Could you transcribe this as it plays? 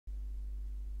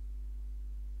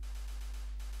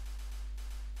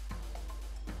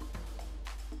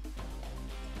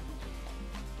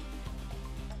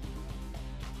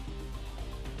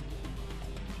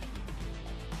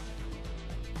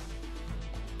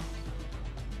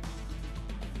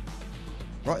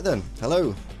Right then,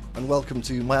 hello, and welcome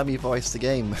to Miami Vice the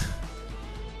game.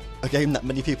 A game that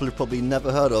many people have probably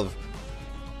never heard of.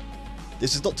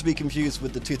 This is not to be confused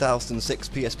with the 2006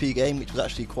 PSP game, which was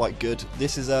actually quite good.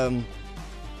 This is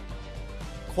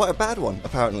quite a bad one,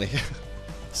 apparently.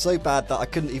 So bad that I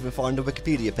couldn't even find a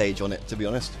Wikipedia page on it, to be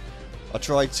honest. I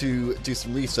tried to do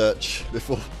some research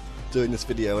before doing this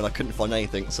video and I couldn't find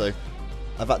anything, so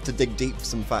I've had to dig deep for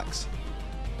some facts.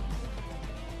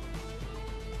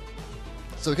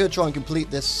 So we're going to try and complete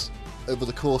this over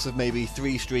the course of maybe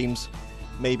 3 streams,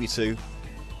 maybe 2.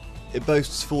 It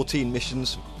boasts 14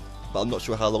 missions, but I'm not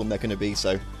sure how long they're going to be,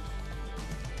 so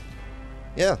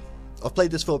yeah. I've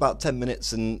played this for about 10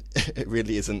 minutes and it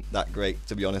really isn't that great,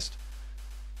 to be honest.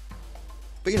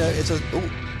 But you know, it's a...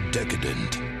 ooh,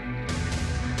 decadent.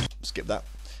 Skip that.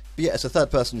 But yeah, it's a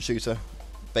third-person shooter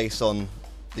based on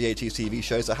the 80s TV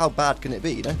show, so how bad can it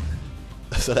be, you know?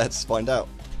 So let's find out.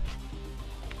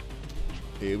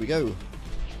 Here we go.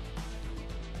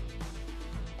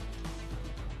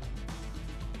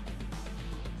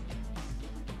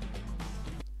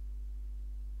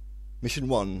 Mission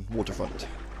 1, Waterfront.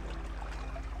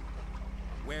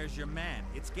 Where's your man?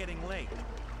 It's getting late.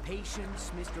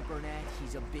 Patience, Mr. Burnett.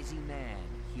 He's a busy man.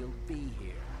 He'll be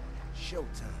here. Showtime.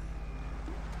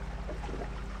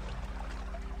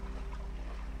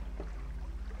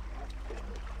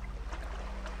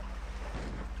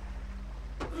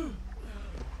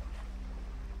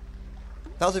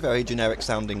 That was a very generic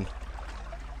sounding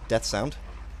death sound.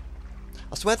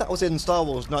 I swear that was in Star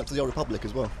Wars Knights of the Old Republic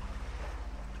as well.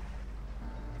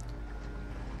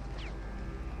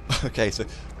 Okay, so,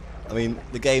 I mean,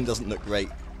 the game doesn't look great.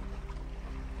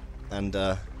 And,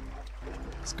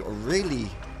 it's got a really...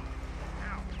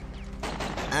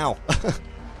 Ow!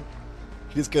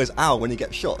 He just goes ow when he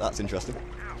gets shot, that's interesting.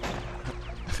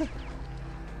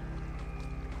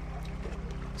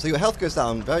 So your health goes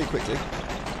down very quickly.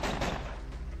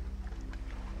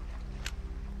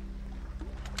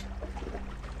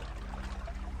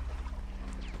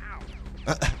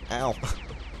 Ow.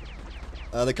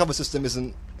 The cover system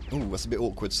isn't... ooh, that's a bit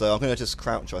awkward, so I'm going to just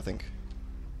crouch, I think.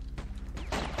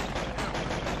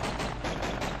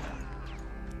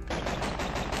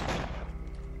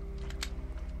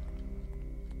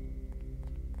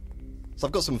 So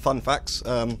I've got some fun facts.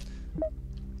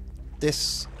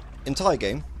 This entire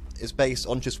game is based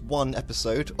on just one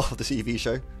episode of the TV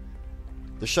show.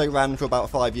 The show ran for about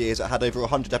 5 years, it had over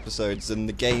 100 episodes, and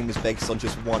the game is based on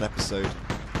just one episode.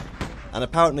 And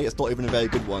apparently it's not even a very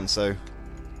good one, so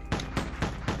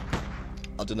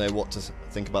I don't know what to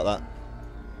think about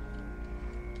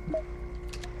that.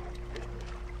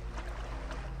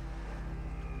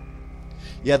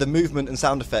 Yeah, the movement and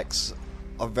sound effects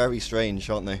are very strange,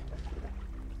 aren't they?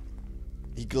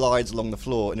 He glides along the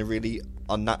floor in a really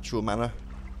unnatural manner.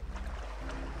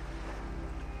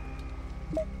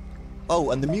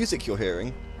 Oh, and the music you're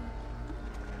hearing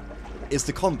is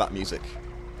the combat music.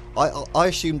 I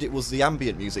assumed it was the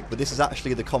ambient music, but this is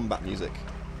actually the combat music.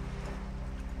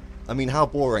 I mean, how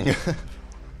boring.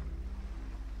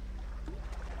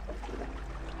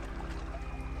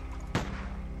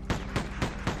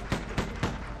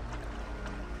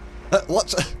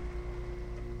 What?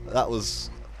 That was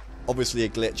obviously a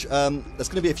glitch. There's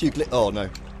going to be a few oh no.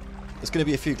 There's going to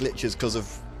be a few glitches because of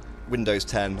Windows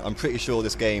 10. I'm pretty sure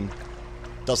this game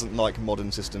doesn't like modern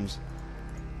systems.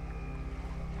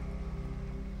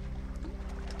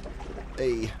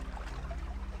 Hey.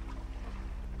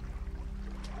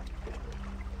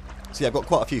 So yeah, I've got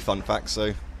quite a few fun facts,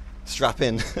 so strap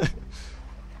in.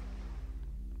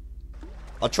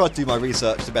 I tried to do my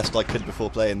research the best I could before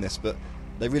playing this, but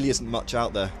there really isn't much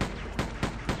out there.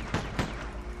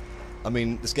 I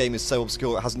mean, this game is so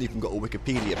obscure it hasn't even got a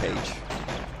Wikipedia page.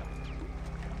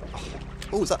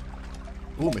 Oh, is that...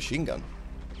 oh, machine gun.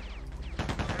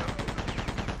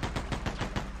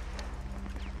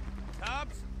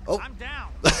 Tubbs, Oh. I'm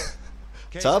down.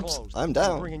 Tubbs, I'm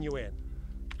down. Bringing you in.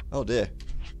 Oh dear.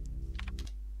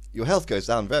 Your health goes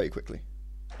down very quickly.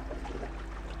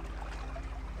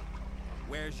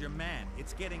 Where's your man?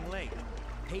 It's getting late.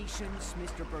 Patience,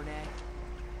 Mr. Burnett.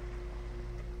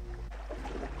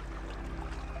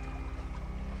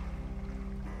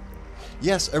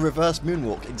 Yes, a reverse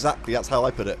moonwalk. Exactly, that's how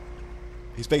I put it.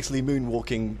 He's basically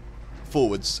moonwalking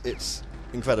forwards. It's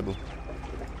incredible.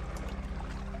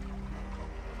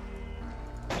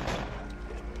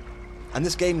 And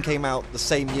this game came out the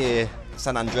same year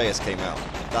San Andreas came out.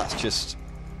 That's just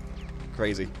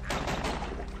crazy.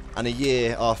 And a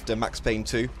year after Max Payne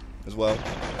 2 as well.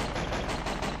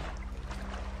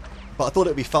 But I thought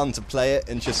it would be fun to play it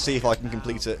and just see if I can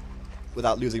complete it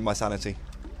without losing my sanity.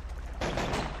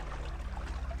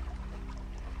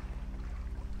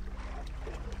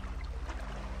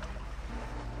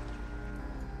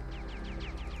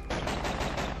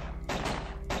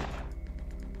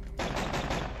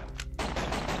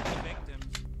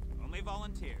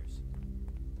 volunteers.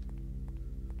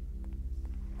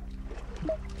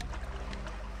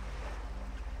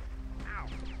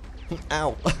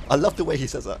 Ow. I love the way he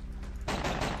says that.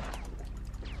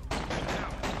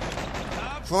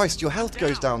 Christ, your health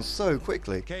goes down so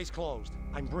quickly. Case closed.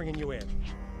 I'm bringing you in.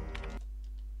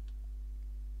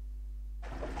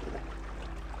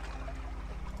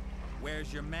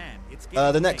 Where's your man? It's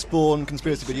getting The next late. Bourne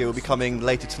conspiracy video will be coming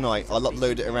later tonight. I'll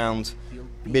upload it around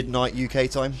midnight UK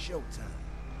time. Showtime.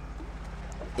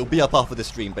 It'll be up after this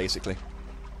stream, basically.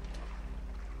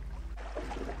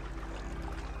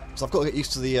 So I've got to get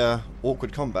used to the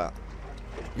awkward combat.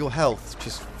 Your health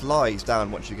just flies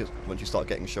down once you start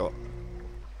getting shot.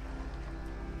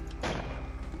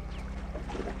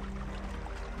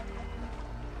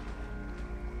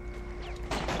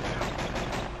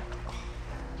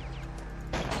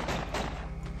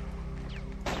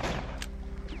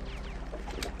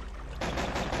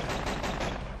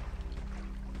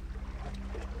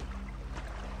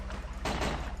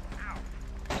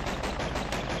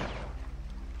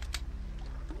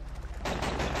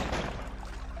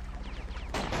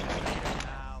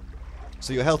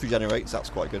 So your health regenerates, that's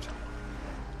quite good.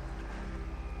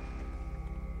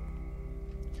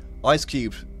 Ice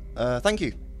Cube, thank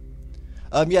you.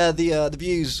 Yeah, the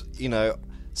views, you know,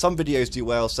 some videos do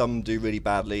well, some do really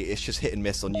badly. It's just hit and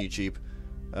miss on YouTube.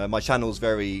 My channel's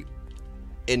very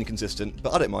inconsistent,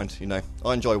 but I don't mind, you know.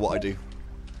 I enjoy what I do.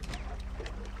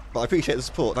 But I appreciate the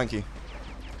support, thank you.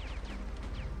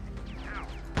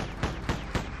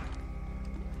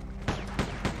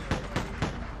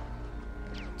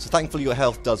 So thankfully your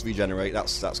health does regenerate,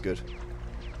 that's good.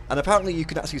 And apparently you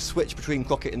can actually switch between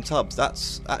Crockett and Tubbs.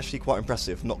 That's actually quite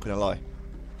impressive, not gonna lie.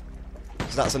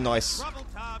 So that's a nice Trouble,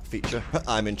 Tubbs. feature.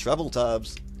 I'm in trouble,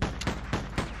 Tubbs.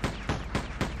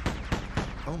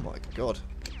 Oh my god,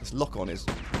 this lock-on is...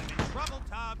 In trouble,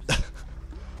 Tubbs.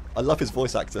 I love his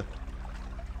voice actor.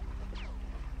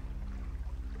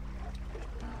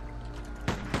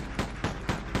 The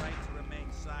right to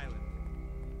remain silent.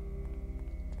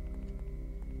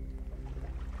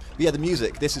 But yeah, the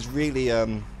music, this is really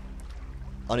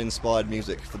uninspired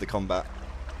music for the combat.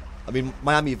 I mean,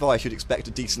 Miami Vice, you'd expect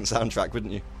a decent soundtrack,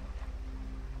 wouldn't you?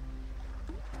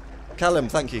 Callum,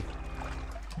 thank you.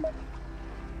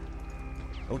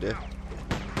 Oh dear.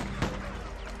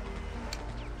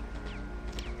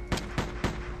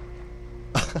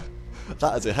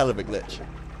 That is a hell of a glitch.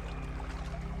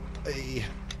 Hey.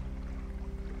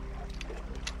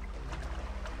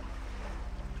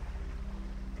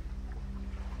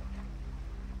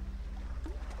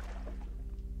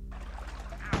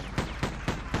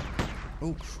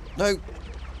 Oh, no.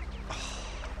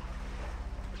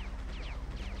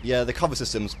 Yeah, the cover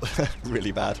system's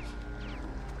really bad.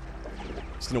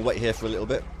 Just gonna wait here for a little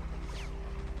bit.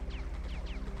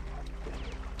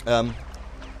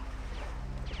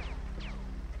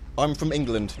 I'm from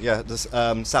England, yeah, this,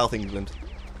 South England.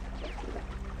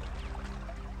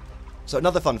 So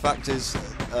another fun fact is,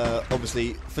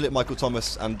 obviously, Philip Michael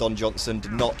Thomas and Don Johnson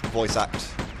did not voice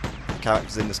act the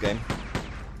characters in this game.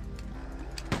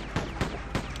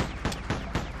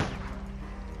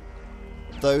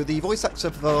 Though the voice actor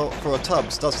for a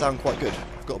Tubbs does sound quite good,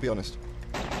 I've got to be honest.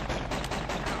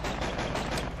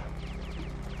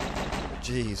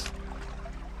 Jeez.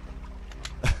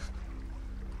 There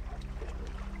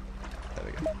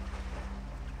we go.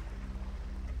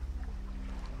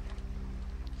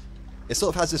 It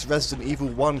sort of has this Resident Evil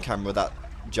 1 camera that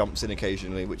jumps in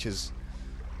occasionally, which is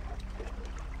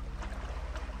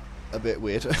a bit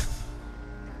weird. So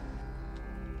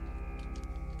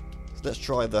let's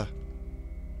try the...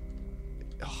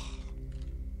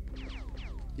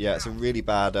 Yeah, it's a really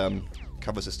bad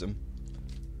cover system.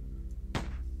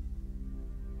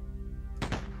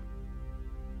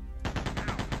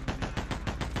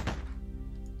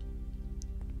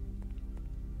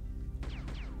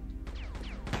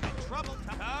 Trouble,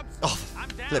 Tubbs. Oh, I'm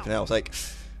down. flipping hell's sake.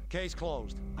 Case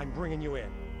closed. I'm bringing you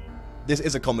in. This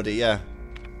is a comedy, yeah.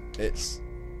 It's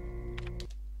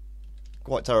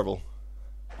quite terrible.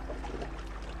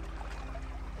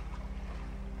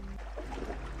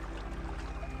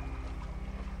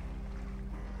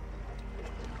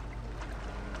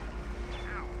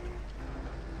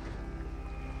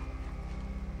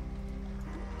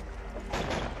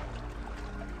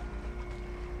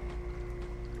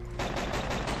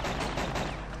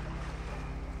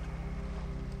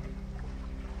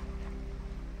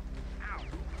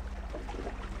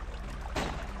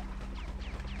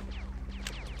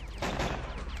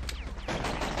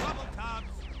 Trouble, Tubbs.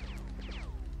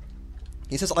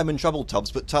 He says I'm in trouble,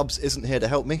 Tubbs, but Tubbs isn't here to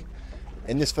help me.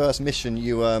 In this first mission,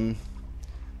 you're on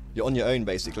your own,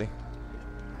 basically.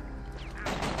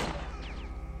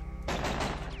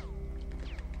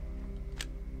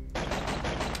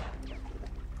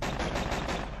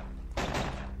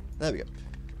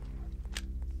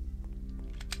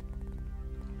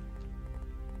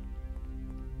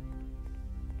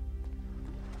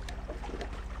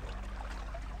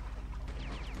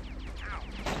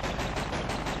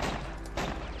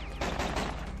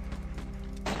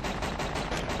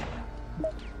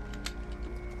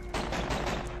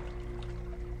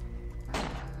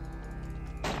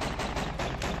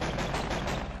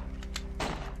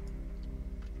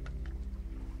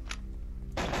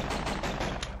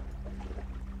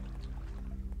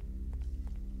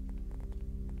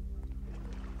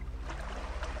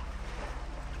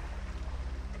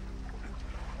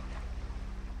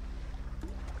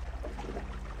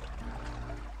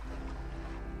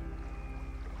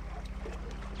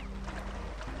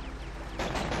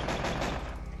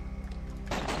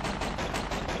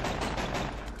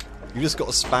 You just got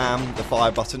to spam the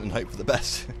fire button and hope for the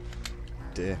best.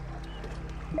 Dear.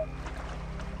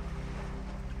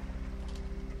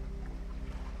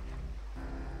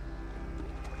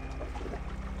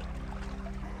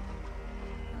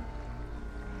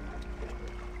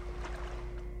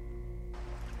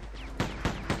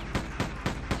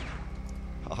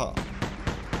 Haha.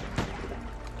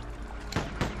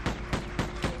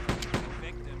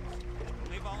 Victims.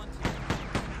 They volunteer.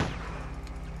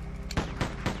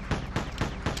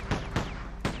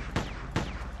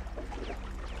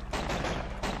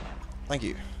 Thank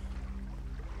you.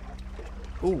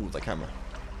 Ooh, the camera.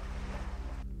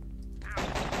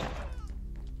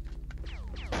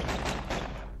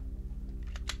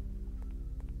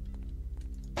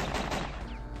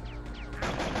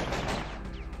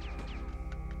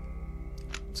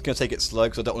 Just gonna take it slow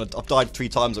because I don't want to. I've died 3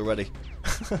 times already.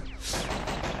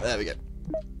 There we go.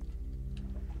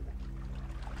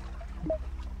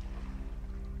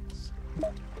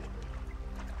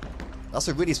 That's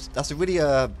a really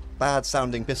bad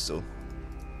sounding pistol.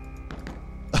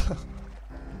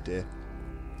 Dear.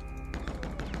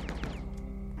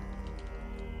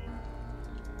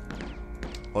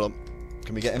 Hold on.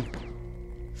 Can we get him?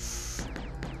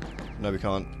 No, we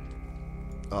can't.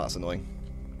 Oh, that's annoying.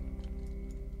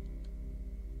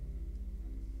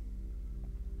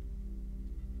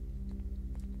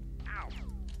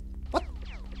 What?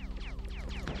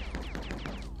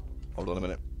 Hold on a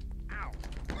minute.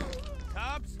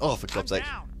 Cubs, Oh, for God's sake.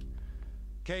 down.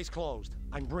 Case closed.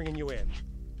 I'm bringing you in.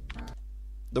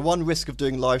 The one risk of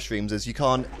doing live streams is you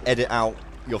can't edit out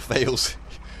your fails.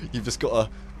 You've just got to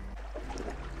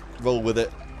roll with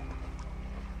it.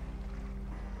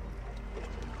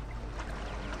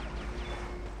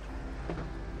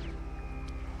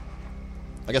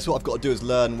 I guess what I've got to do is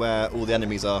learn where all the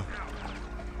enemies are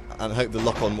and hope the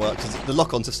lock-on works. 'Cause the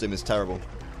lock-on system is terrible.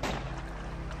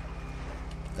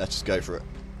 Let's just go for it.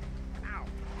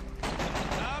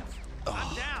 Cubs,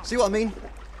 I'm down. See what I mean?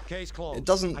 Case closed. It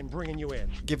doesn't- I'm bringing you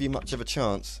in. Give you much of a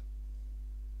chance.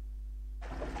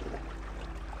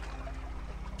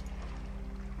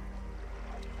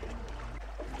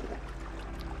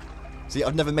 See,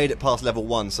 I've never made it past level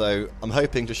 1, so I'm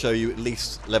hoping to show you at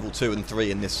least level 2 and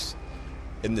 3 in this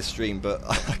stream, but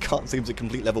I can't seem to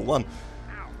complete level 1.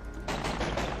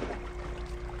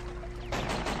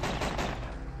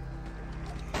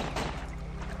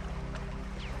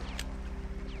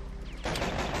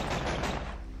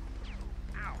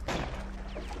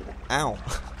 Ow.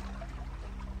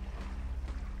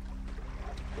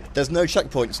 There's no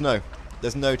checkpoints, no.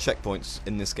 There's no checkpoints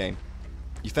in this game.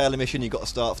 You fail a mission, you've got to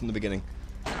start from the beginning.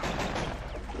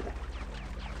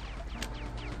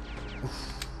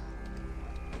 Oof.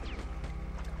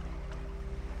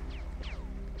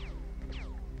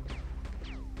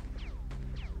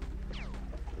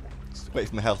 Just wait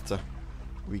for my health to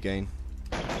regain.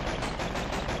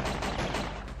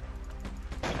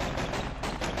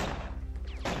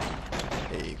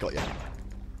 Hey, got ya.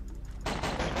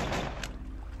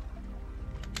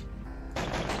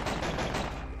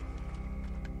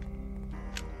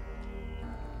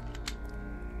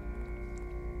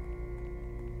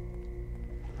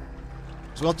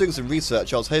 So when I was doing some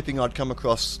research, I was hoping I'd come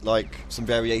across like some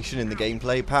variation in the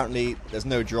gameplay. Apparently, there's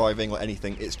no driving or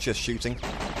anything; it's just shooting.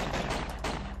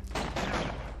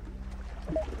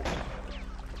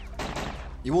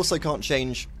 You also can't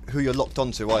change who you're locked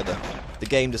onto either. The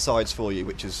game decides for you,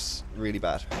 which is really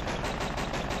bad.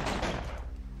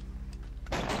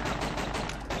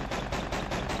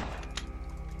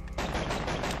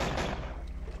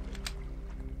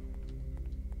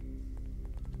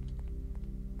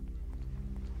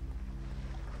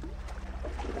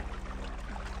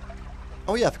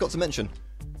 Oh yeah, I forgot to mention.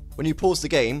 When you pause the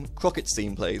game, Crockett's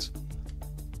theme plays.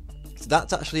 So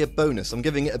that's actually a bonus. I'm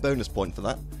giving it a bonus point for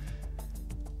that.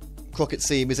 Crockett's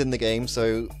theme is in the game,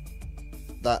 so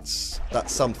that's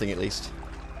something at least.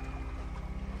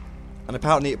 And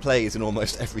apparently it plays in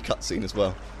almost every cutscene as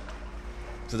well.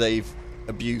 So they've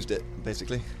abused it,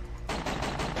 basically.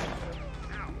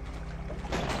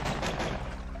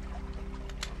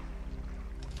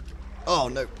 Oh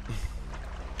no.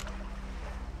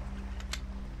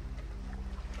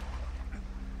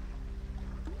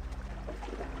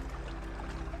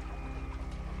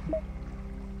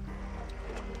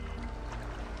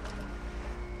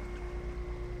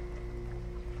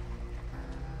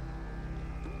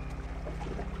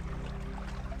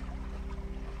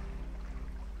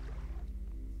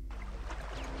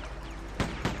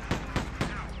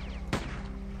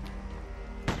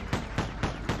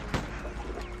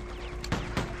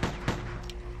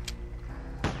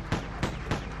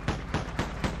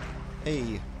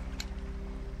 Hey.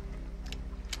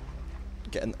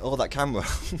 Getting... Oh, that camera.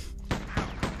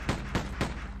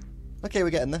 Okay, we're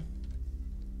getting there.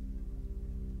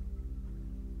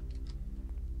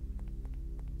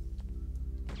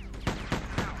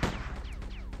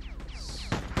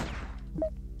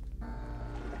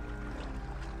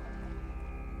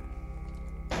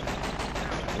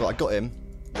 Right, I got him.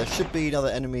 There should be another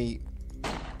enemy.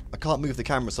 I can't move the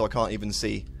camera, so I can't even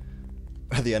see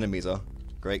where the enemies are.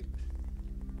 Great.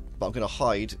 But I'm going to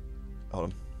hide. Hold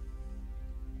on.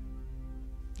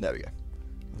 There we go.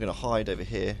 I'm going to hide over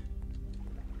here.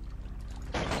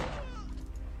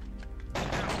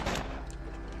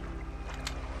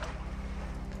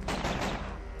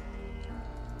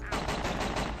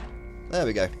 There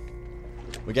we go.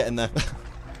 We're getting there.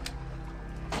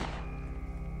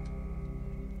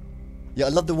 Yeah, I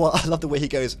love the way he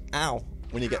goes, ow,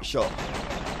 when you get shot.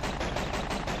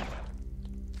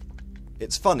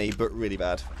 It's funny, but really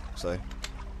bad. So.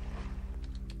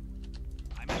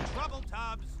 I'm in trouble,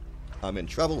 Tubbs. I'm in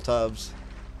trouble, Tubbs.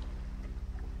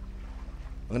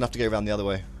 I'm gonna have to go around the other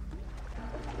way.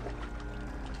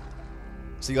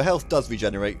 So your health does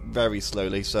regenerate very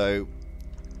slowly, so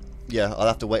yeah, I'll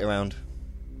have to wait around.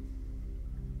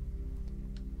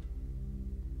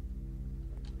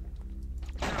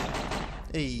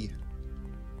 Hey.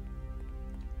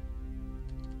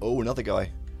 Oh, another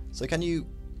guy. So can you...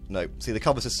 No. See, the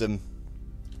cover system...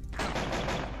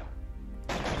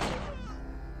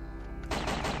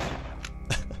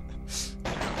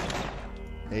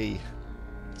 Hey.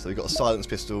 So we've got a silence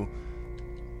pistol.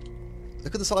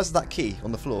 Look at the size of that key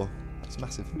on the floor. That's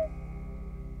massive.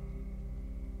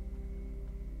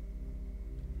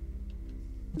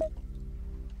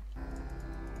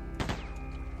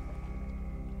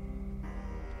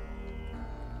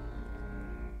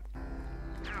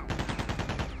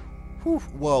 Whew,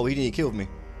 whoa, he nearly killed me.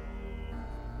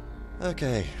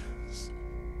 Okay. Let's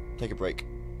take a break.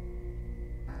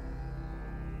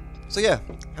 So yeah,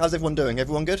 how's everyone doing?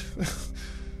 Everyone good?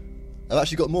 I've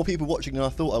actually got more people watching than I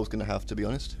thought I was going to have, to be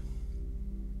honest.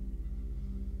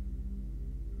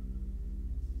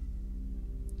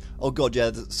 Oh god, yeah,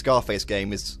 the Scarface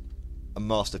game is a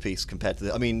masterpiece compared to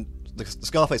the... I mean, the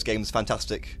Scarface game is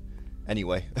fantastic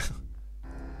anyway.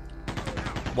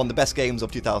 One of the best games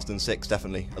of 2006,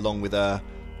 definitely, along with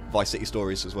Vice City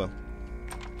Stories as well.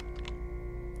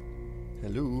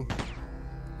 Hello?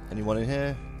 Anyone in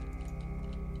here?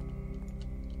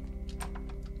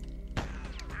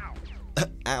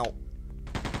 Ow.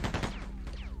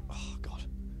 Oh, God.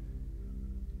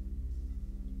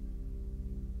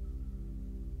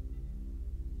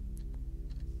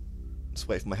 Just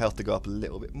wait for my health to go up a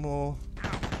little bit more.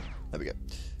 There we go.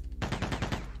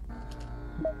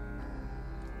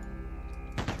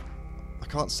 I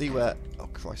can't see where... Oh,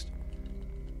 Christ.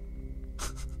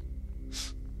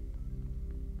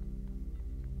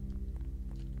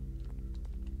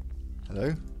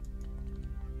 Hello?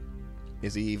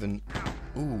 Is he even...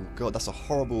 Ooh, God, that's a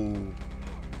horrible...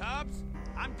 Tubbs,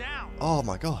 I'm down. Oh,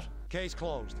 my God. Case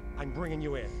closed. I'm bringing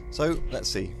you in. So, let's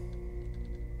see.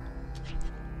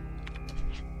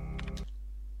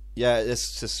 Yeah,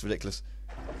 it's just ridiculous.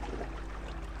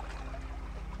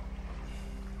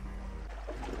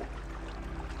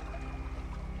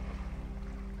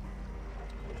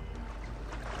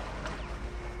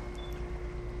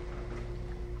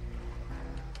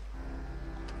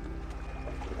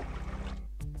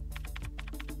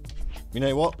 You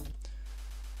know what?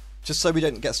 Just so we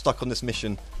don't get stuck on this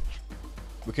mission,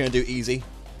 we're gonna do easy,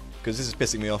 because this is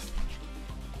pissing me off.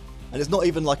 And it's not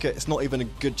even like it's not even a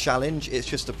good challenge. It's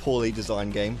just a poorly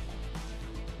designed game.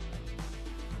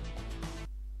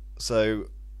 So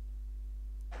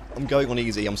I'm going on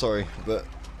easy. I'm sorry, but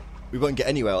we won't get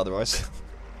anywhere otherwise.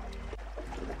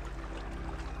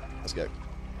 Let's go.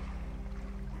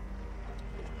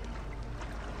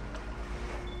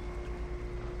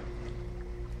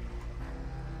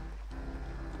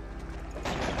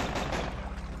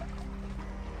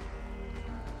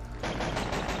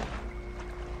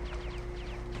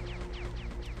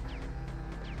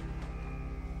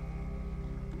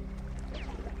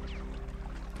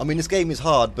 I mean, this game is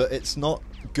hard, but it's not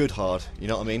good hard, you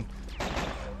know what I mean?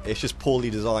 It's just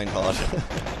poorly designed hard.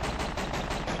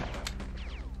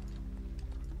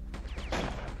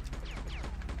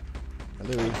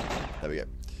 Hello. There we go.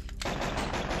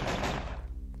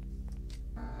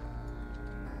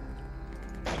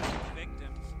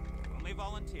 Victims, only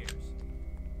volunteers.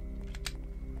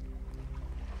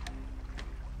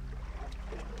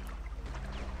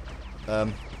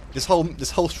 This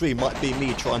whole stream might be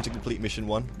me trying to complete mission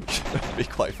 1, which would be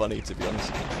quite funny, to be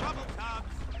honest. Trouble,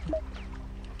 Tubbs.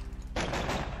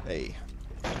 Hey.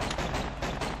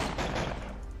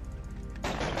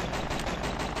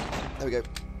 There we go.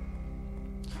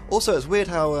 Also, it's weird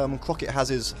how Crockett has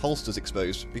his holsters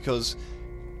exposed, because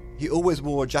he always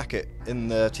wore a jacket in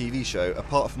the TV show,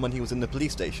 apart from when he was in the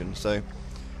police station. So,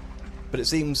 but it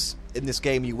seems in this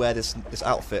game you wear this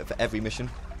outfit for every mission.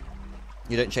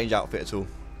 You don't change outfit at all.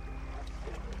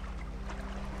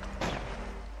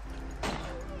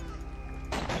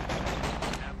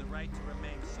 Have the right to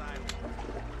remain silent.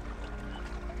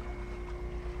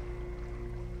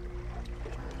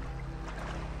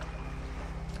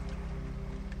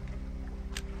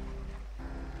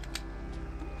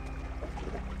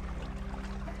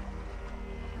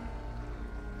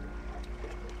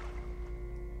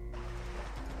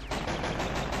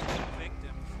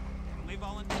 Victims, only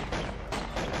volunteers.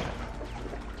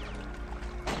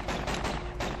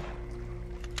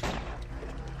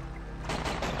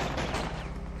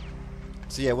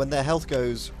 So yeah, when their health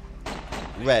goes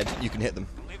red, you can hit them.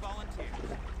 Only volunteers.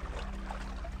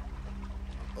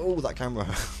 Oh, that camera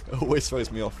always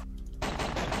throws me off.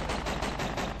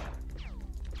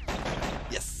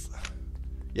 Yes.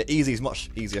 Yeah, easy is much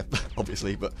easier,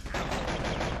 obviously, but...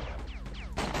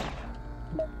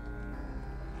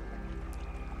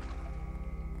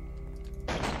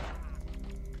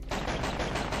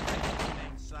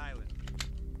 Remain silent.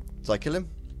 Did I kill him?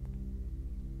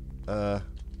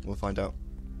 We'll find out.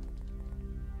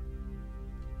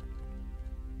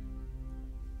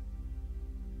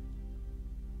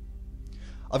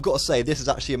 I've got to say, this is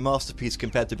actually a masterpiece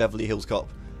compared to Beverly Hills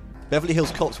Cop. Beverly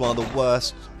Hills Cop's one of the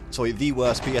worst, sorry, the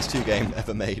worst PS2 game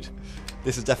ever made.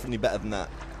 This is definitely better than that.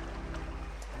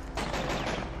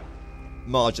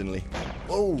 Marginally.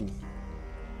 Oh!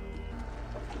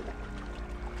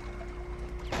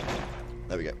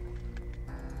 There we go.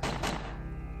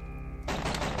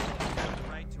 Have the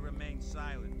right to remain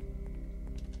silent.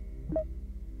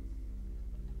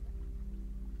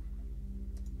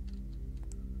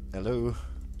 Hello.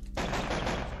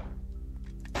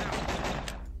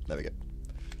 There we go.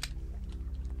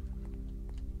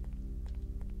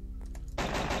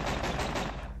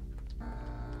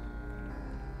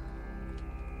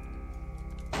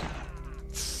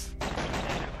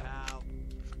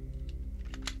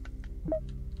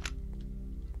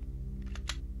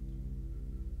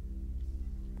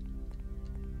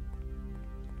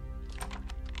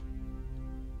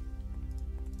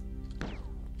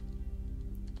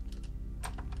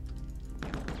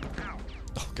 Pal.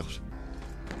 Oh gosh.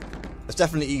 It's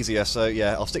definitely easier, so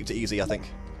yeah, I'll stick to easy, I think.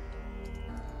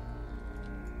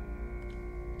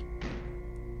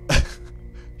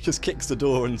 Just kicks the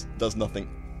door and does nothing.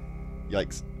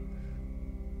 Yikes.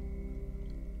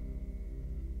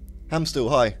 Hamstill,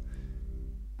 hi.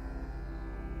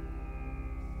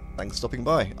 Thanks for stopping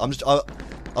by.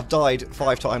 I've died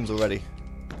 5 times already.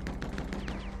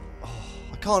 Oh,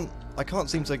 I can't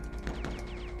seem to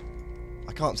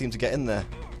get in there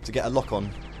to get a lock on.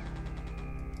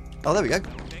 Oh, there we go.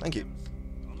 Thank you.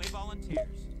 Only volunteers.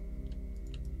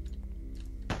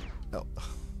 Oh,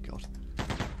 God.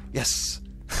 Yes!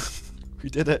 We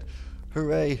did it!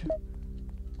 Hooray!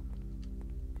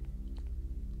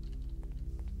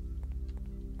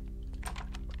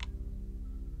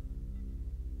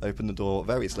 Open the door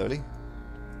very slowly.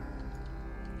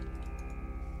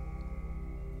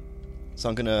 So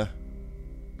I'm gonna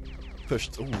push.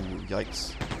 Ooh,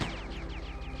 yikes.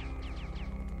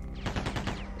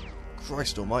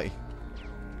 Christ almighty.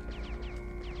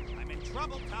 I'm in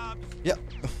trouble, Tubbs. Yep.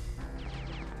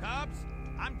 Tubbs,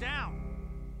 I'm down.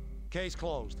 Case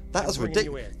closed. That I'm was bringing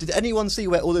you ridiculous. in. Did anyone see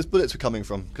where all those bullets were coming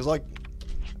from? Because I...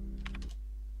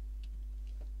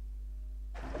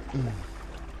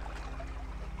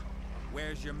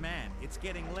 Where's your man? It's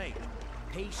getting late.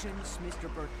 Patience,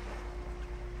 Mr. Burnett.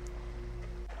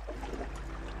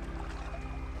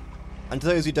 And to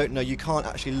those who don't know, you can't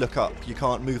actually look up. You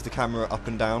can't move the camera up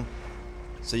and down.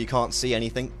 So you can't see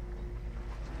anything.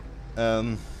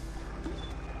 So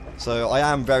I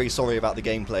am very sorry about the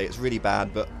gameplay. It's really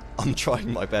bad, but I'm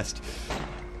trying my best.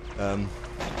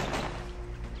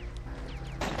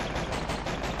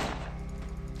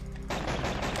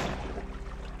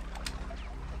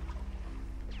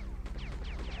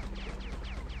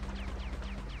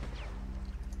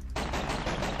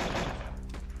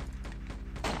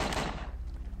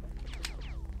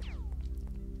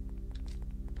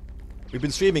 We've been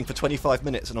streaming for 25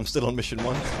 minutes and I'm still on mission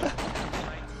 1. Right to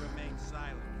remain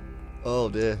silent. Oh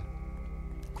dear.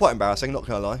 Quite embarrassing, not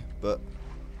gonna lie, but...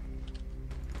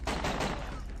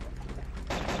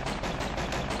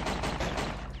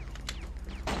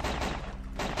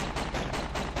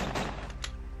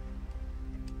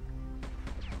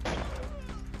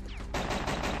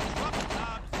 Trouble,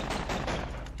 Tubbs.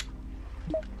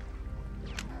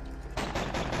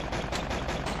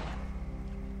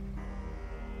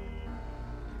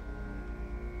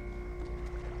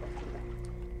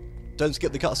 don't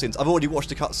skip the cutscenes. I've already watched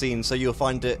the cutscene, so you'll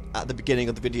find it at the beginning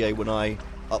of the video when I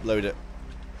upload it.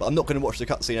 But I'm not going to watch the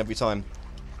cutscene every time.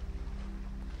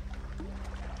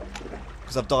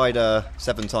 Because I've died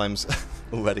 7 times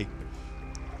already.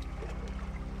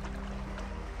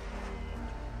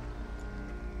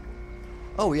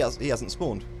 Oh, he hasn't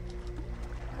spawned.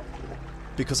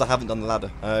 Because I haven't done the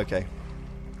ladder. Okay.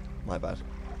 My bad.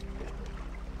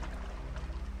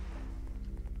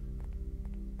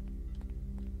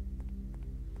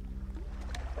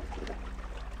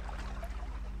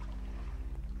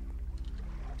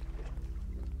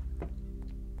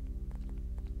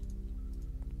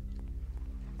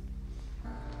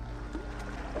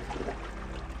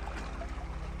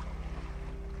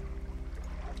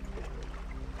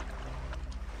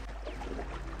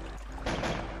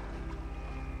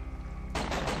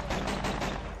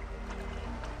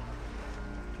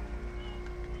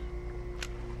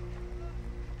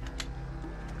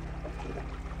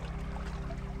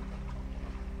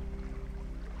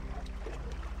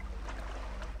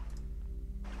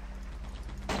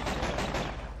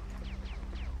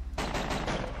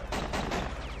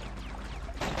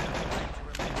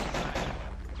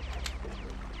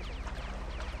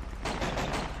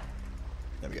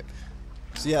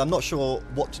 So yeah, I'm not sure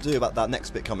what to do about that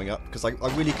next bit coming up, because I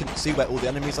really couldn't see where all the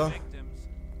enemies are.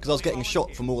 Because I was getting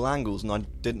shot from all angles and I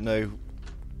didn't know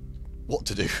what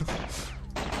to do.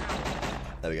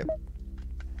 There we go.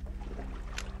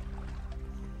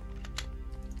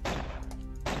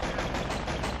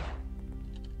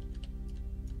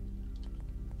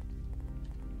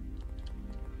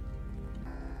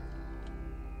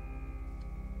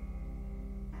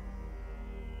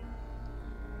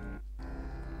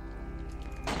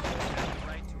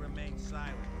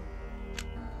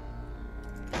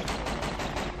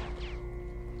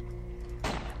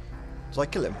 Did I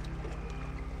kill him?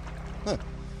 Oh,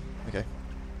 okay.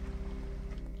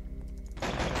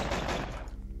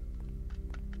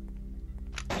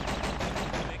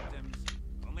 Victims,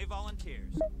 only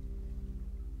volunteers.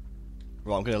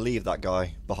 Right, I'm going to leave that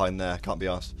guy behind there. Can't be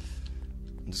asked.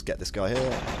 And just get this guy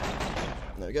here.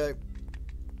 There we go.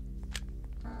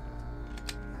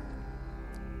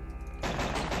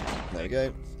 There we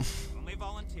go. Only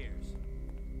volunteers.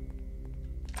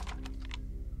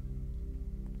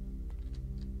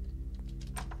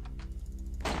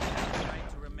 Right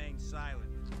to remain silent.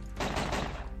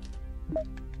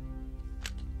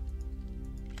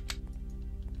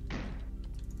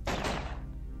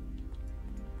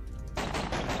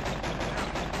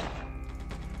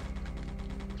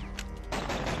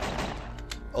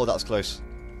 Oh, that's close.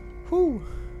 Whew.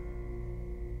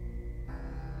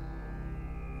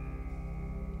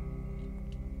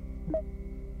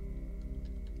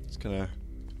 Just gonna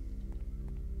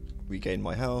regain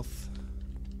my health.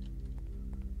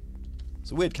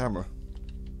 It's a weird camera.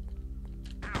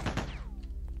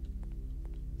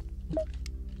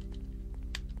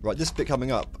 Right, this bit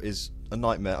coming up is a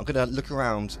nightmare. I'm gonna look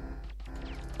around.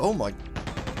 Oh my.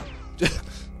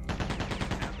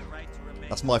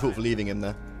 That's my fault for leaving him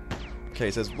there.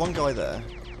 Okay, so there's one guy there.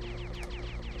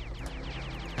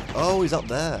 Oh, he's up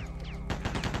there.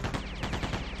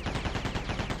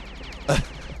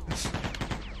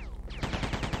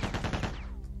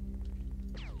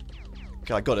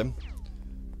 Okay, I got him.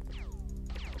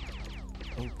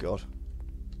 Oh god.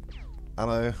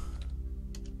 Ammo.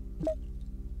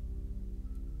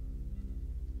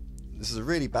 This is a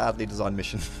really badly designed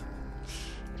mission.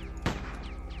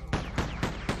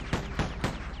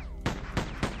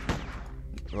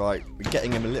 Right, we're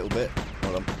getting him a little bit.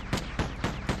 Hold on.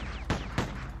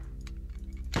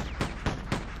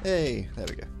 Hey, there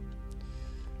we go.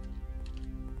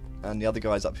 And the other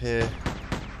guy's up here.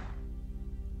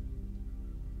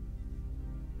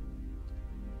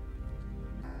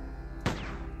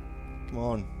 Come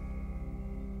on.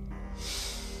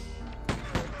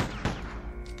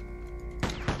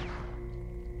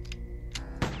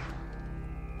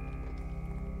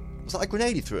 Was that a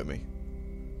grenade he threw at me?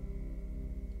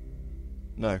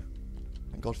 No.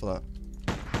 Thank God for that.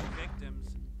 Victims.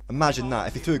 Imagine that.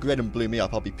 If he threw a grenade and blew me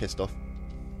up, I'd be pissed off.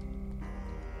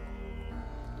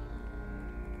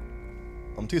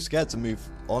 I'm too scared to move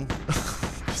on.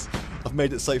 I've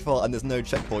made it so far and there's no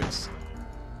checkpoints.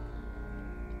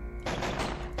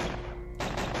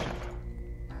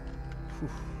 Whew.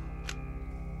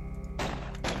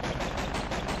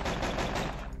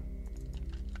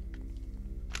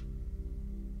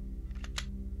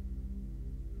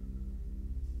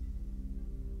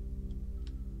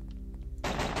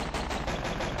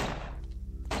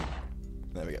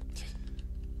 There we go.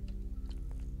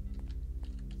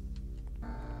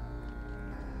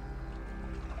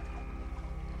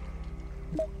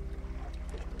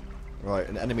 Right,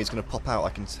 an enemy's going to pop out, I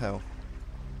can tell.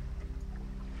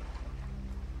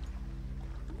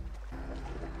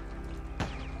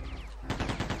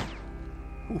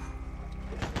 Whew.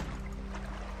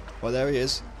 Well, there he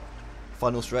is.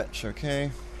 Final stretch,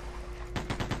 okay.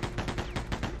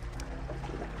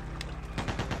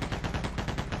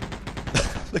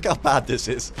 Look how bad this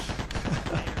is.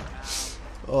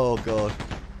 Oh god.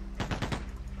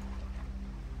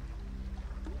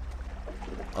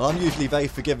 I'm usually very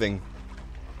forgiving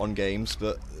on games,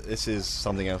 but this is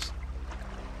something else.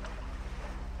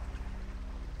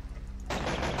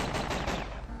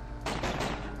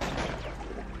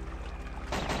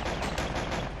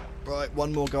 Right,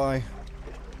 one more guy.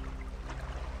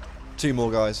 Two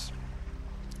more guys.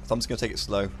 So I'm just going to take it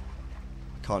slow.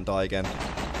 Can't die again.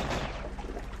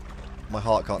 My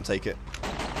heart can't take it.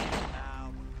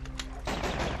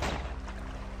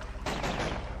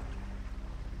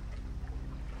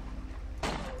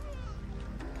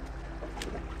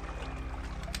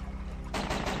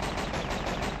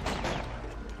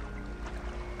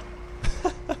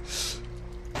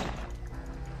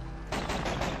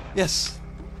 Yes.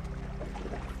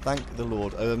 Thank the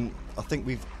Lord. I think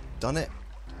we've done it.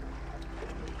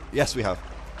 Yes, we have.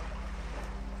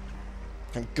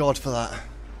 Thank God for that.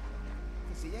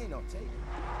 Cause he ain't no taker.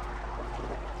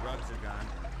 Drugs are gone.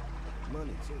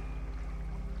 Money too.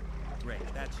 Great.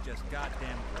 That's just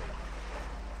goddamn great.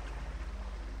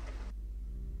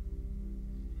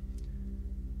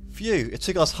 Phew, it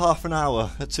took us half an hour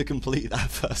to complete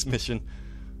that first mission.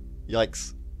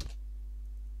 Yikes.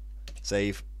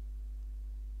 Save.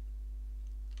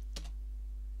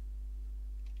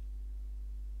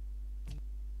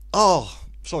 Oh,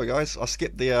 sorry guys, I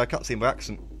skipped the cutscene by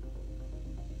accident.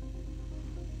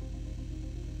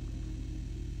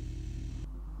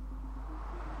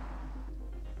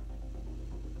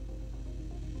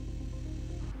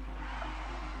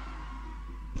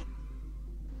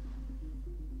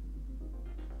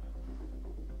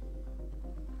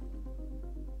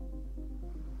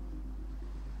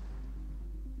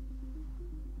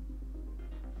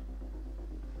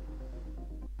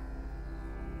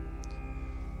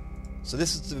 So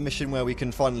this is the mission where we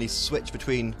can finally switch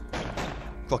between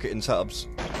Crockett and Tubbs.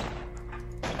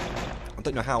 I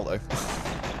don't know how though.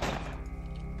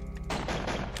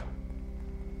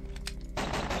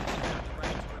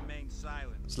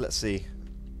 So let's see.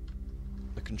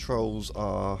 The controls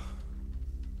are...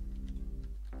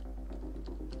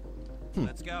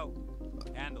 Let's go.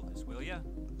 Handle this, will ya?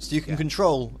 So you can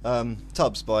control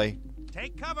Tubbs by...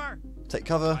 Take cover. Take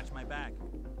cover. Watch my back.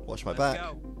 Watch my Let's back.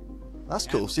 go. That's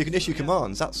cool. So you can issue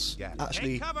commands. That's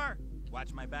actually... Take cover.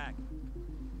 Watch my back.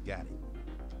 Got it.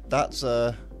 That's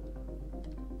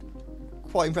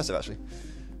quite impressive actually.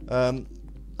 I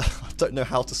don't know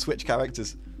how to switch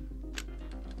characters.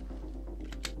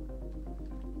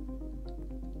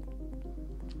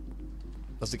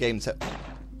 That's the game tip.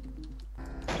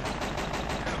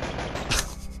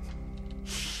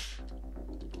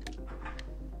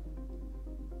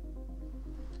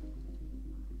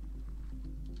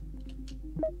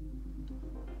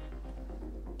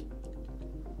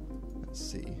 Let's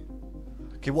see.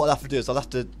 Okay, what I'll have to do is I'll have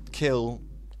to kill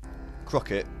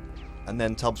Crockett, and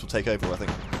then Tubbs will take over, I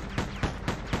think.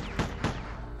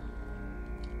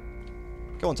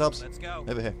 Go on, Tubbs. Let's go.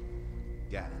 Over here.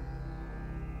 Got it.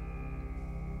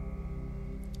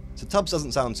 So Tubbs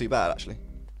doesn't sound too bad, actually.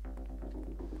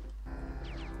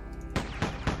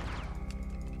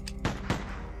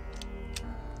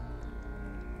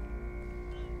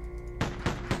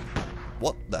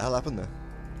 What the hell happened there?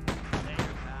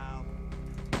 Later, pal.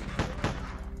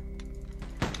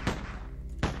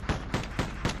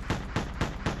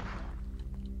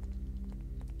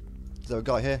 Is there a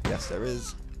guy here? Yes, there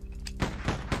is.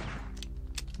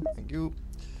 Thank you.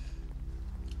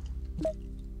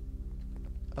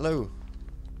 Hello.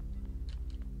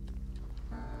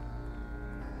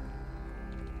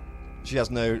 She has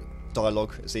no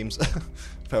dialogue, it seems.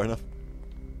 Fair enough.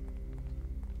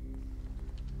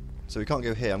 So we can't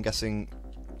go here, I'm guessing...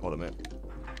 Hold a minute.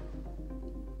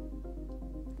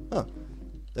 Huh.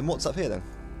 Then what's up here then?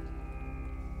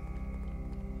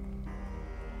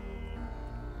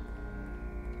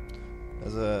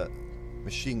 There's a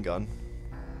machine gun.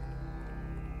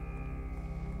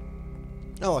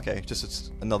 Oh, okay,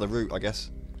 just another route, I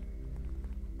guess.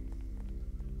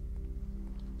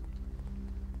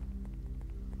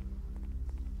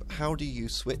 But how do you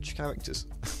switch characters?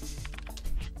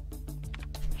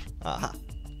 Aha.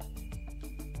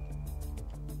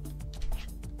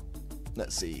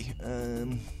 Let's see.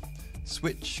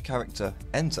 Switch character.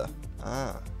 Enter.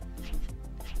 Ah.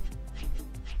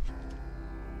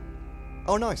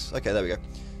 Oh, nice. Okay, there we go.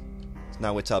 So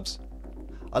now we're Tubbs.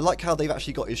 I like how they've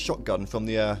actually got his shotgun from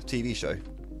the TV show.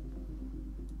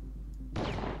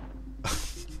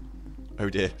 Oh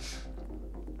dear.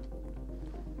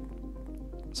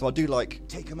 So I do like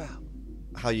Take him out.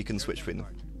 how you can switch between them.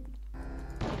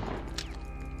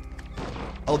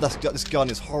 Oh, this gun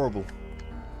is horrible.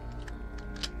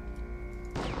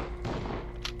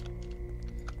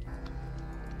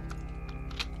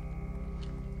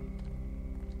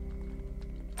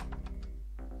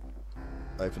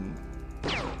 Open.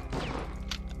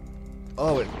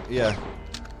 Oh, yeah.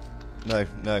 No,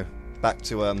 no. Back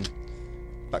to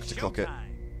cock it.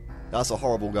 That's a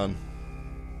horrible gun.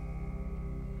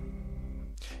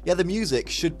 Yeah, the music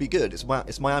should be good.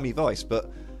 It's Miami Vice,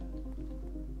 but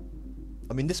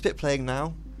I mean, this bit playing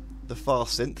now, the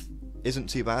fast synth, isn't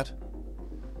too bad.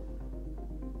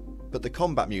 But the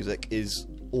combat music is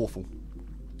awful.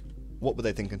 What were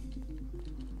they thinking?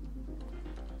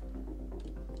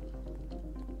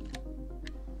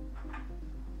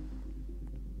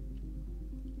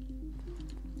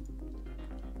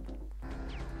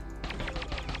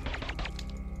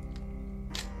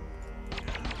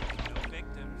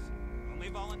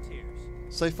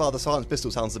 So far, the silenced pistol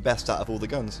sounds the best out of all the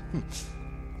guns.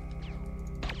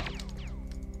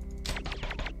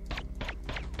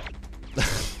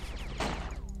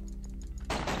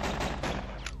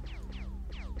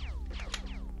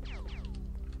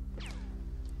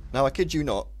 Now, I kid you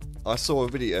not, I saw a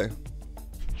video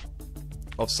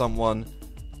of someone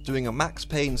doing a Max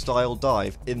Payne style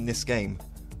dive in this game.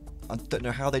 I don't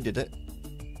know how they did it.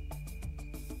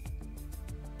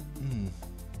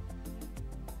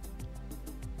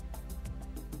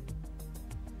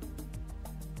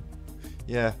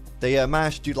 Yeah, they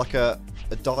managed to do like a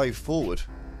dive forward,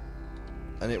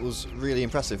 and it was really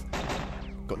impressive.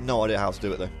 Got no idea how to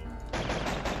do it though.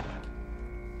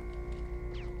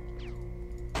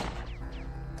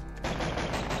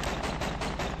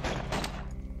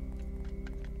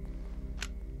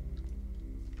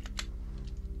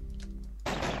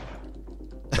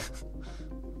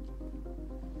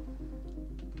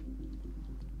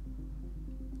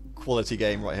 Quality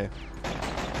game right here.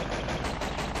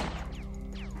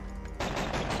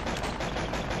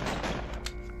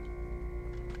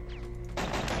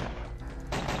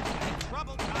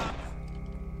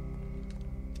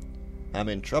 I'm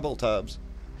in trouble, Tubbs.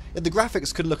 Yeah, the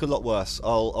graphics could look a lot worse.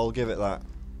 I'll give it that.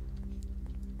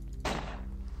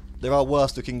 There are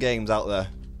worse looking games out there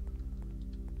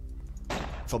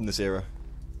from this era.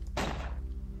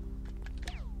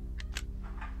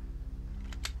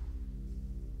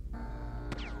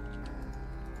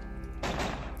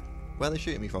 Where are they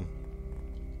shooting me from?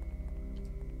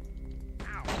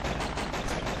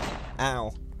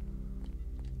 Ow.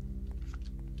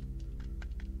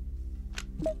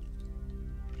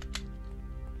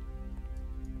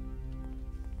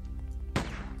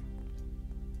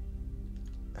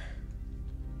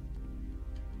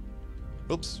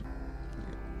 Oops.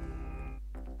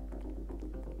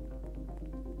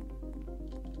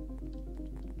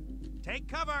 Take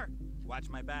cover! Watch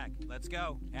my back. Let's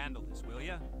go. Handle this, will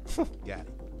ya? Got it.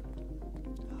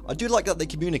 I do like that they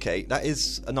communicate. That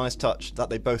is a nice touch, that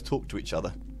they both talk to each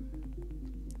other.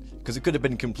 Because it could have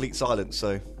been complete silence,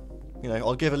 so, you know,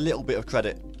 I'll give a little bit of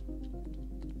credit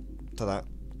to that.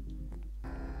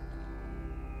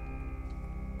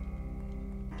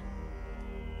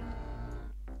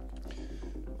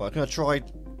 Right, I'm going to try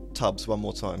Tubbs one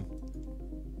more time.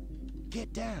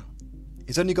 Get down.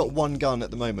 He's only got one gun at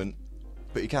the moment,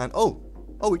 but he can... Oh!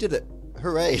 Oh, we did it!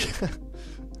 Hooray!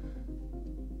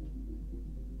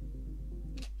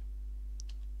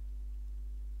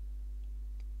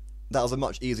 That was a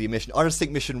much easier mission. I just think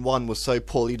mission 1 was so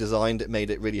poorly designed, it made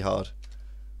it really hard.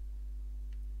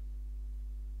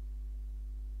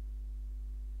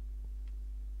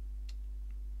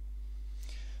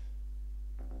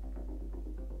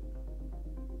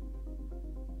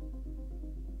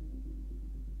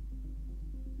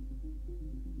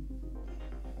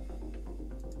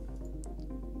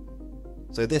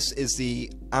 So this is the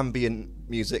ambient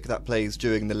music that plays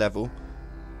during the level.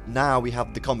 Now we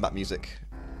have the combat music,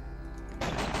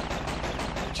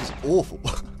 which is awful.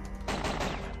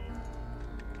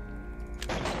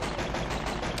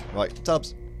 Right,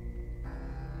 Tubbs.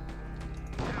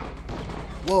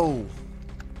 Whoa.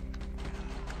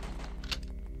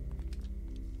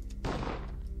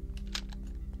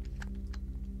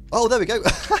 Oh, there we go.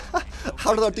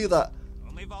 How did I do that?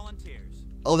 Only volunteers.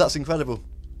 Oh, that's incredible.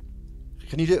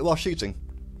 Can you do it while shooting?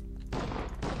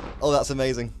 Oh, that's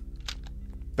amazing.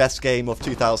 Best game of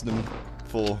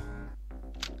 2004.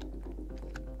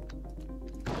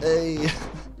 Hey!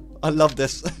 I love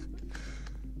this.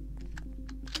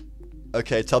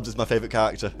 Okay, Tubbs is my favourite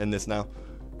character in this now.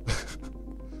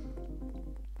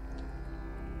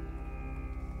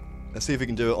 Let's see if we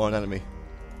can do it on an enemy.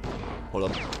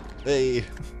 Hold on. Hey!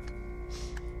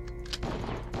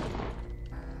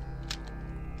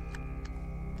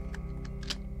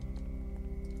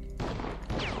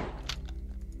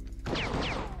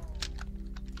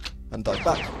 And dive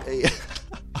back. Hey!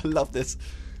 I love this.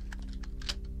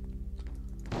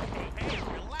 Hey,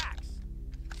 relax.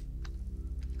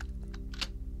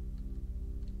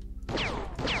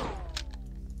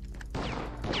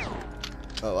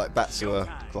 Oh, right, back to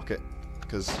Crockett,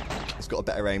 because it's got a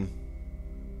better aim.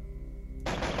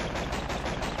 There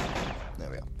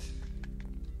we are.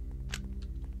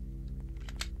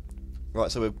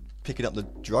 Right, so we're picking up the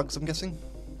drugs, I'm guessing?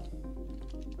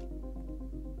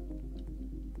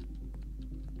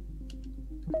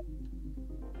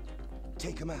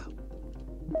 Take him out.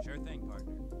 Sure thing,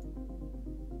 partner.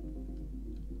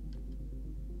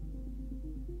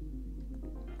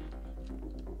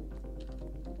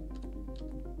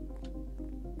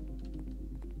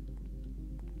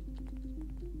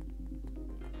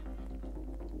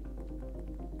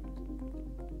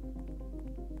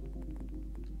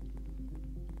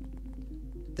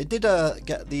 They did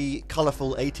get the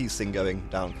colourful 80s thing going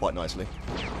down quite nicely.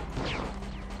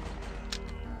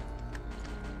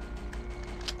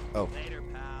 Oh. Later,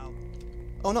 pal.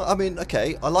 Oh no, I mean,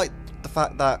 okay, I like the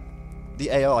fact that the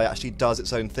AI actually does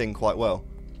its own thing quite well.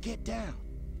 Get down.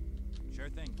 Sure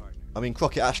thing, partner. I mean,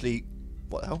 Crockett actually...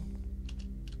 What the hell?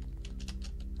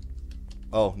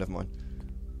 Oh, never mind.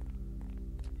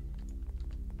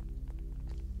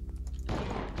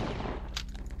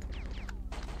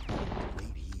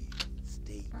 Wait here.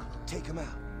 Stay close. Take him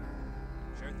out.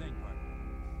 Sure thing, partner.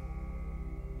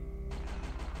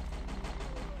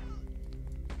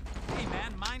 Hey,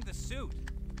 man, mind the suit.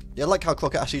 Yeah, I like how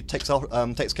Crockett actually takes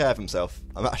care of himself.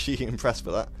 I'm actually impressed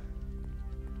with that.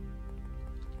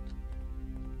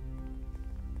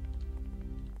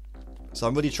 So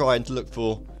I'm really trying to look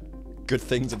for good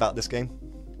things about this game.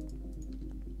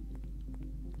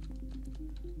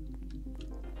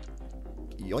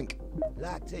 Yoink.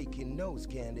 Like taking nose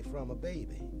candy from a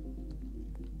baby.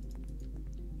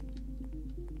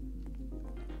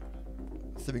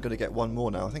 So we're going to get one more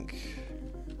now, I think.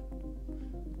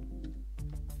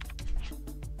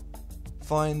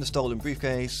 Find the stolen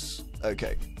briefcase.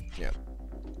 Okay, yeah.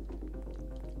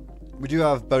 We do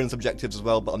have bonus objectives as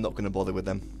well, but I'm not going to bother with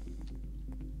them.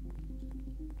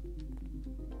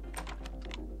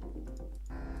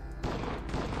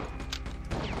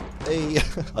 Hey,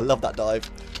 I love that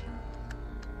dive.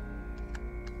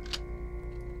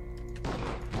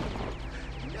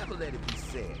 Never let it be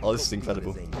said. Oh, this is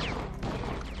incredible.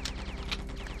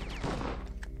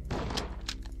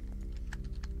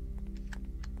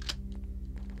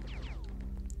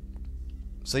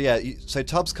 So yeah, so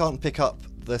Tubbs can't pick up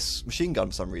this machine gun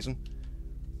for some reason,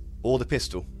 or the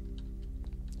pistol.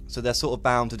 So they're sort of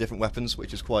bound to different weapons,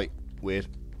 which is quite weird.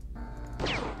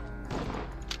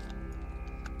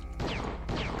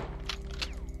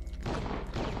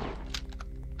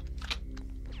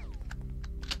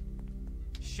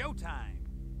 Showtime.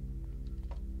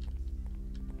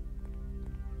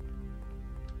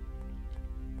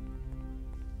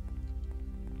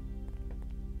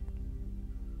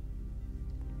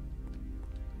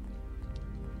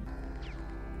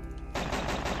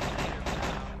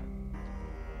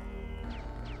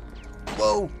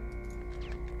 Whoa!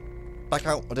 Back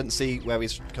out. I didn't see where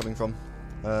he's coming from.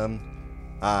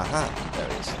 Aha, there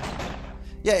he is.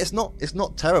 Yeah, it's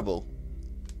not terrible.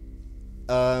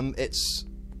 It's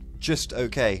just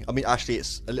okay. I mean, actually,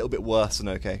 it's a little bit worse than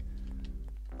okay.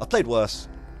 I've played worse.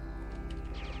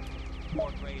 More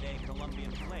grade A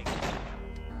Colombian flake.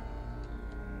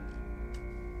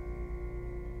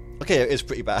 Okay, it is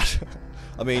pretty bad.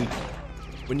 I mean,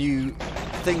 when you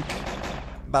think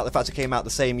about the fact it came out the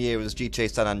same year as GTA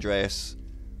San Andreas,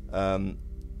 a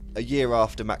year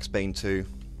after Max Payne 2,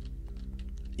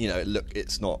 you know,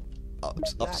 it's not up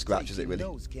to scratch, is it really?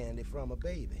 Nose candy from a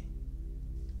baby.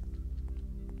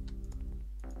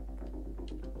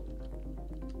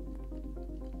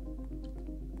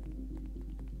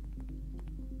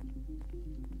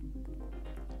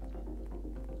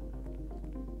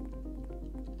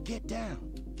 Get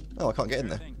down. Oh, I can't get in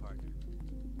Sure there. thing, partner.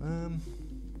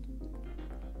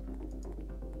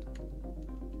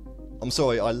 I'm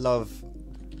sorry, I love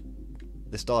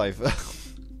this dive.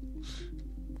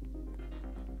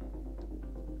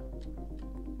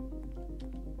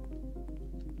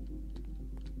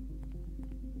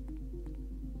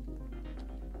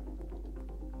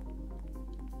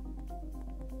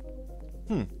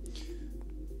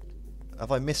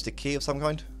 Have I missed a key of some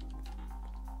kind?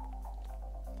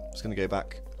 Just going to go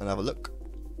back and have a look.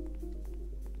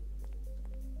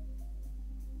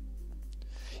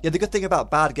 Yeah, the good thing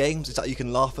about bad games is that you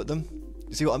can laugh at them.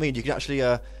 You see what I mean? You can actually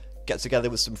get together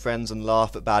with some friends and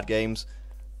laugh at bad games.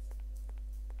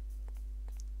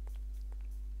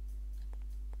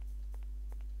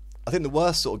 I think the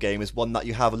worst sort of game is one that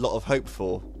you have a lot of hope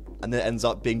for and then it ends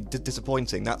up being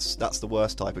disappointing. That's the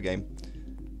worst type of game.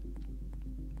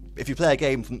 If you play a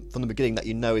game from the beginning that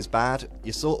you know is bad,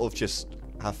 you sort of just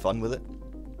have fun with it.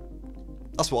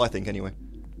 That's what I think anyway.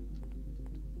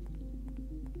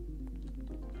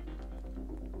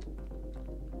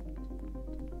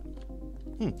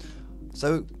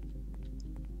 So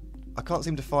I can't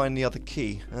seem to find the other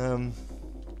key.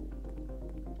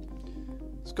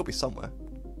 It's got to be somewhere.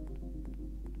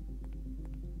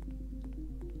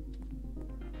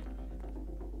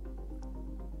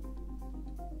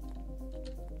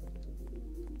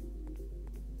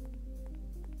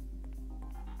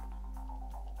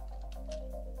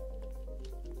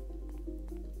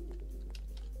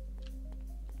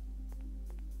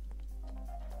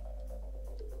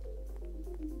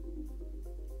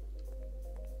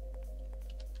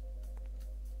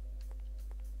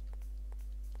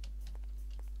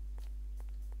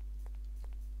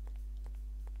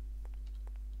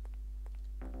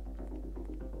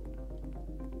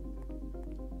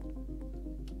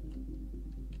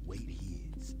 Wait here,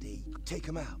 stay. Take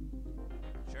him out.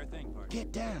 Sure thing, partner.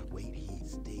 Get down. Wait here,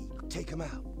 stay. Take him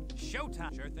out.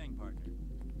 Showtime. Sure thing, partner.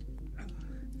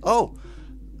 Oh!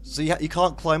 So you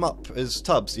can't climb up as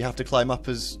Tubbs, you have to climb up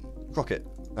as Crockett.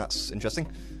 That's interesting.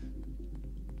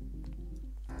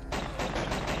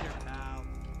 Later, pal.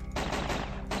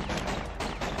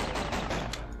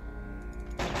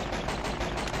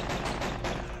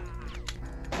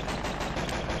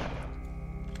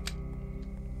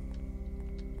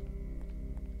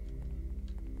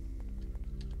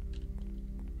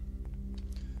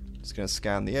 Just going to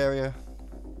scan the area.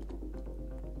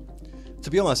 To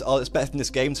be honest, I was expecting this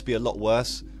game to be a lot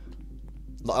worse.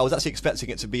 Like, I was actually expecting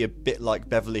it to be a bit like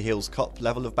Beverly Hills Cop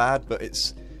level of bad, but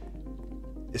it's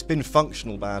been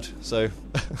functional bad, so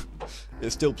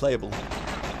it's still playable.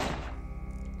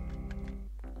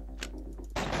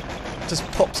 It just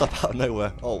pops up out of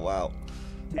nowhere. Oh wow.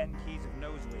 10 keys of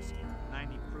nose whiskey,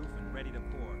 90 proof and ready to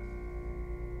pour.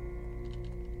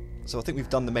 So I think we've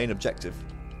done the main objective.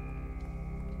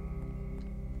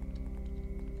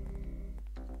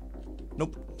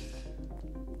 Nope.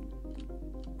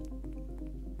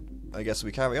 I guess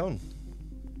we carry on.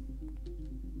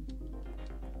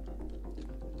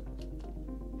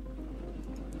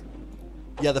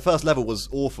 Yeah, the first level was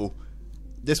awful.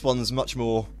 This one's much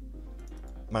more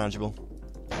manageable.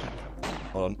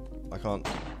 Hold on, I can't.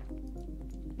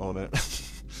 Hold on a minute.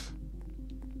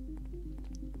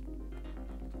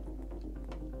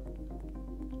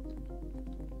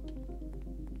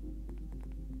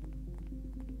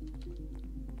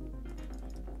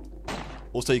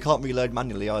 Also, you can't reload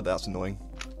manually either, that's annoying.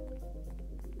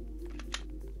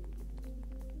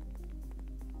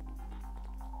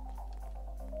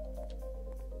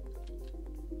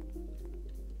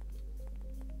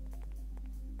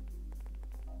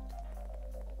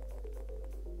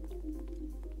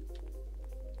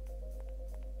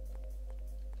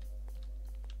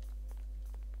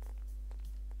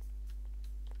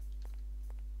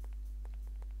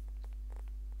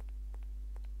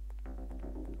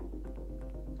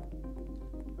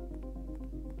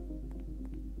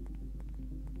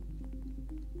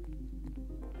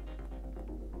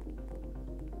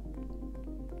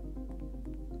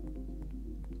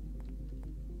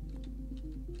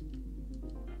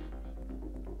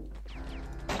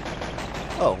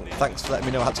 Oh, thanks for letting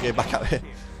me know how to go back out here.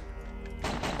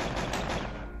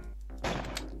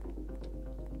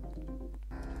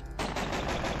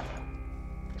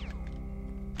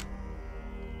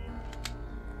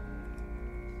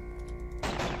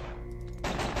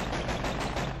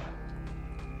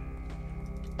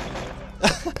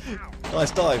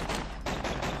 Nice dive.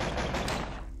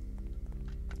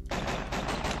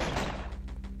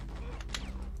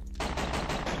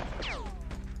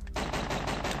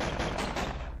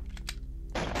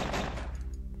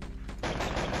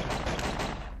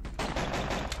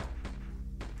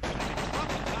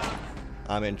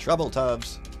 I'm in trouble,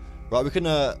 Tubbs. Right, we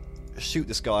can shoot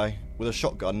this guy with a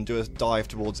shotgun and do a dive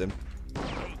towards him.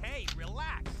 Hey,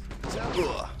 relax.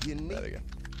 Ugh. You There we need go.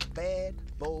 bad,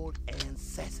 bold, and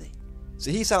sassy.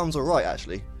 See, he sounds alright,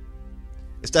 actually.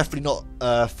 It's definitely not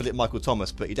Philip Michael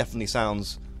Thomas, but he definitely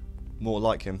sounds more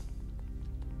like him.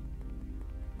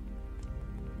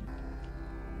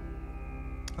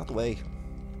 Out the way.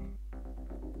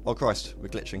 Oh Christ, we're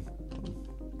glitching.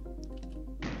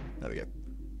 There we go.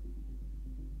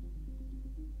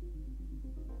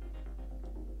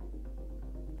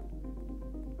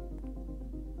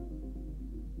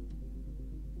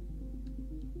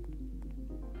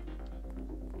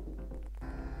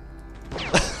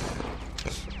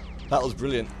 That was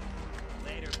brilliant.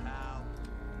 Later, pal.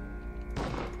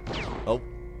 Oh.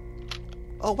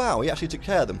 Oh wow, he actually took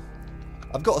care of them.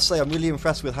 I've got to say, I'm really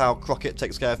impressed with how Crockett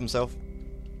takes care of himself.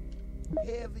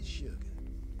 Heavy sugar.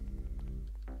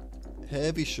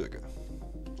 Heavy sugar.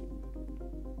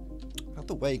 Out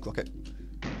the way, Crockett.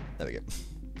 There we go.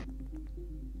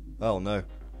 Oh no.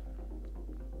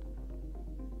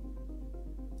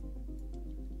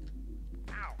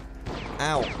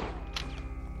 Ow.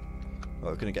 Oh,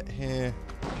 we're gonna get here.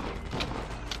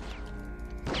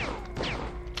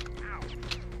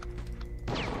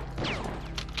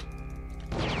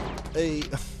 Hey.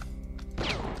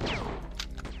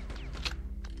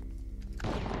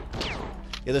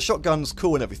 Yeah, the shotgun's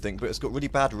cool and everything, but it's got really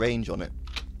bad range on it.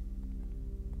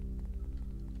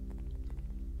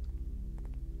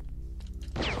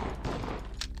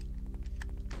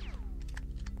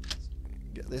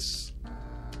 Get this.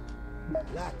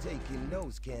 Like taking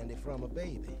nose candy from a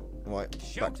baby. Right,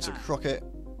 back to Showtime. Crockett.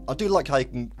 I do like how you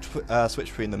can switch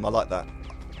between them. I like that.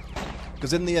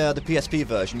 Because in the PSP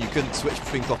version, you couldn't switch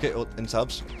between Crockett and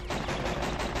Tubbs.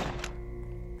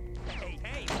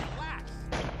 Hey, relax.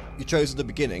 You chose at the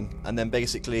beginning, and then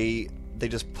basically they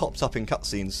just popped up in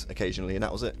cutscenes occasionally, and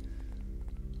that was it.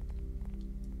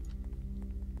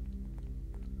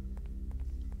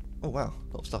 Oh wow,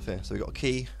 a lot of stuff here. So we got a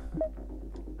key.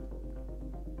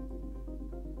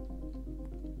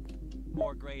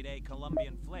 More grade A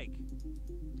Colombian flake.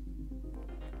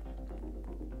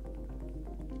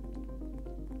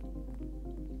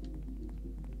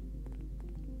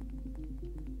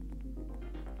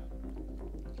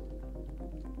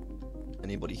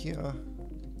 Anybody here?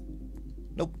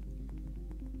 Nope.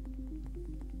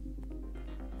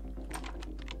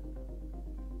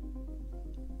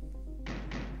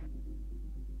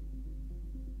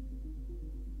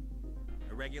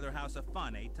 A regular house of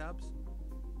fun, eh, Tubbs?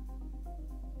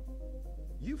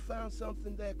 You found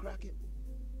something there, Crockett?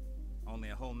 Only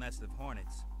a whole nest of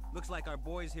hornets. Looks like our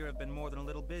boys here have been more than a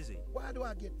little busy. Why do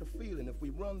I get the feeling if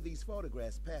we run these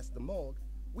photographs past the morgue,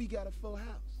 we got a full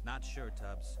house? Not sure,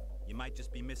 Tubbs. You might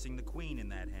just be missing the queen in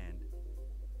that hand.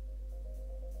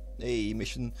 Hey,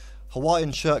 mission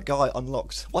Hawaiian shirt guy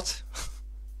unlocked. What?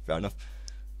 Fair enough.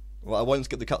 Well, I won't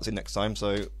skip the cutscene next time,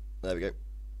 so there we go.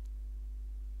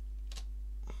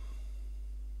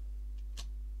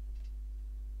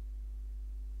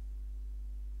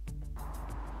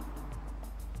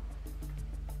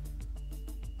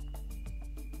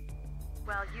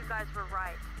 Well, you guys were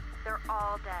right. They're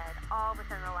all dead, all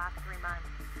within the last 3 months.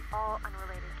 All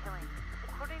unrelated killings.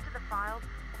 According to the files,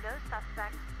 no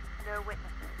suspects, no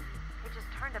witnesses. They just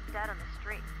turned up dead on the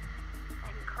street.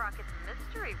 And Crockett's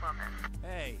mystery woman.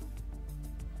 Hey,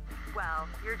 Well,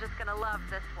 you're just gonna love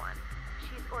this one.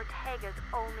 She's Ortega's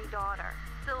only daughter,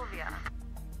 Sylvia.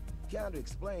 Kinda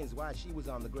explains why she was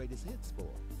on the greatest hits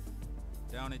score.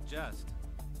 don't it just?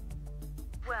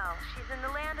 Well, she's in the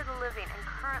land of the living and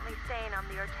currently staying on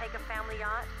the Ortega family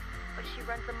yacht, but she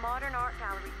runs a modern art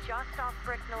gallery just off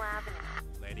Bricknell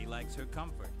Avenue. Lady likes her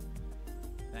comfort.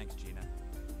 Thanks, Gina.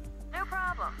 No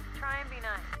problem. Try and be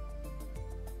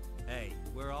nice. Hey,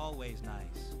 we're always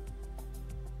nice.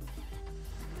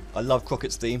 I love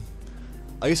Crockett's theme.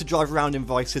 I used to drive around in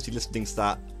Vice City listening to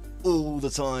that all the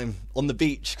time. On the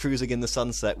beach, cruising in the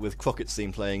sunset with Crockett's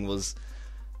theme playing was...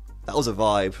 that was a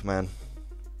vibe, man.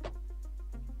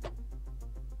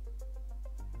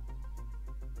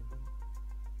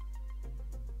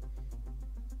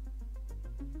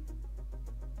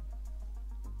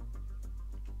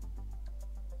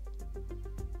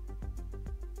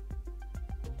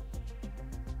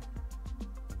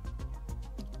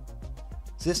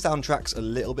 So this soundtrack's a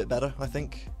little bit better, I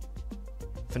think,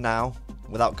 for now,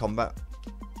 without combat.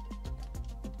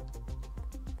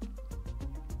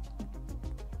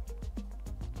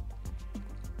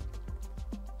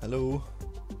 Hello?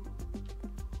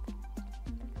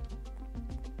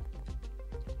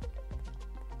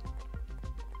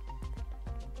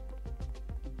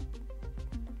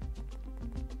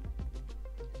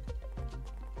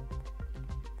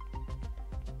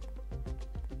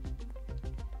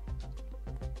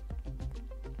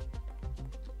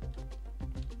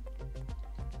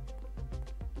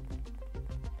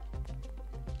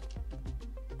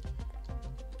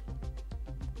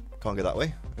 Can't go that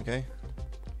way. Okay.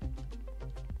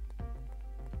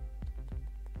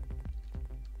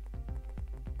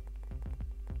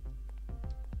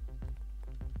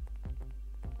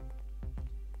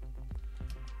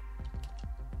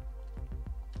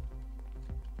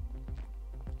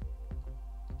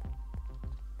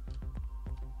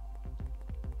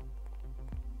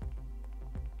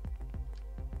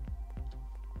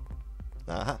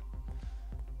 Aha.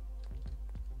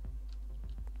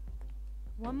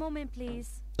 One moment,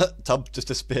 please. Tub just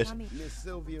disappeared. Mommy. Miss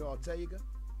Sylvia Ortega?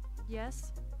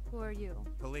 Yes? Who are you?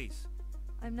 Police.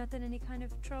 I'm not in any kind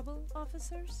of trouble,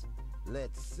 officers?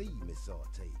 Let's see, Miss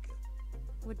Ortega.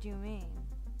 What do you mean?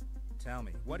 Tell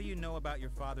me, what do you know about your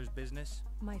father's business?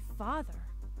 My father?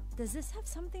 Does this have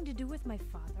something to do with my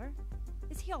father?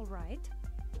 Is he all right?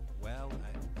 Well,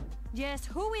 Yes,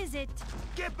 who is it?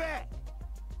 Get back!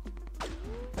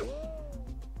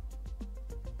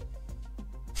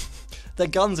 Their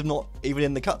guns are not even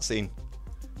in the cutscene.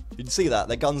 Did you see that?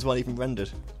 Their guns weren't even rendered.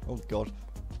 Oh god.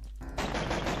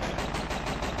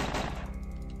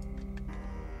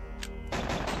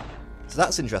 So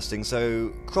that's interesting.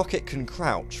 So Crockett can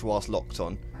crouch whilst locked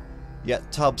on,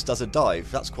 yet Tubbs does a dive.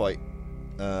 That's quite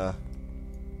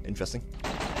interesting.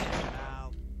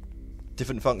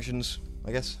 Different functions,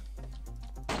 I guess.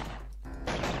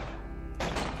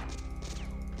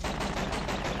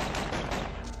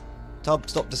 Tub,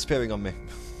 stop disappearing on me.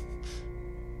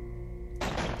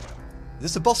 Is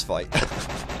this a boss fight?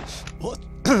 What?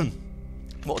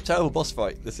 What a terrible boss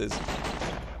fight this is.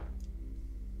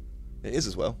 It is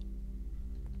as well.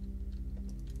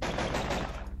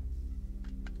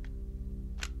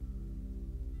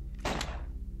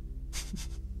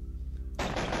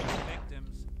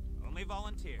 victims, only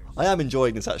volunteers. I am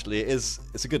enjoying this actually. It's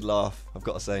a good laugh, I've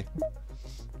got to say.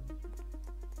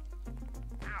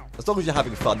 As long as you're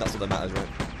having fun, that's what that matters, right?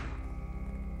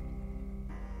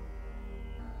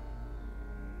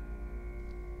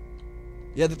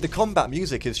 Yeah, the combat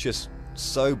music is just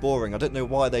so boring. I don't know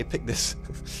why they picked this.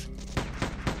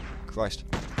 Christ.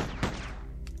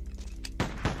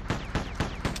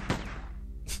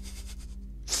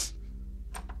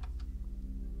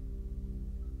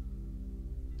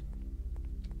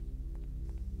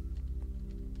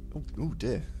 Oh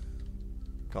dear.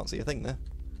 Can't see a thing there.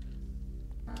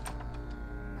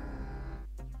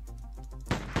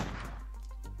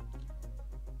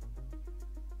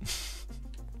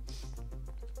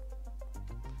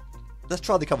 Let's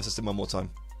try the cover system one more time.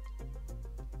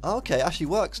 Oh, okay, it actually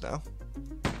works now.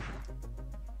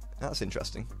 That's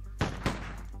interesting.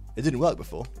 It didn't work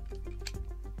before.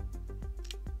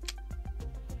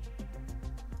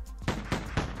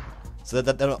 So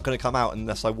they're not going to come out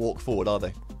unless I walk forward, are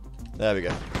they? There we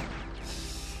go.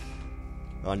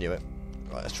 I knew it.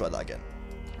 Right, let's try that again.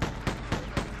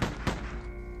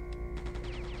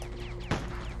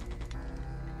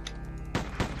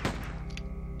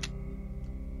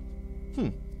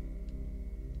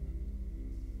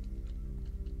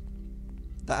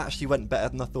 That actually went better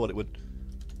than I thought it would.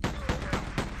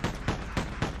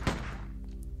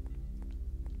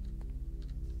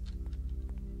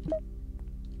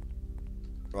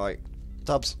 Right.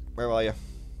 Tubbs, where are you?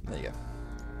 There you go.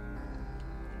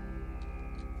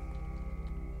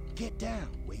 Get down.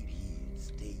 Wait here.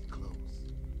 Stay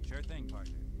close. Sure thing,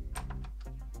 partner.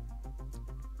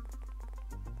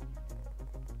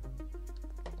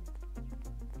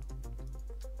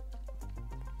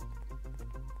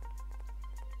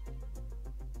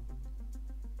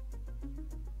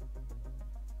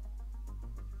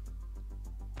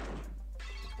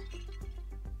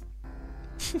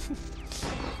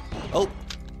 Oh!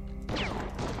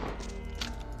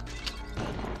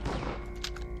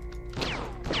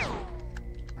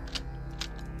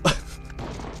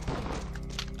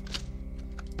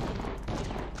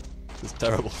 It's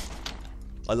terrible.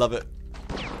 I love it.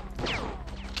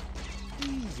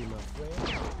 Easy, my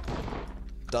friend.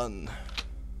 Done.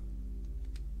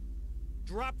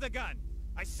 Drop the gun!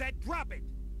 I said drop it!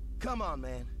 Come on,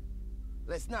 man.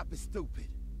 Let's not be stupid.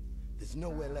 There's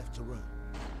nowhere left to run.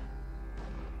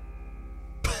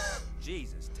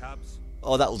 Jesus, Tubbs.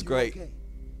 Oh, that was great. Okay?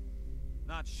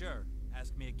 Not sure.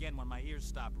 Ask me again when my ears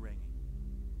stop ringing.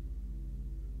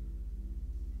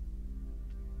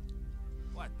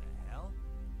 What the hell?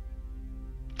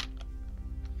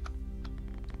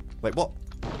 Wait, what?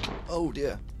 Oh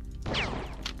dear.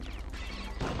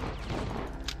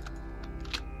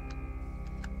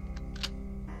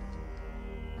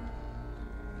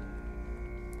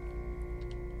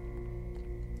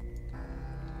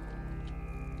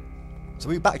 So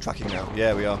are we backtracking now?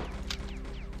 Yeah, we are.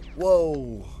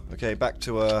 Whoa! Okay, back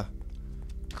to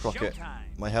Crockett.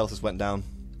 Showtime. My health has went down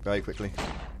very quickly.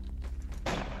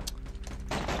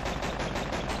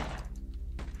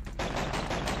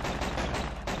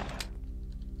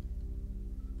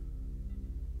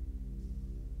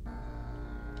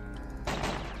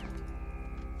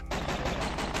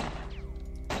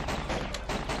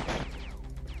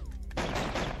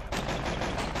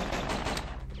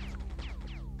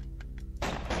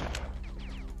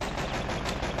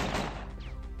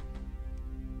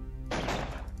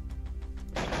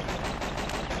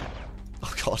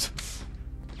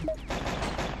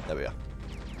 There we are.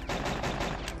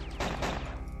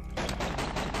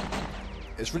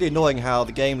 It's really annoying how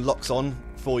the game locks on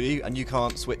for you and you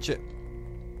can't switch it.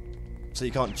 So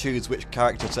you can't choose which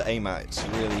character to aim at. It's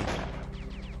really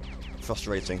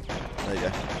frustrating. There you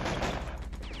go.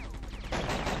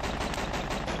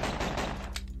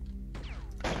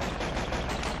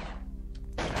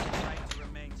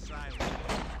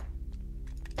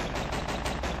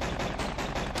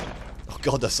 Oh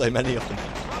god, there's so many of them.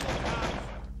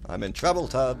 I'm in trouble,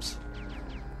 Tubbs.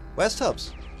 Where's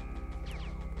Tubbs?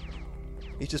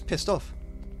 He's just pissed off.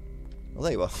 Well,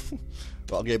 there you are.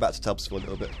 Well, I'll go back to Tubbs for a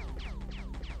little bit.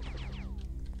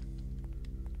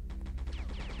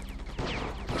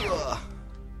 Ugh.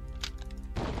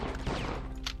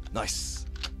 Nice.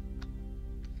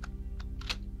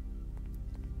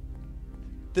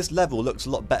 This level looks a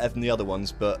lot better than the other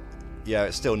ones, but yeah,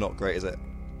 it's still not great, is it?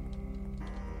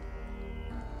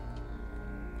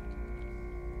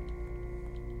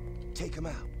 Take him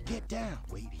out. Get down.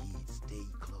 Wait here. Stay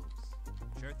close.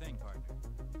 Sure thing, partner.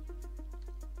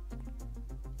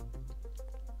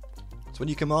 So when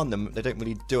you command them, they don't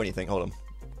really do anything. Hold on.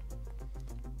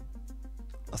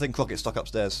 I think Crockett's stuck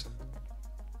upstairs.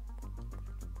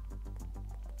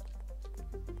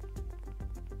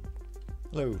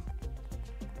 Hello.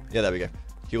 Yeah, there we go.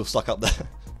 He was stuck up there.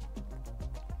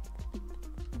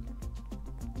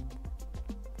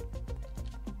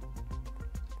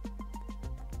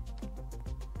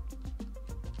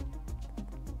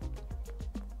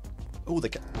 Oh, the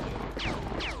cat.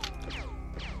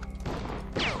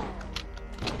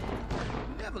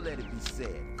 Never let it be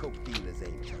said, coke dealers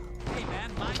ain't charmed. Hey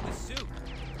man, mind the soup.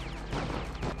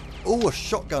 Oh, a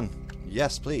shotgun.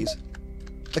 Yes, please.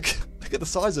 Look at the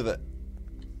size of it.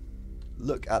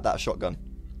 Look at that shotgun.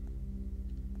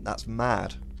 That's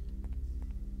mad.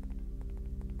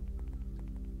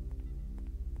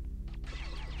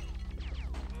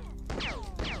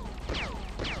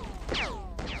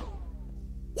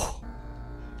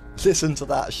 Listen to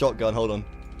that shotgun, hold on.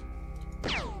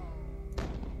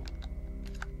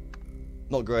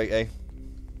 Not great, eh?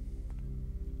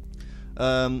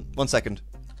 1 second.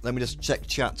 Let me just check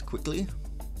chat quickly.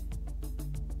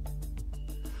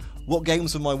 What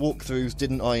games of my walkthroughs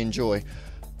didn't I enjoy?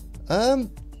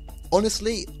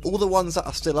 Honestly, all the ones that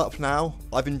are still up now,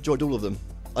 I've enjoyed all of them.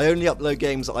 I only upload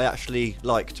games that I actually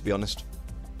like, to be honest.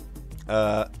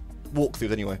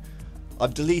 Walkthroughs, anyway.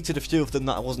 I've deleted a few of them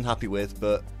that I wasn't happy with,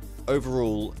 but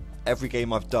overall, every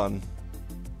game I've done,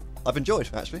 I've enjoyed,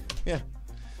 actually. Yeah.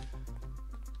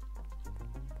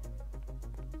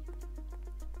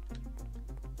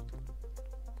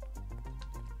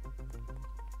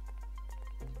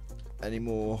 Any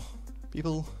more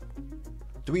people?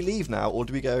 Do we leave now, or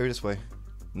do we go this way?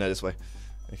 No, this way.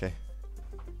 Okay.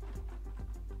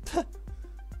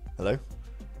 Hello?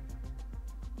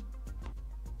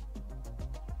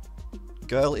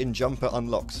 Girl in jumper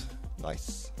unlocked.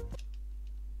 Nice.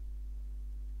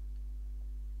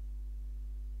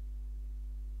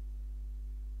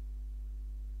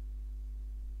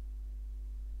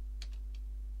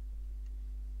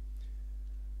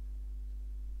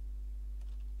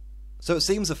 So it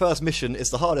seems the first mission is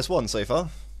the hardest one so far.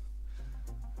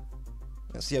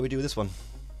 Let's see how we do with this one.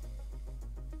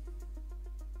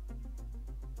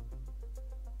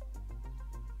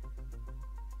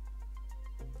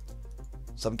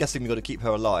 So I'm guessing we've got to keep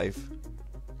her alive.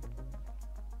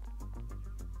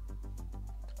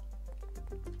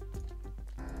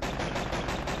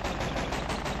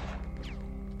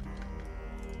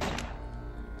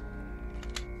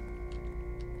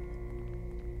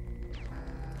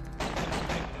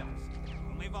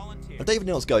 I don't even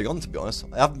know what's going on, to be honest.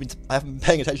 I haven't been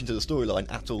paying attention to the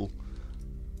storyline at all.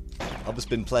 I've just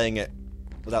been playing it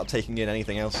without taking in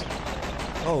anything else.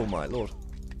 Oh my lord.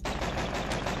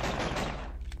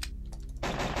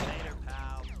 Later,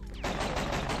 pal.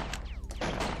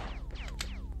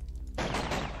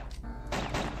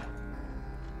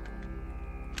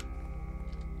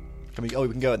 Can we? Oh, we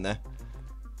can go in there.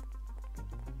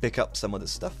 Pick up some of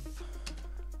this stuff.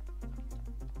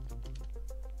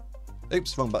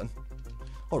 Oops, wrong button.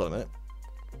 Hold on a minute.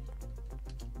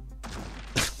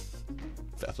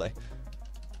 Fair play.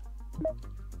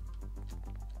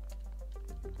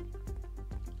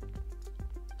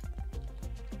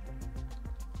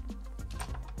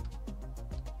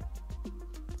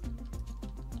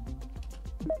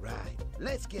 Right,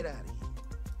 let's get out of here.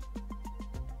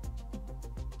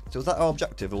 So was that our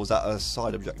objective, or was that a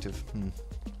side objective?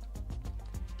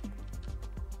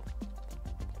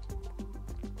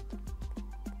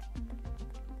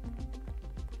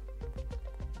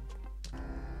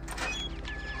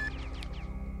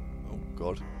 Oh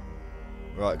god.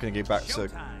 Right, gonna go back to...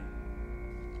 Showtime.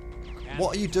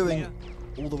 What are you doing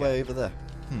all the way over there?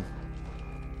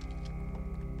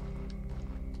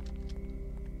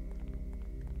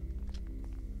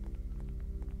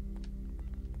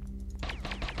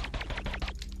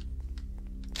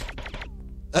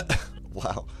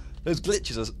 Wow, those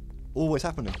glitches are always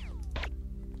happening.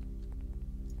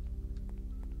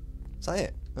 Is that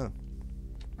it? Oh.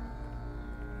 Easy,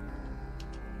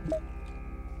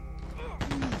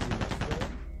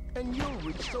 my friend, and you'll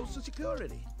reach Social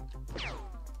Security.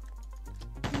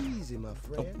 Easy, my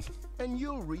friend, and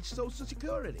you'll reach Social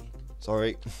Security.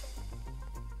 Sorry.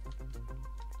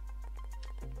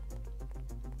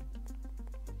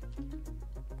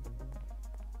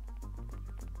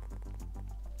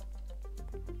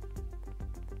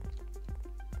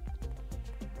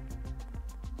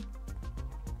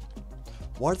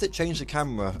 Why did it change the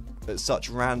camera at such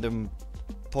random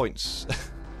points?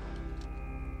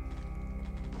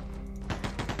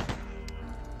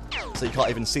 So you can't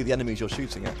even see the enemies you're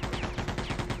shooting at.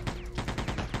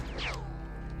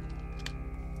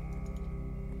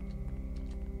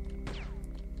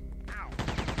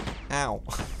 Ow.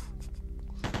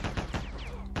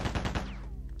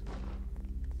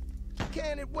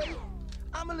 Can it wait?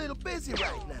 I'm a little busy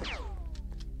right now.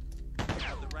 You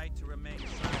have the right to remain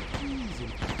silent.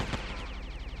 Easy.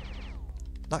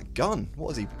 That gun.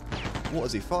 What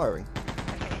is he firing?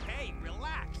 Hey,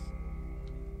 relax.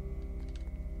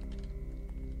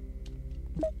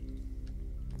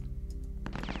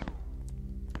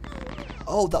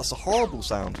 Oh, that's a horrible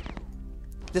sound.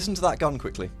 Listen to that gun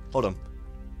quickly. Hold on.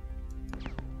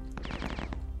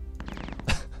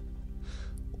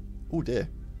 Oh dear.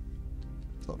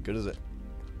 It's not good, is it?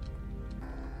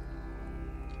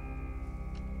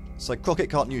 So Crockett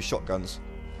can't use shotguns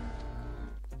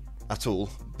at all,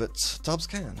 but Tubbs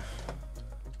can.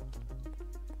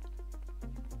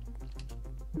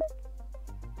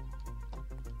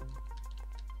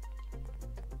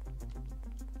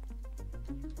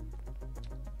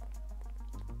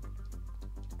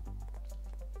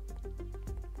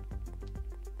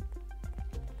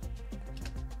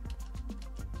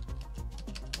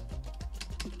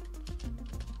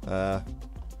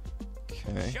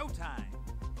 Okay. Showtime.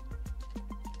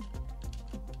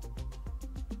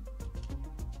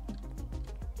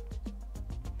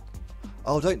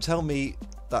 Oh, don't tell me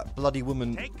that bloody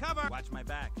woman Take cover. Watch my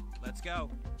back. Let's go.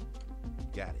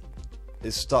 Got it.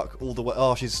 is stuck all the way.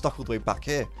 Oh, she's stuck all the way back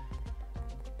here.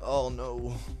 Oh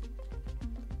no.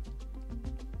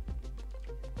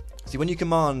 See, when you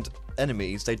command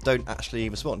enemies, they don't actually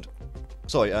respond.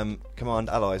 Sorry, command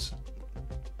allies.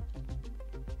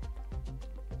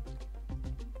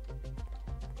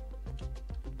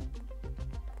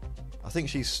 I think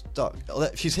she's stuck. Oh,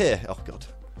 she's here. Oh god.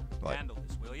 Right. Handle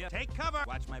this, will ya? Take cover.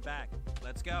 Watch my back.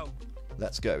 Let's go.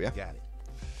 Let's go, yeah? Got it.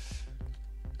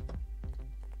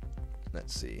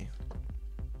 Let's see.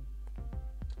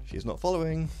 She's not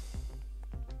following.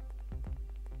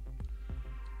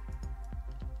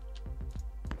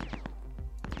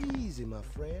 Easy, my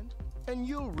friend, and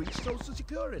you'll reach Social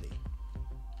Security.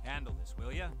 Handle this,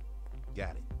 will ya?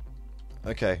 Got it.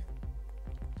 Okay.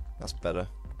 That's better.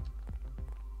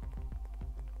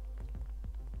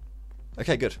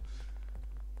 Okay, good.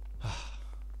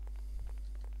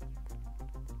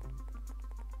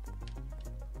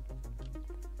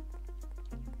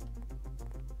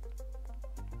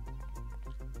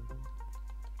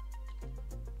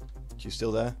 She's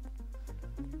still there?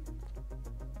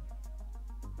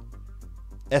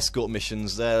 Escort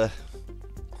missions, they're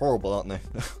horrible, aren't they?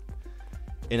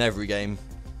 In every game.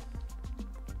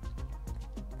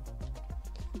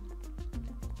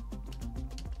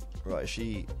 Right, is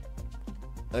she...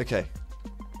 Okay.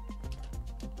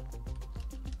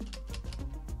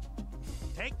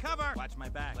 Take cover. Watch my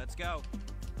back. Let's go.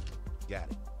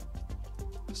 Got it.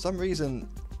 For some reason...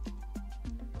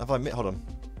 Have I... Hold on.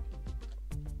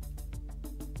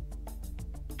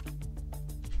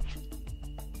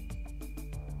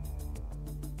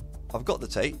 I've got the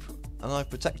tape, and I've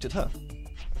protected her.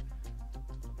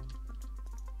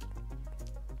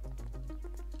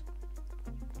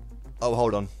 Oh,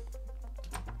 hold on.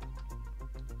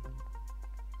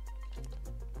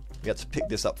 We had to pick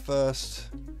this up first.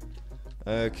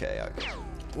 Okay, okay.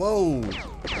 Whoa!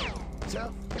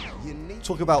 Tough, unique,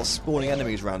 Talk about spawning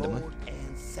enemies randomly. bold,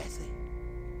 and sassy.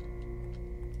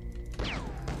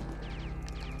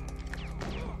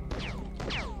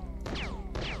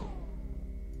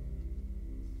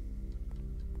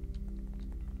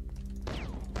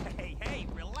 Hey,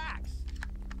 relax.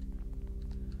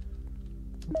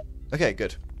 Okay,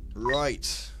 good.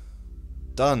 Right.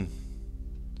 Done.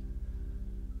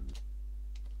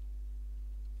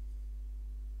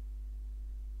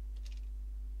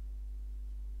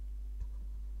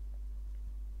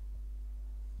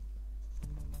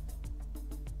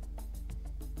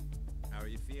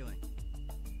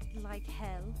 like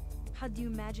hell? How do you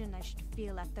imagine I should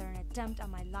feel after an attempt on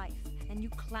my life, and you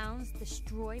clowns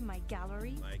destroy my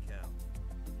gallery? Like hell.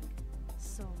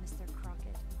 So, Mr.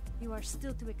 Crockett, you are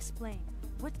still to explain.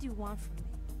 What do you want from me?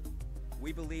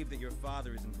 We believe that your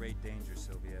father is in great danger,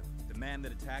 Sylvia. The man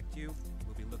that attacked you,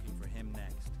 we'll be looking for him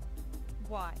next.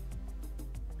 Why?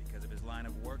 Because of his line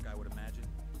of work, I would imagine.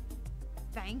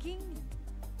 Banking?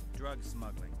 Drug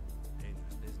smuggling.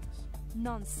 Dangerous business.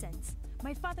 Nonsense.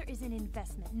 My father is an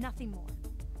investment, nothing more.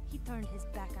 He turned his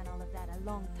back on all of that a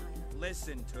long time ago.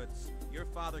 Listen, Toots. Your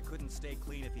father couldn't stay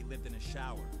clean if he lived in a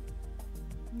shower.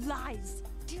 Lies!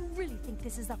 Do you really think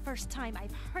this is the first time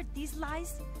I've heard these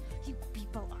lies? You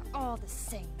people are all the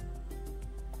same.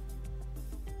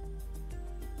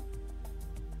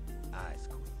 Ice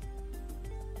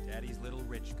Queen. Daddy's little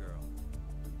rich girl.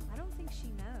 I don't think she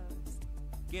knows.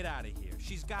 Get out of here.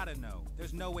 She's gotta know.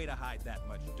 There's no way to hide that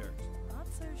much dirt. Not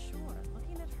so sure.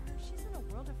 Looking at her, she's in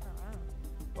a world of her own.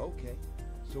 Okay,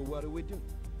 so what do?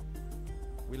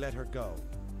 We let her go.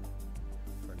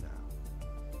 For now.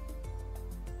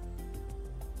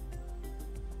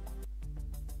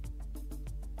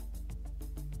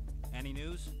 Any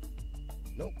news?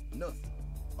 Nope, nothing.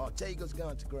 Ortega's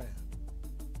gone to ground.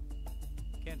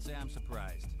 Can't say I'm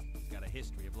surprised. He's got a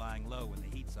history of lying low when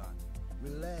the heat's on.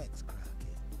 Relax, Crockett.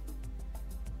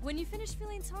 When you finish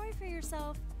feeling sorry for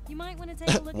yourself, you might want to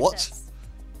take a look What? at this.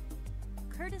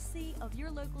 Courtesy of your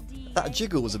local DEA, That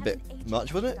jiggle was a they bit have an agent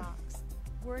much, wasn't it? on docks.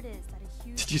 Word is that a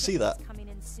huge Did you see ship is that? coming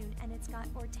in soon, and it's got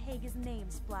Ortega's name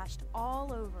splashed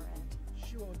all over it.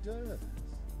 Sure does.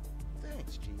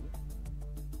 Thanks, Gina.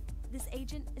 This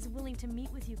agent is willing to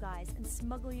meet with you guys and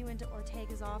smuggle you into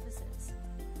Ortega's offices.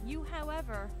 You,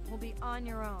 however, will be on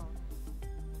your own.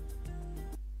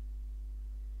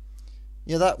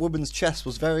 Yeah, that woman's chest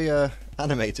was very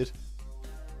animated.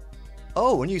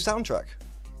 Oh, a new soundtrack.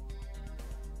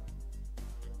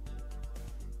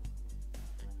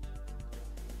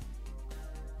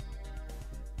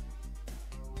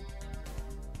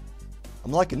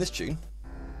 I'm liking this tune.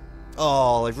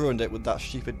 Oh, they've ruined it with that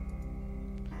stupid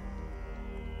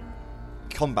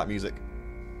combat music.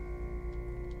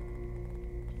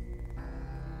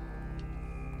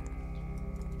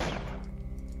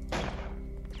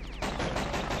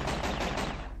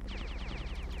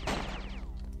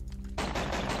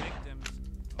 Victims.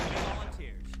 Only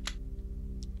volunteers.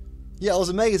 Yeah, I was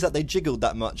amazed that they jiggled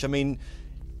that much. I mean,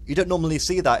 you don't normally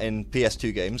see that in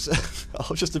PS2 games. I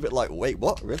was just a bit like, wait,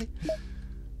 what? Really?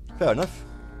 Fair enough.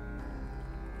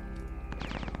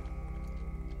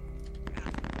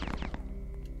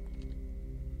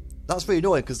 That's really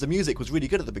annoying because the music was really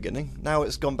good at the beginning. Now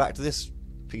it's gone back to this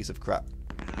piece of crap.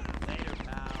 Later,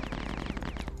 pal.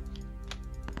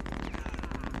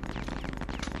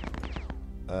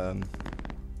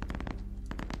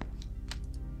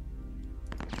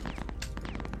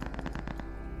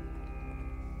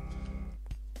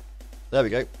 There we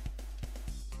go.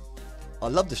 I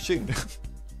love this tune. It's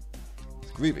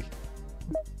groovy.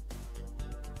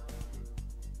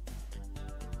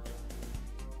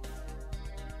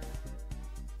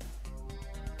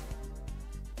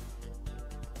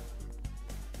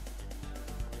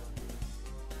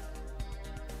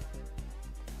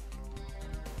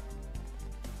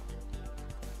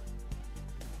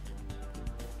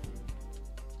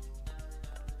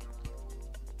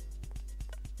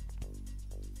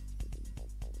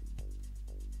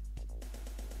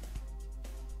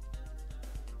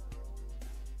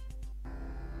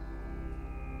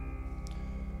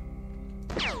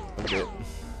 Okay.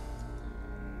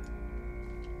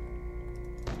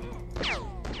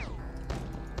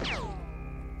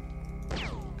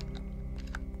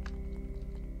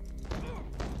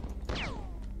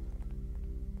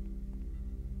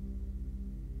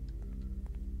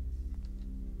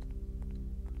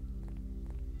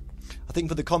 I think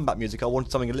for the combat music I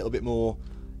wanted something a little bit more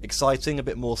exciting, a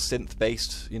bit more synth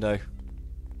based, you know.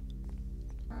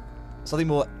 Something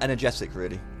more energetic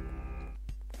really.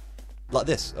 Like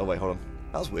this. Oh wait, hold on.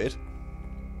 That was weird.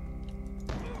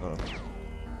 Oh.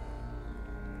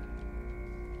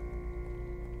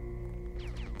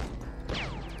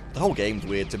 The whole game's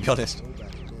weird, to be honest. Nobody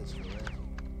lives forever.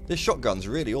 This shotgun's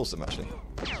really awesome, actually.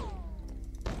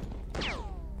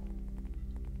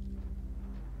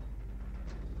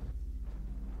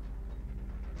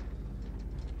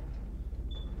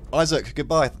 Isaac,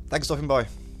 goodbye. Thanks for stopping by.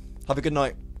 Have a good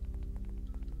night.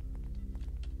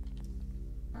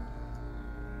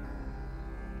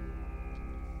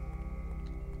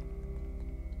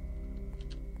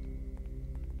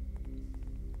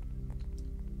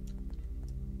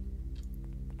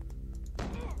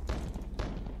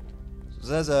 So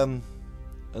there's an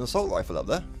assault rifle up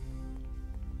there.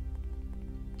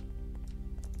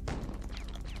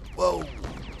 Whoa!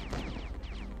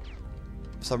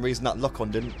 For some reason that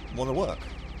lock-on didn't want to work.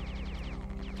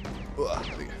 Ugh,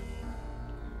 there we go.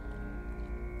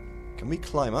 Can we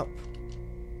climb up?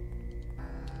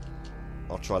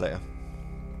 I'll try later.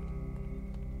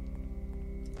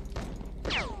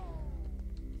 Right,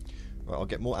 I'll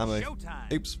get more ammo.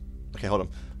 Showtime. Oops. Okay, hold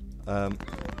on.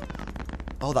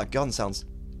 Oh, that gun sounds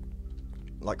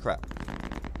like crap.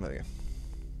 There we go.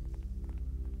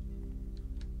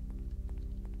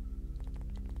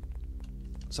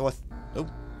 So oh,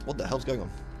 what the hell's going on?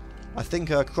 I think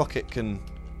Crockett can...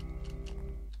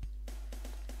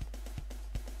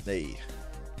 Hey.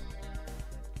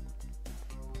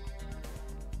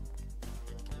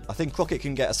 I think Crockett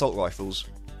can get assault rifles.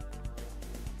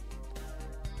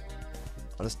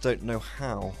 I just don't know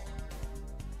how.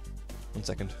 1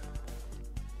 second.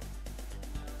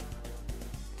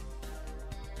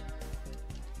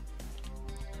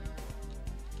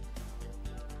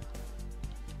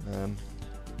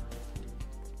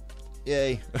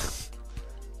 Yay.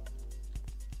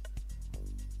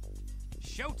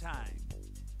 Showtime.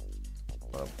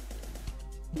 Well,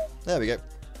 there we go.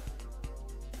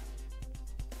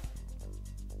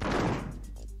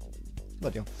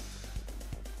 Bloody hell.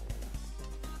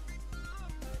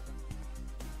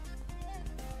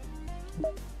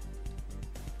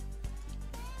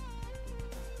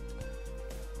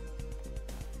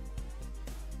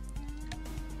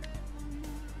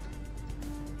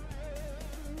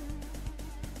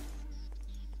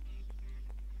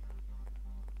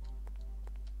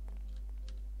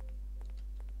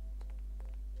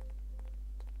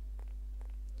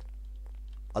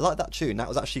 I like that tune. That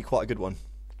was actually quite a good one.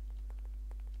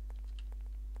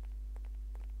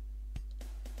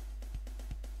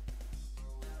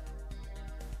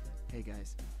 Hey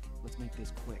guys, let's make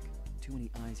this quick. Too many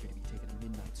eyes here to be taking a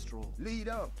midnight stroll. Lead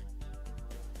on.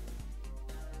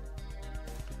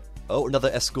 Oh, another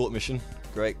escort mission.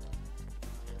 Great.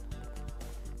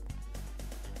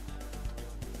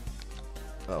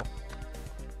 Oh.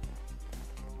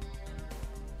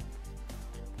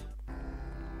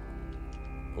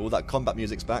 Oh, that combat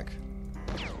music's back.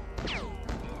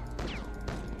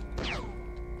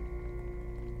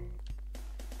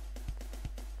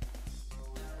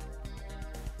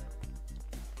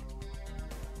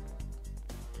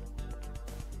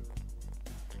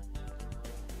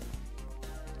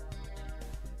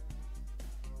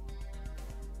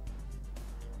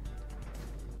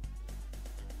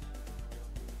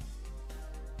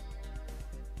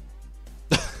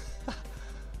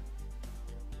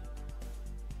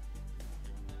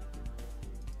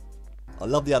 I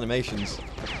love the animations.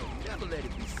 Never let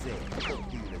it be said.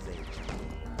 Coke dealers ain't.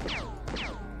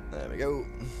 There we go.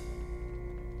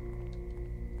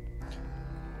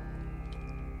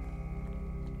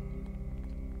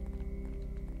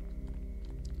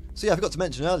 So yeah, I forgot to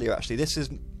mention earlier actually, this is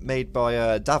made by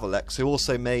Davalex, who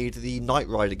also made the Knight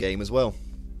Rider game as well.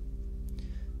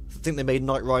 I think they made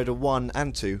Knight Rider 1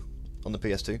 and 2 on the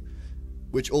PS2,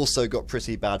 which also got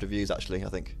pretty bad reviews actually, I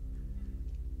think.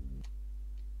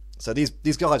 So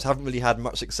these guys haven't really had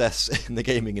much success in the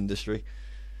gaming industry.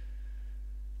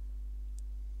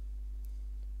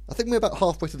 I think we're about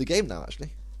halfway through the game now,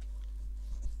 actually.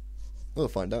 We'll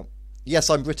find out.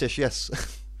 Yes, I'm British, yes.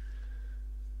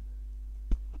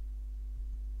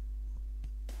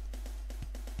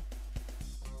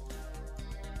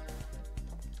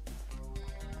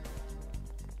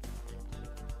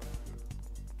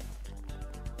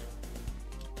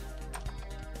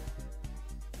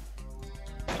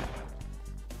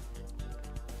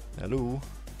 Hello.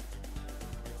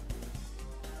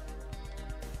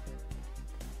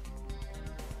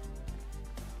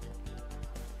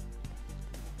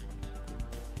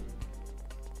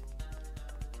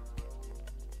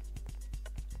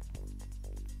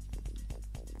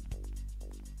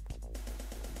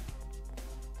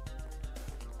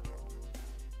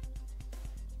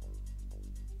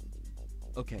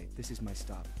 Okay, this is my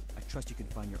stop. I trust you can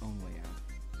find your own way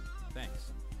out.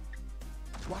 Thanks.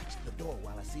 Watch the door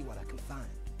while I see what I can find.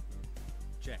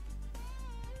 Check.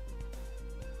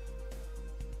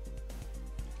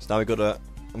 So now we've got to,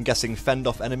 I'm guessing, fend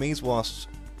off enemies whilst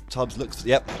Tubbs looks...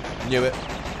 Yep, knew it.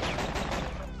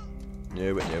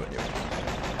 Knew it.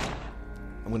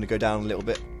 I'm going to go down a little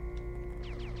bit.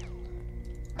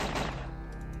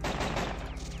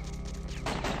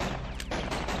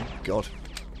 God.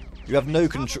 You have no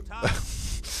control...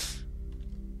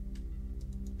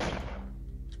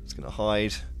 It's going to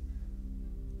hide.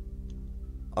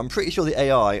 I'm pretty sure the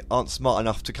AI aren't smart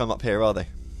enough to come up here, are they?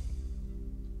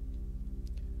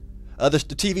 The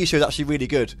TV show is actually really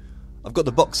good. I've got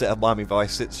the box set of Miami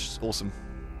Vice. It's awesome.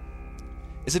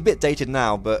 It's a bit dated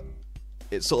now, but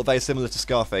it's sort of very similar to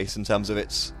Scarface in terms of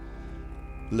its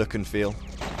look and feel.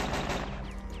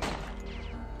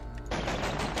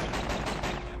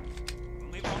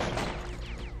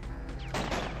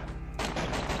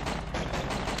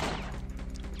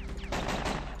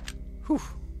 Whew.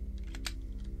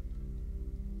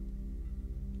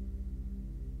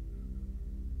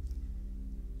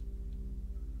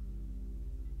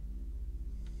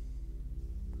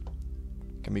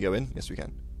 Can we go in? Yes, we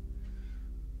can.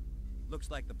 Looks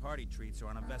like the party treats are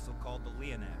on a vessel called the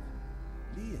Leonid.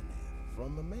 Leonid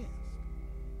from the mask.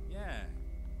 Yeah.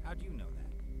 How'd you know that?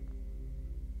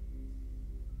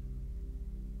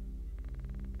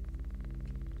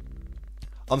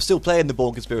 I'm still playing the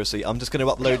Bourne Conspiracy. I'm just going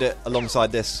to upload it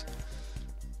alongside this.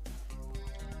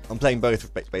 I'm playing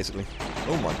both, basically.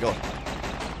 Oh my god.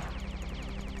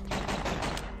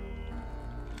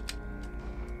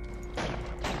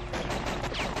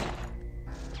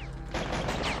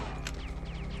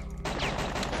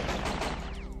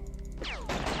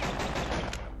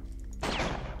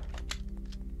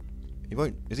 He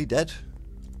won't. Is he dead?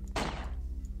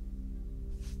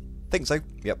 Think so.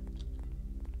 Yep.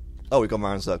 Oh, we've gone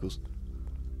round in circles.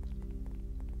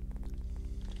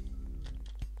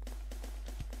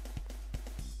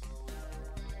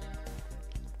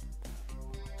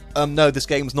 No, this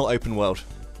game's not open world.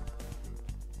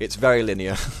 It's very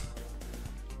linear.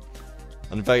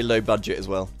 And very low budget as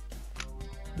well.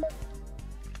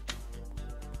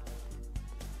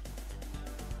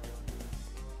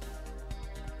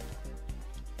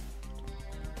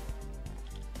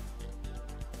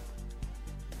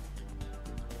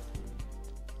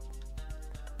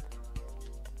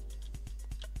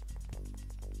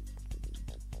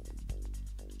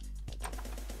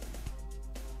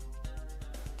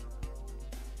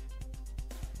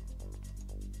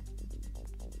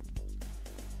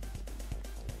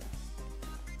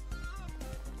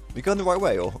 We going the right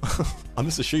way, or I'm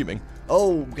just assuming.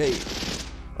 Oh, okay.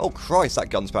 Oh Christ, that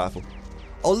gun's powerful.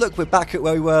 Oh look, we're back at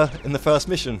where we were in the first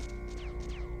mission.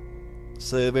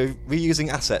 So we're reusing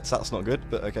assets. That's not good,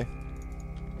 but okay.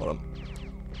 Hold on.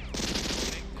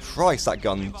 Christ, that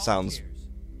gun sounds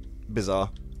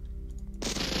bizarre.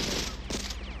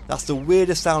 That's the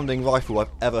weirdest sounding rifle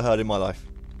I've ever heard in my life.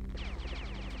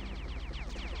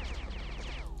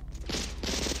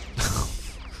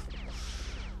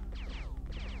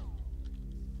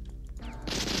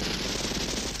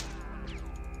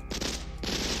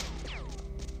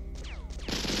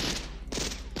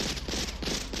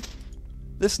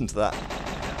 Listen to that. You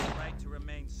have the right to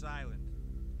remain silent.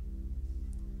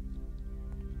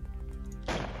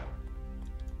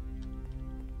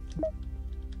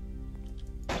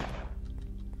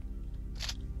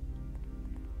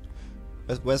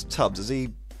 Where's Tubbs? Is he...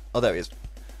 Oh, there he is.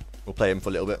 We'll play him for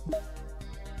a little bit.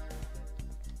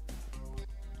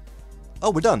 Oh,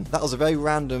 we're done. That was a very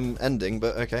random ending,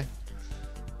 but okay.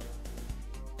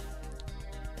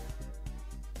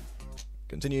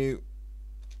 Continue.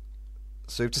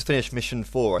 So we've just finished mission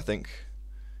 4, I think,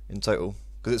 in total.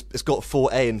 Because it's got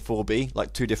 4A and 4B,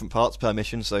 like 2 different parts per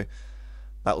mission, so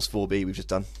that was 4B we've just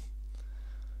done.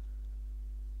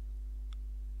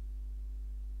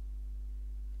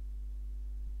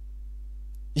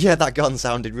 Yeah, that gun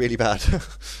sounded really bad.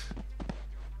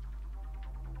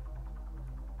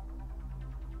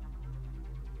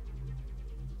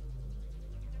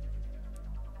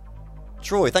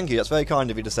 Troy, thank you, that's very kind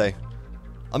of you to say.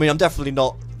 I mean, I'm definitely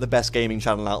not the best gaming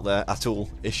channel out there at all.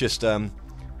 It's just, I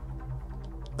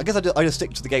guess I just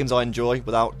stick to the games I enjoy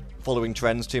without following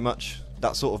trends too much.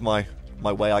 That's sort of my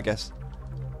way, I guess.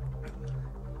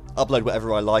 Upload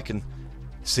whatever I like and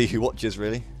see who watches,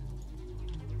 really.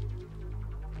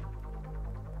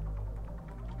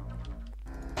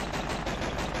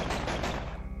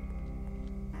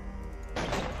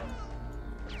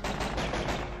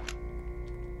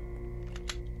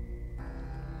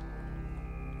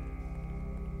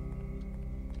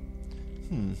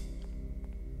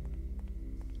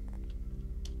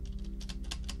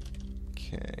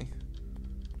 Okay.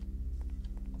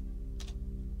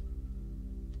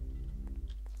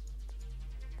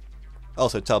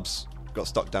 Also, Tubbs got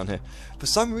stuck down here. For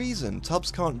some reason,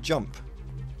 Tubbs can't jump.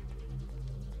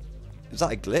 Is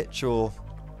that a glitch, or...?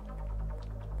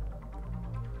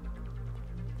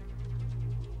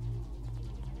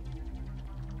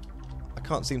 I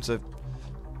can't seem to...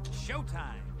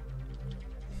 Showtime!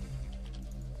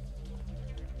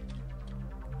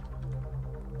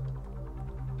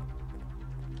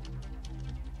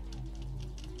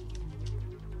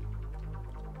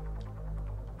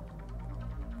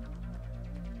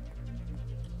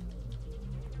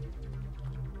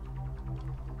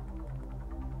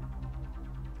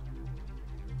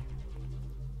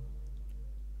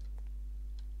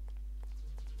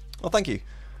 Oh, thank you.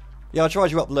 Yeah, I try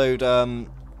to upload,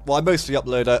 well, I mostly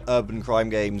upload urban crime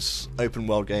games, open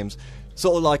world games.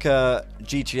 Sort of like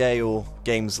GTA or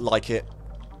games like it,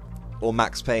 or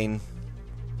Max Payne,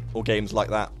 or games like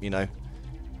that, you know.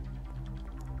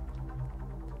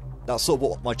 That's sort of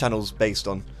what my channel's based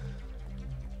on.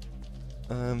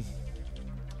 But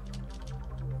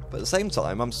at the same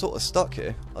time, I'm sort of stuck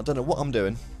here. I don't know what I'm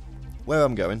doing, where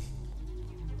I'm going.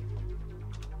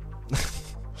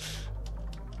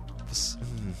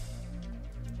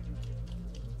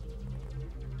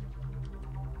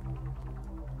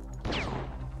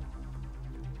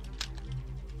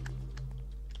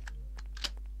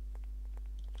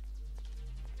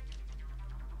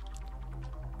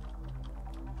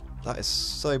 That is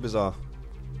so bizarre.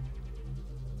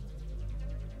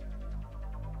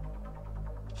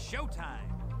 Showtime.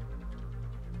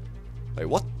 Wait,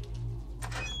 what?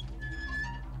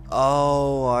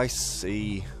 Oh, I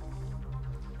see.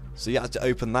 So you had to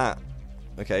open that.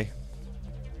 Okay.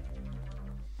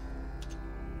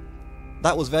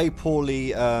 That was very poorly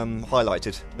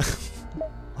highlighted.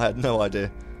 I had no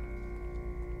idea.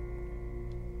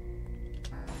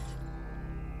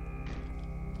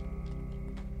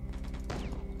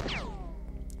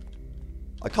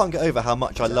 I can't get over how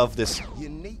much I love this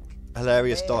Unique,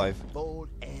 hilarious bad, dive. bold,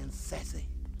 and sassy.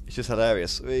 It's just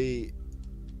hilarious.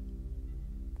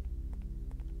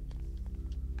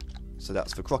 So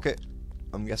that's for Crockett,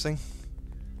 I'm guessing.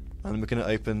 And we're going to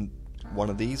open one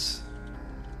of these.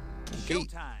 Okay.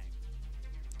 Showtime.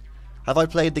 Have I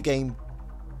played the game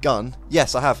Gun?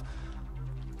 Yes, I have.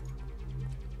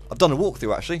 I've done a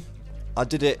walkthrough actually. I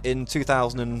did it in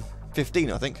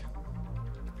 2015, I think.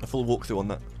 A full walkthrough on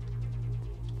that.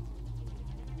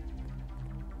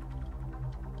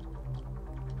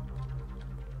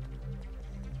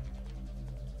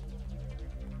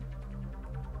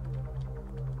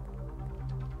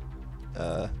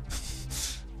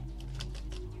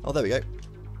 Oh, there we go.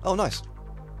 Oh, nice.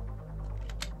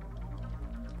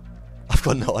 I've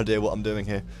got no idea what I'm doing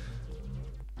here.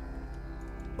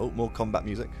 Oh, more combat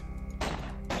music.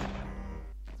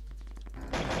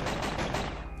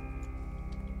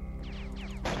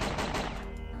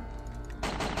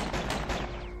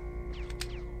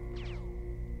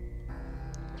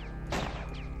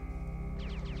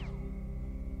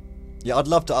 Yeah, I'd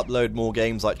love to upload more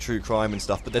games like True Crime and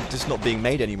stuff, but they're just not being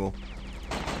made anymore.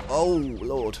 Oh,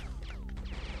 Lord.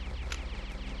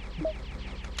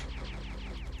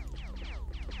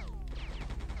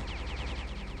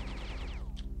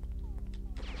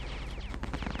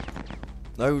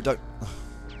 No, don't.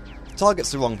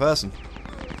 Target's the wrong person.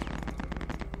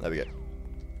 There we go.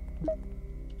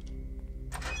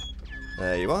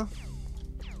 There you are.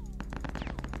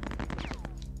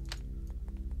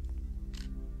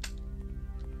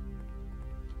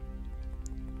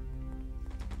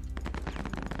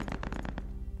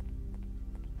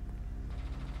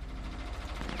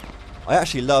 I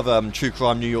actually love True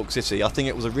Crime New York City. I think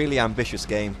it was a really ambitious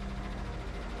game.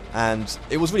 And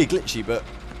it was really glitchy, but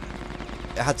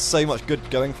it had so much good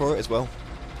going for it as well.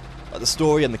 Like the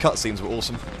story and the cutscenes were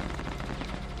awesome.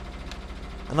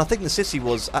 And I think the city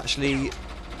was actually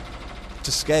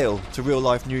to scale to real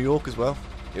life New York as well.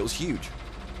 It was huge.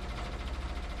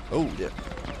 Oh, yeah.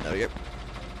 There we go.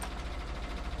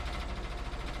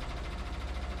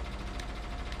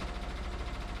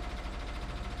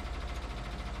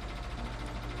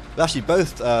 But actually,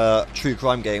 both True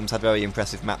Crime games had very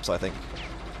impressive maps, I think.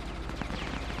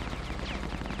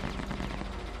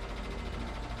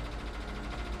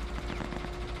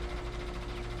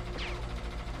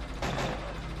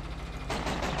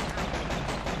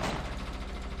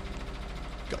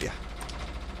 Got ya.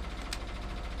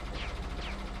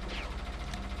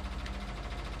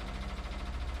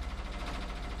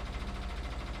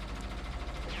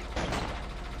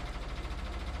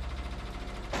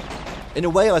 In a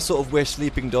way, I sort of wish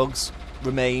Sleeping Dogs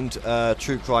remained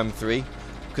True Crime 3,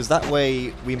 because that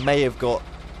way we may have got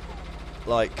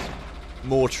like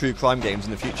more True Crime games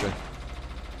in the future.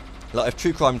 Like if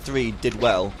True Crime 3 did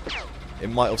well,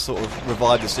 it might have sort of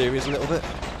revived the series a little bit,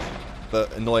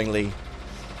 but annoyingly,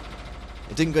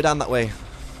 it didn't go down that way.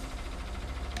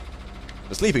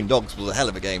 But Sleeping Dogs was a hell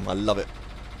of a game. I love it.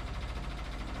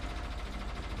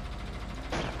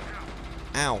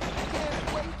 Ow.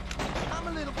 Can't wait. I'm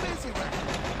a little busy right now.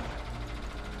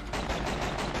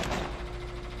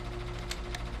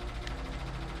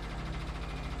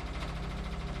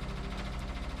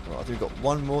 Right, I think we've got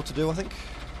one more to do, I think.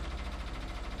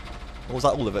 Or was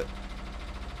that all of it?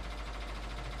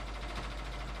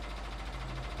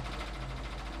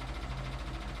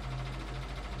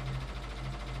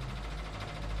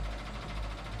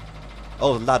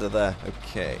 Oh, the ladder there.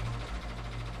 Okay.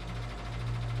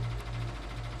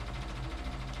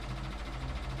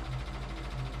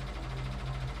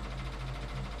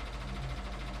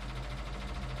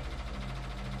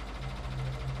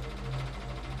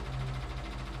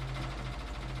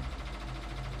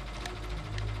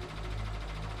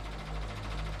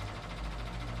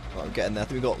 Right, I'm getting there. I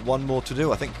think we've got one more to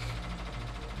do, I think.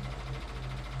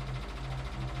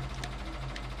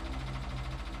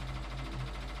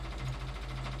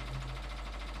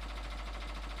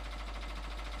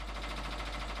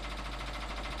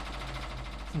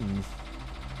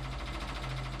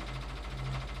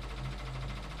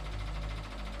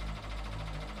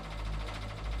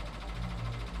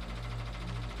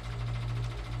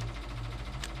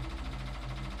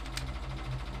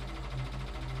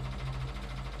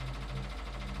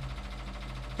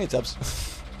 Hey Tubbs.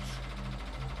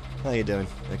 How you doing?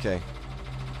 Okay.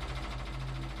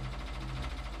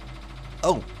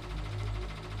 Oh!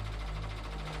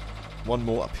 One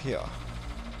more up here.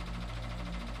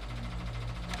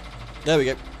 There we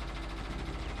go.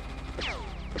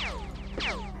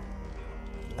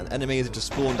 An enemy has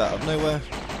just spawned out of nowhere.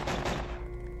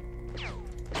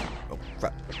 Oh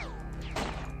crap.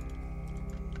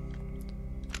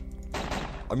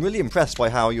 I'm really impressed by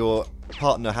how your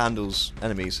partner handles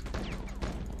enemies.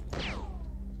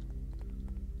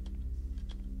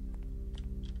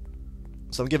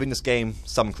 So I'm giving this game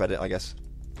some credit, I guess.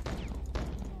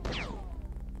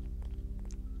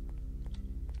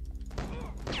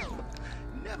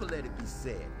 Never let it be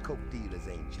said, coke dealers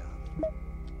ain't charming.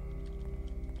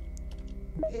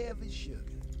 Heavy sugar.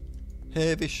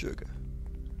 Heavy sugar.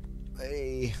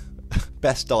 Hey.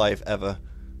 Best dive ever.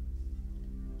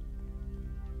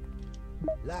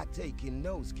 Like taking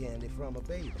nose candy from a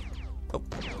baby. Oh.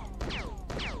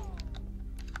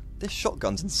 This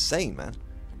shotgun's insane, man.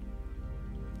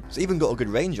 It's even got a good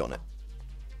range on it.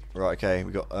 Right, okay,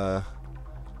 we got to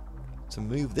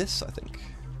move this, I think.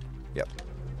 Yep.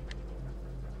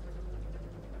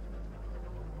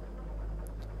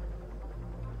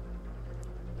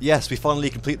 Yes, we finally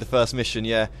complete the first mission,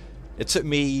 yeah. It took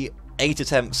me 8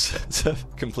 attempts to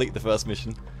complete the first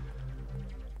mission.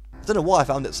 I don't know why I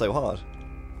found it so hard.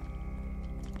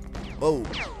 Whoa.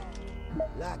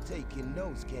 Like taking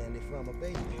nose candy from a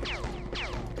baby.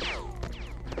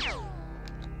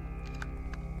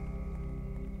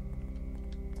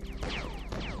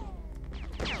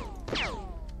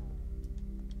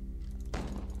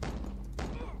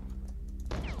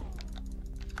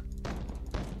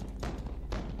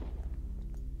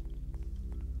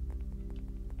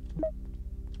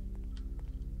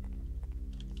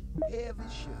 Heavy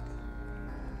sugar.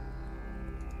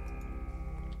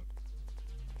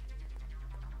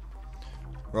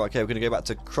 Right, okay, we're going to go back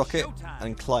to Crockett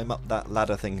and climb up that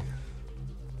ladder thing.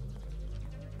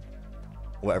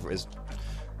 Whatever it is.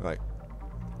 Right.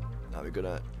 Now we're going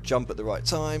to jump at the right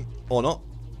time. Or not.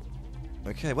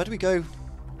 Okay, where do we go?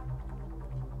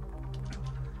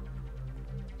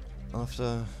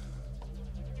 After...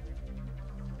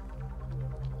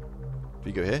 Do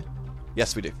we go here?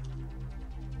 Yes, we do.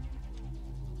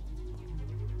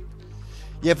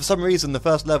 Yeah, for some reason the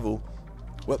first level,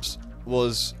 whoops,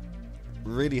 was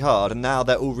really hard, and now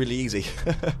they're all really easy.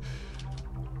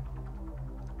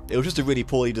 It was just a really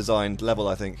poorly designed level,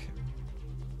 I think.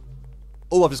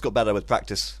 Oh, I've just got better with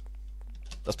practice.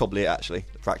 That's probably it, actually,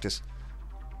 the practice.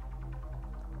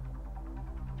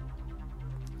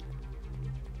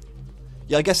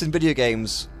 Yeah, I guess in video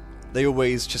games, they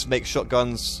always just make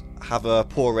shotguns have a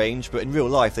poor range, but in real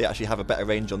life they actually have a better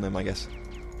range on them, I guess.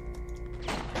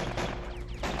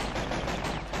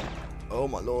 Oh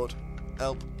my lord.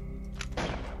 Help.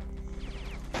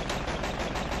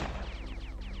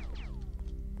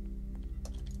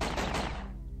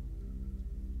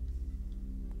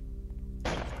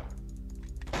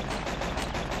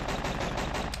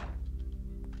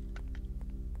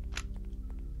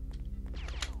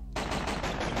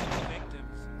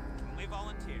 Victims, only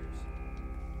volunteers.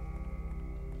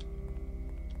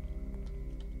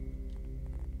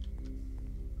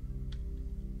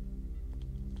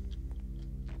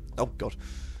 Oh god.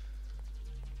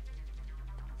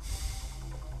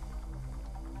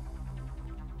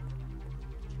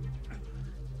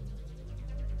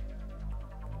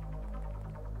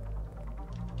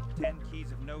 Ten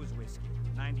keys of nose whiskey,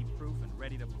 90 proof and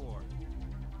ready to pour.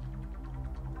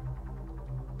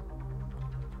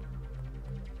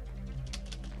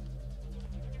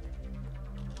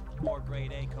 More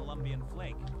grade A Colombian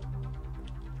flake.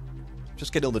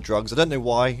 Just getting all the drugs. I don't know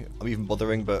why I'm even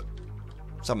bothering, but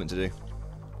something to do.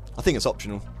 I think it's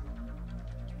optional.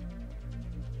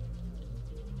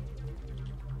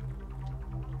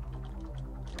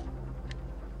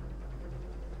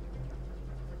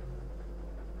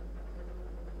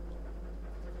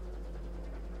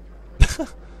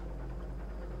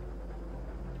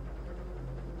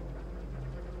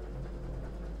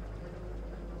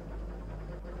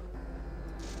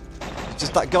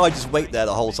 Just that guy just wait there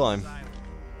the whole time.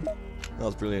 That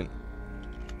was brilliant.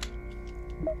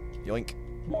 Yoink.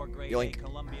 More grade Yoink. A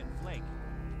Colombian flake.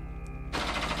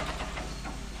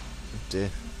 Oh dear.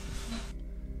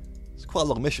 It's quite a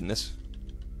long mission, this.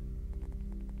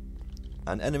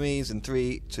 And enemies in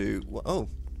 3, 2, 1. Oh.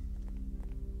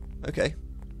 Okay.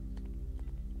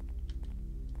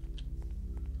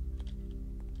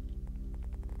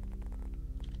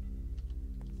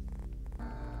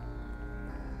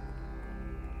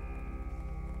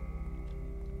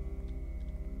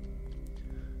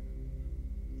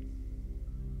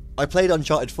 I played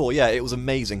Uncharted 4, yeah, it was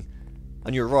amazing.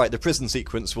 And you're right, the prison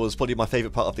sequence was probably my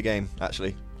favourite part of the game,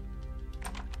 actually.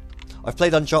 I've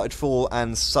played Uncharted 4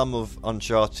 and some of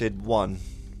Uncharted 1,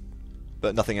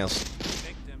 but nothing else.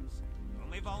 Victims,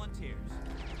 only volunteers.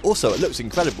 Also, it looks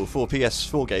incredible for a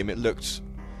PS4 game. It looked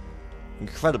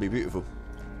incredibly beautiful.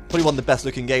 Probably one of the best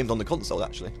looking games on the console,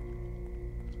 actually.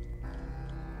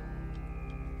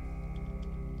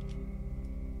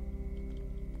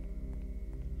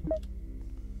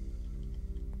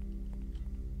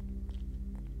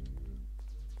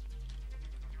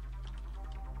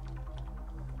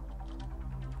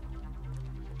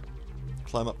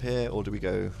 Climb up here, or do we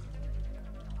go?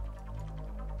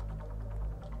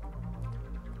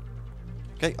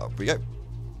 Okay, up we go.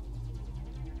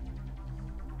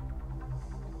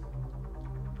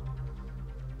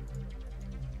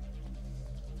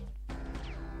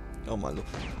 Oh my lord.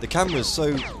 The camera's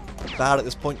so bad at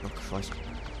this point. Oh Christ.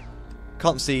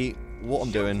 Can't see what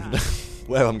I'm doing,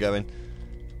 where I'm going.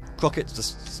 Crockett's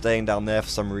just staying down there for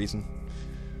some reason.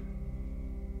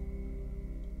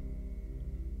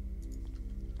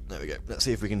 There we go. Let's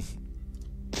see if we can...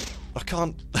 I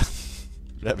can't...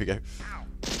 There we go.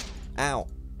 Ow.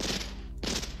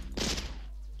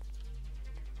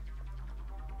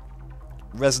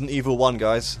 Resident Evil 1,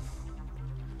 guys.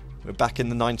 We're back in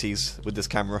the 90s with this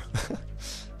camera.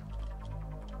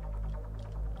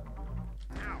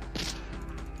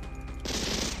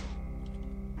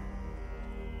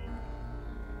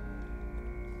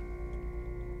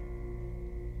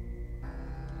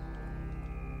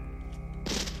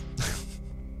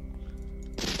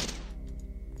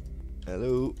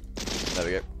 Hello. There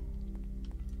we go.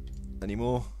 Any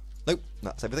more? Nope,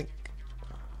 that's everything.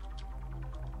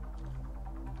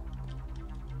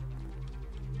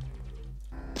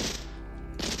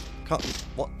 Can't.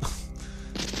 What?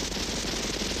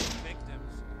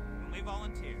 Victims, only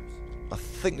volunteers. I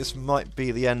think this might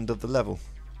be the end of the level.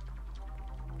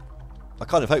 I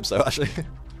kind of hope so, actually. It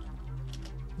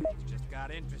just got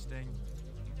interesting.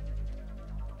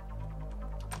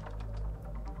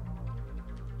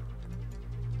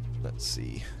 Let's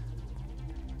see.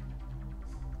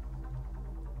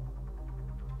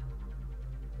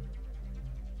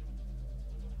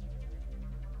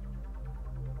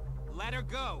 Let her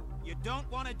go. You don't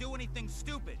want to do anything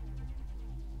stupid.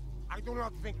 I do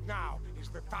not think now is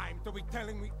the time to be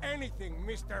telling me anything,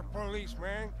 Mr.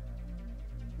 Policeman.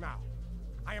 Now,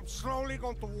 I am slowly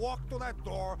going to walk to that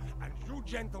door, and you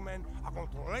gentlemen are going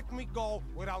to let me go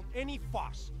without any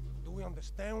fuss. Do we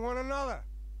understand one another?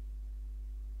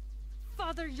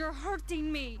 Father, you're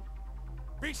hurting me.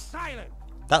 Be silent!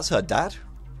 That's her dad?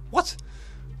 What?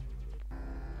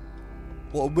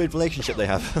 What a weird relationship they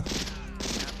have. You have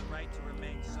the right to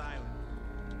remain silent.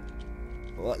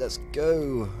 Alright, let's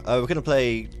go. We're going to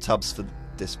play Tubbs for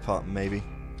this part, maybe.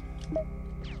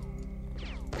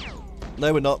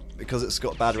 No, we're not, because it's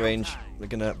got bad range. We're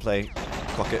going to play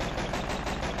Crockett.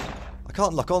 I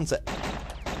can't lock on to...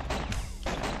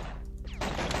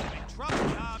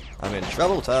 I'm in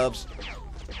trouble, Tubbs.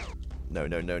 No,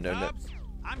 no, no, no, no. Tubbs,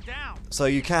 I'm down. So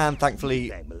you can,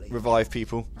 thankfully, revive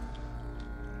people.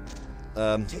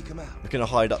 Take him out. We're gonna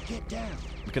hide up. Get down.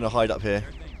 We're gonna hide up here.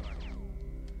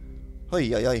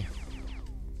 Oi, oi, oi.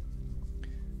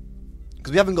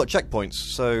 Because we haven't got checkpoints,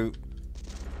 so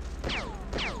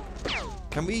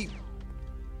can we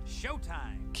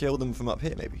Showtime. kill them from up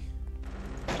here, maybe?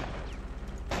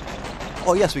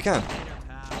 Oh yes, we can.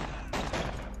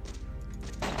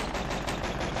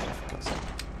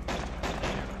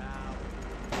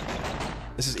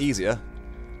 This is easier.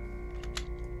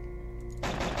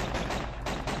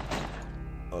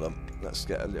 Hold on, let's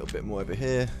get a little bit more over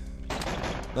here.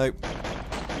 Nope.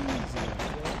 Easy,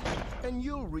 and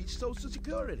you'll reach Social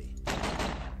Security.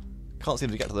 Can't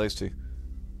seem to get to those two.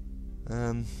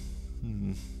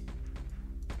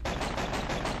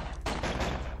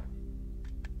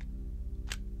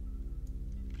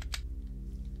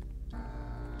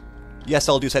 yes,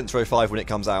 I'll do Saints Row 5 when it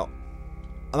comes out.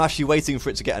 I'm actually waiting for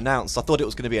it to get announced. I thought it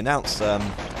was going to be announced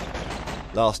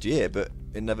last year, but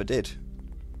it never did.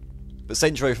 But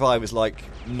Saints Row 5 is like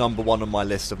 #1 on my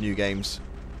list of new games.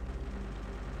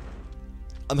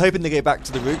 I'm hoping they go back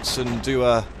to the roots and do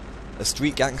a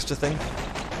street gangster thing.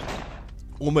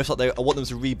 Almost like I want them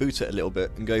to reboot it a little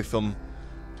bit and go from,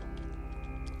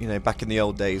 you know, back in the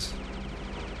old days.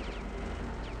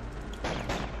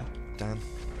 Damn.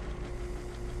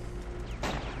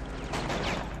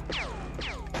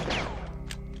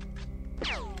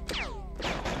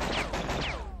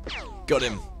 Got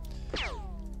him.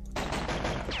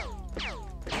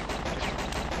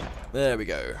 There we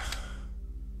go.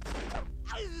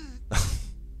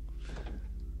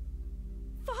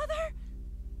 Father?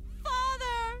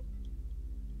 Father!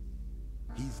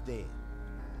 He's dead.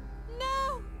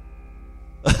 No!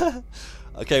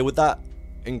 Okay, with that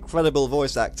incredible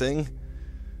voice acting,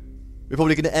 we're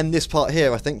probably going to end this part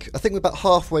here, I think. I think we're about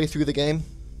halfway through the game.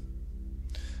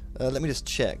 Let me just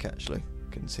check, actually.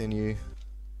 Continue.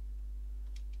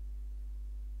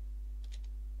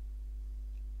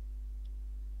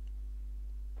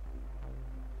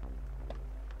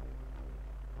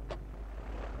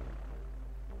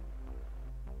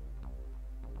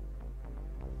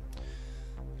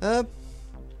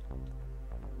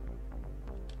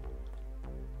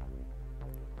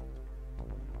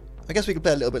 I guess we could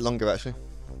play a little bit longer, actually.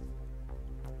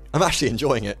 I'm actually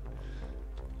enjoying it,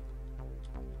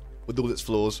 with all its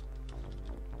flaws.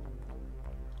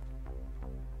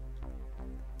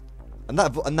 And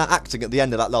that acting at the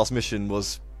end of that last mission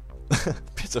was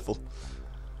pitiful.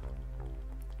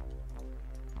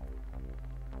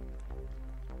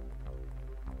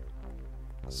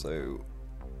 So,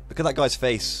 look at that guy's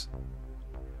face.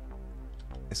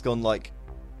 It's gone like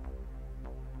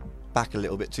back a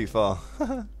little bit too far.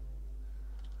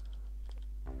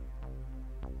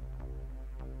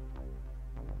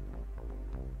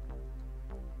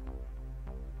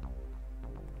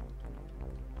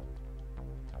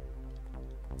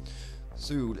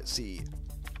 So let's see.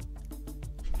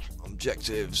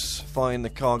 Objectives. Find the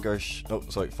cargo.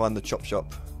 Find the chop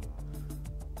shop.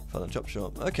 Find the chop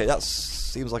shop. Okay, that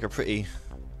seems like a pretty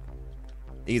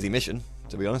easy mission,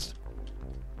 to be honest.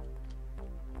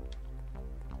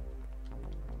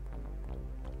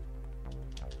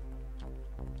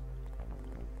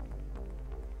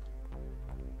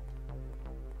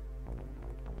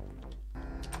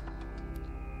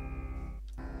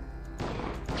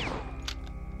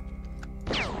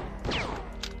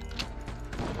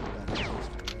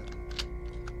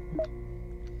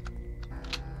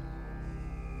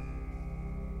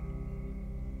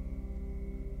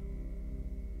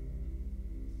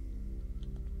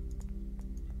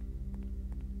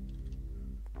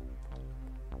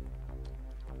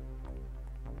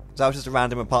 That was just a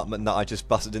random apartment that I just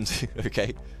busted into.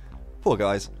 Okay. Poor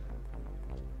guys.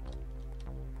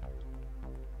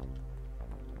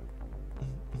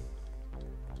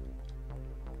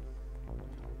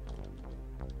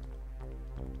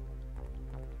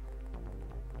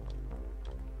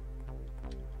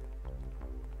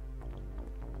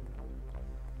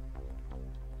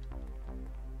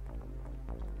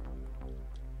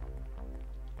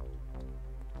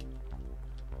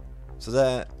 So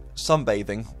they're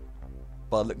sunbathing,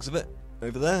 by the looks of it,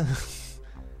 over there.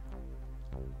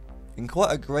 In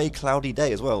quite a grey, cloudy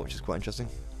day as well, which is quite interesting.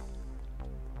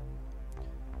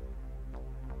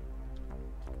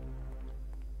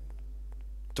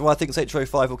 Do I think Saints Row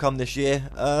 5 will come this year?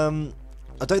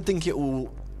 I don't think it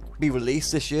will be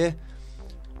released this year.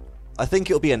 I think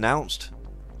it will be announced.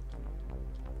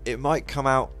 It might come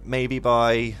out maybe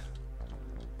by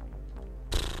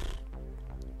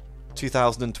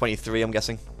 2023, I'm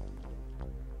guessing.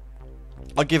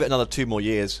 I'll give it another 2 more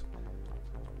years.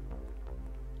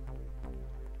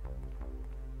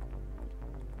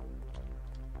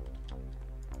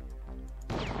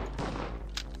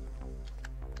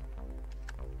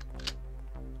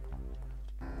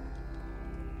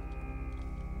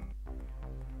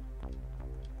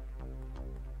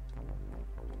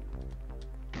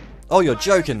 Oh, you're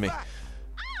joking me.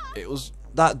 It was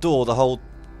that door the whole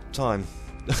time.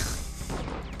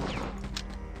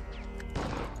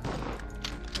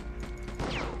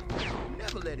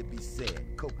 Never let it be said,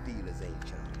 coke dealers ain't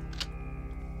charming.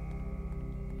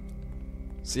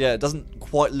 So yeah, it doesn't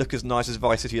quite look as nice as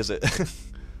Vice City, does it?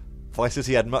 Vice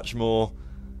City had much more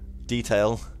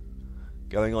detail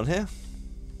going on here.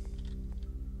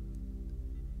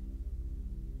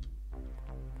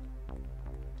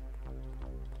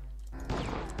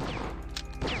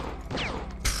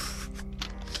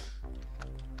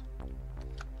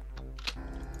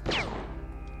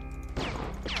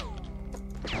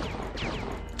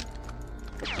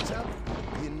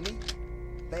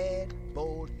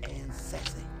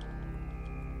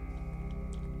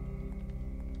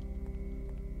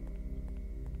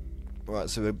 Right,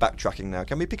 so we're backtracking now.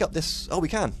 Can we pick up this? Oh, we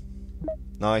can.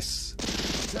 Nice.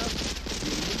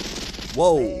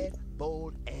 Whoa. Bad,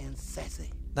 bold, and sassy.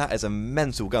 That is a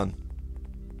mental gun.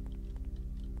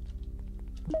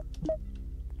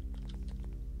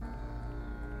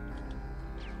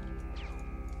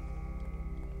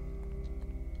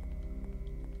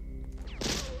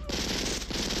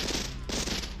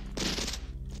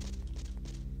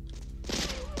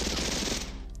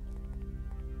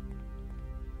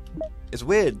 It's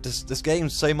weird, this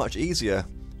game's so much easier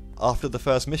after the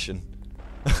first mission.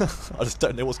 I just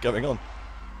don't know what's going on.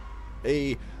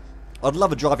 I'd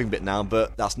love a driving bit now,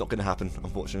 but that's not going to happen,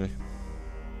 unfortunately.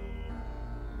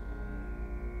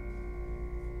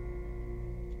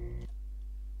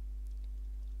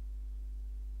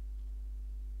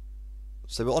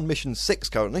 So we're on mission 6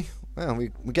 currently. Wow,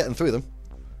 we're getting through them.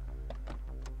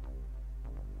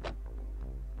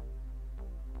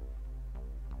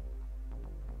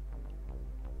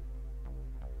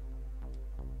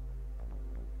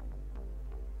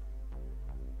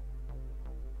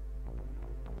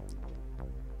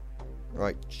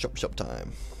 Right, shop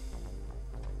time.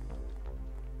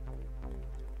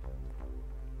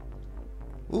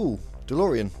 Ooh,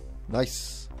 DeLorean.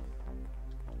 Nice.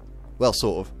 Well,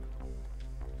 sort of.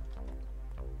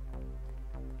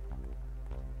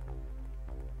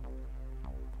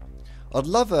 I'd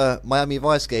love a Miami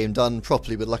Vice game done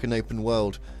properly with like an open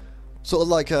world. Sort of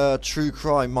like a True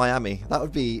Crime Miami. That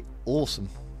would be awesome.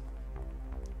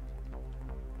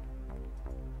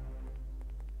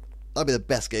 That'd be the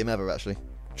best game ever, actually.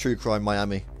 True Crime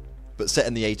Miami. But set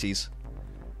in the 80s.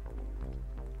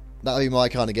 That'd be my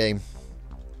kind of game.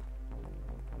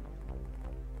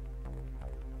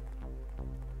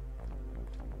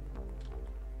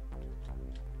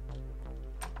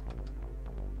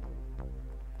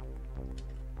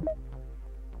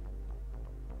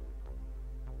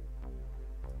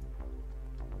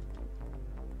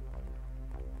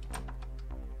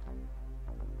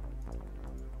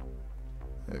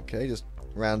 Okay, just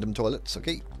random toilets,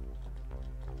 okay.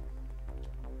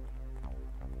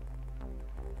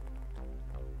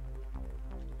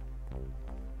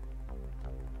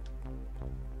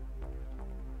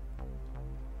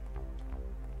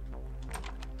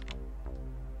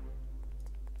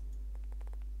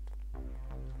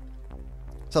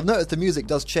 So I've noticed the music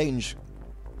does change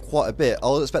quite a bit. I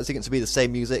was expecting it to be the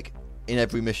same music in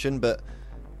every mission, but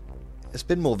it's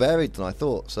been more varied than I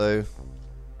thought, so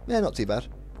yeah, not too bad.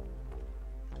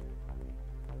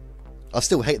 I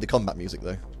still hate the combat music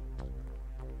though.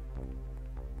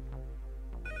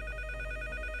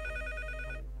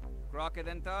 Crockett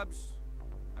and Tubbs,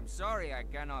 I'm sorry I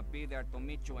cannot be there to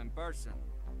meet you in person,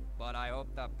 but I hope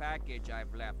the package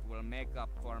I've left will make up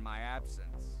for my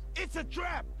absence. It's a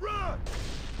trap! Run!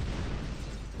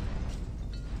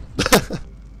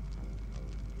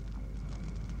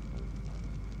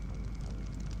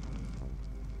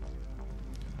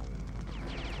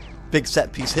 Big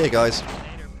set piece here, guys.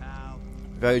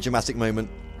 Very dramatic moment.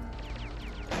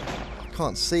 I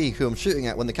can't see who I'm shooting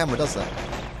at when the camera does that.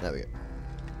 There we go.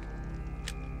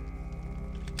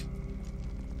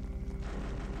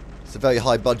 It's a very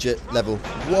high budget level.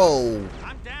 Whoa!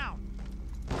 I'm down!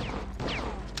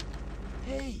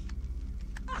 Hey,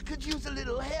 I could use a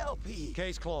little help here.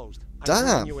 Case closed. I'm Damn.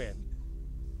 bringing you in.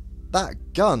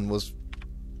 That gun was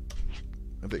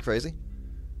a bit crazy.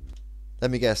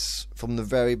 Let me guess, from the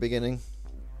very beginning.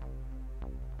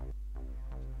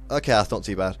 Okay, that's not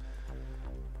too bad.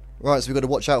 Right, so we've got to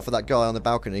watch out for that guy on the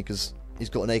balcony because he's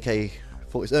got an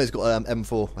AK-40. No, he's got an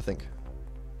M4, I think.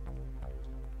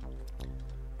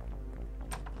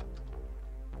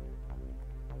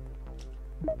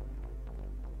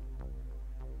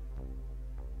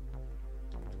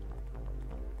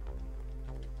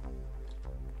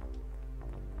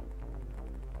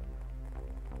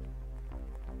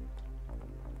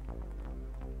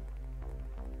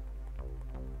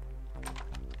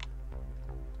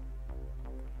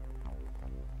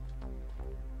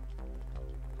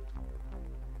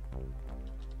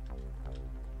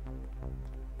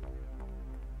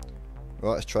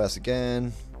 Right, let's try this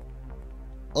again.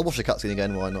 I'll watch the cutscene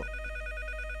again, why not?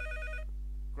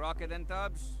 Crockett and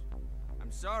Tubbs,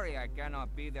 I'm sorry I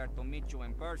cannot be there to meet you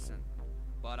in person,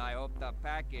 but I hope the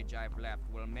package I've left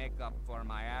will make up for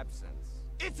my absence.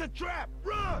 It's a trap!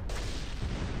 Run!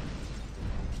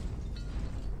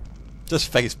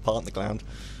 Just face plant the ground.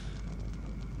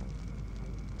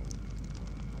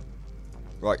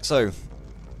 Right, so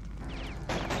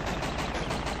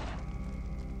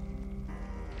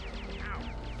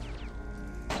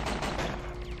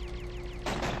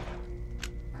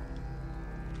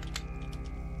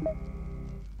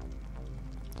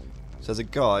there's a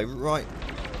guy right...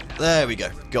 There we go.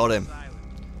 Got him.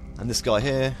 And this guy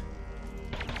here.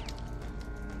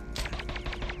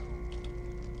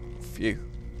 Phew.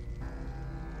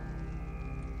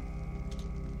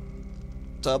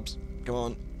 Tubbs, come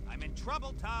on. I'm in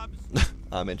trouble, Tubbs.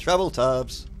 I'm in trouble,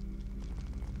 Tubbs.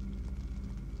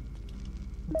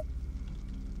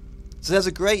 So there's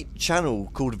a great channel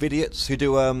called Vidiots who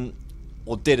do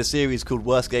or did a series called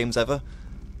Worst Games Ever,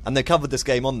 and they covered this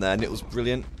game on there, and it was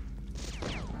brilliant.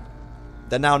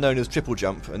 They're now known as Triple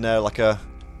Jump, and they're like a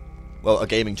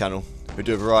gaming channel who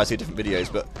do a variety of different videos.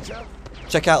 But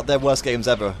check out their Worst Games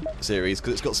Ever series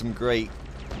because it's got some great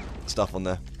stuff on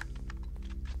there.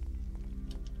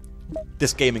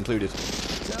 This game included.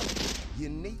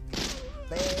 Unique,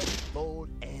 bad, bold,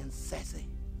 and sassy.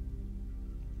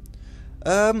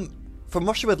 From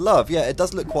Russia with Love, yeah, it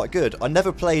does look quite good. I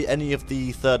never played any of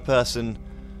the third-person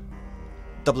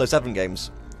 007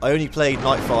 games. I only played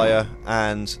Nightfire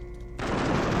and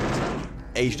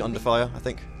Agent Under Fire, I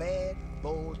think. Bad,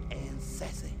 bold, and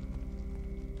sassy.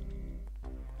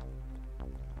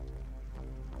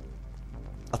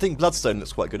 I think Bloodstone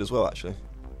looks quite good as well, actually.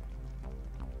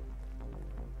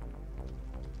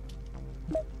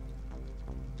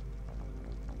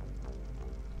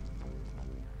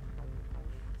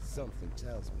 Something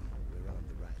tells me we're on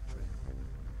the right track.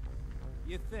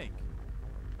 You think?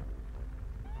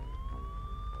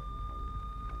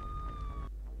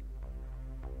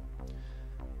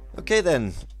 Okay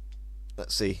then.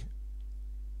 Let's see.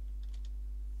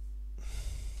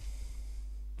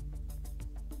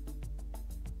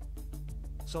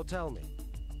 So tell me,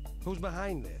 who's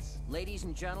behind this? Ladies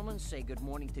and gentlemen, say good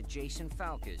morning to Jason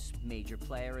Falkes, major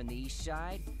player in the East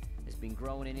Side. Has been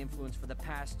growing in influence for the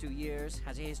past 2 years,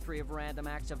 has a history of random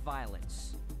acts of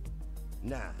violence.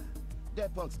 Nah,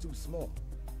 that punk's too small.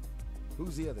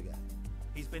 Who's the other guy?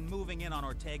 He's been moving in on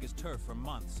Ortega's turf for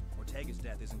months. Ortega's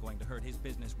death isn't going to hurt his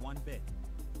business one bit.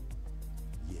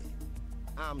 Yeah,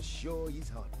 I'm sure he's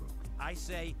heartbroken. I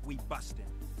say we bust him.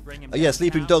 Bring him Yeah,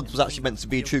 Sleeping downtown Dogs was actually and meant to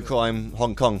be feel True good. Crime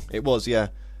Hong Kong. It was, yeah.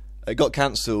 It got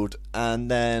cancelled, and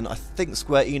then I think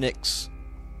Square Enix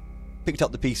picked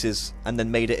up the pieces and then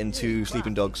made it into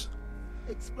Sleeping Dogs.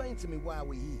 Explain to me why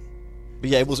we're here. But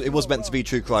yeah, it was meant to be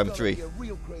True Crime It's 3. gonna be a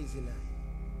real crazy night.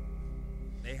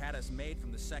 They had us made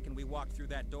from the second we walked through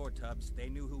that door, Tubbs. They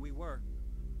knew who we were.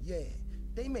 Yeah,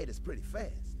 they made us pretty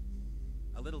fast.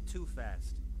 A little too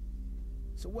fast.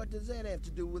 So what does that have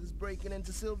to do with us breaking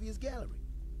into Sylvia's gallery?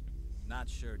 Not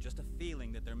sure, just a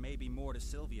feeling that there may be more to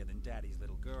Sylvia than Daddy's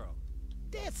little girl.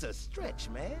 That's a stretch,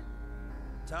 man.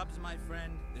 Tubbs, my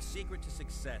friend, the secret to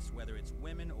success, whether it's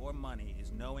women or money,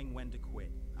 is knowing when to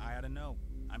quit. I ought to know.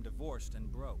 I'm divorced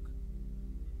and broke.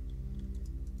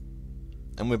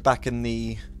 And we're back in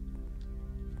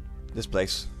this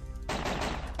place.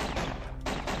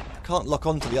 Can't lock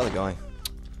on to the other guy.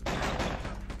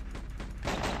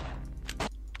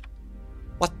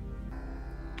 What?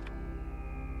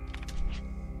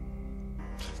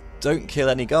 Don't kill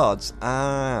any guards.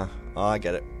 Ah, I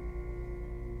get it.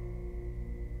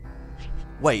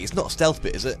 Wait, it's not a stealth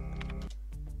bit, is it?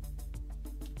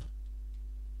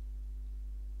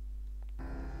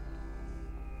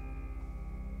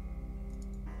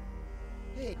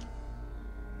 Hey,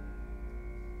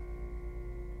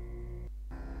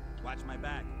 Watch my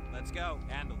back. Let's go.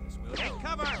 Handle this, will you?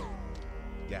 Cover!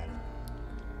 got it.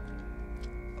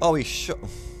 Oh, he shot.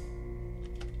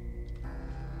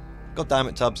 God damn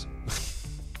it, Tubbs.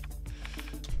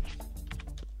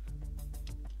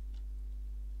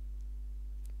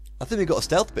 I think we got a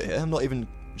stealth bit here. I'm not even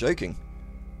joking.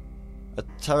 A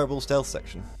terrible stealth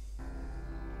section.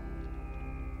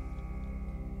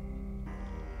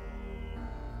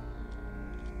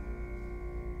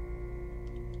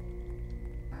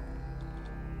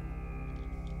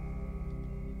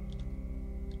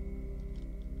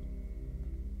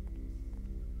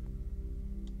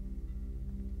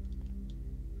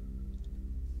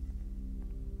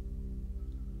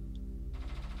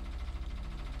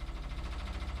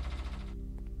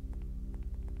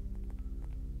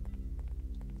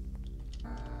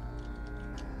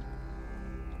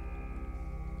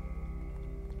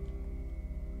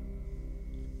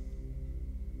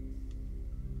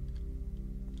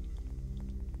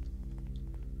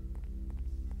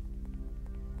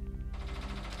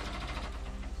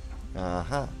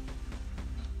 Aha.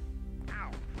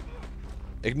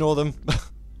 Ignore them.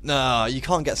 Nah, you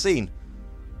can't get seen.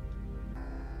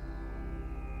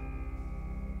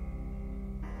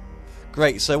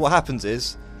 Great, so what happens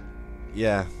is,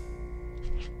 yeah,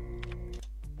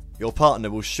 your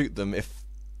partner will shoot them if,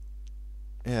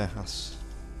 yeah, that's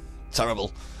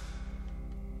terrible.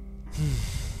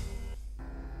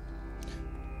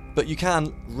 But you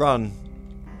can run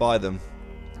by them,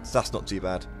 so that's not too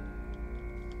bad.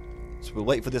 So we'll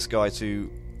wait for this guy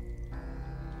to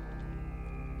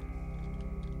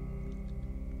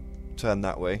turn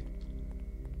that way.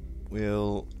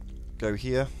 We'll go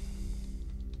here.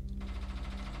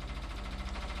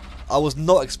 I was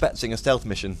not expecting a stealth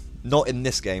mission. Not in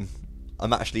this game.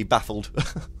 I'm actually baffled.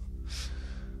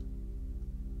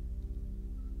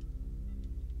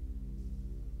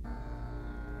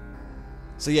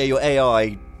 So yeah, your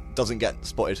AI doesn't get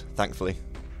spotted, thankfully.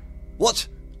 What?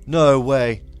 No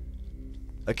way.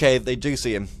 Okay, they do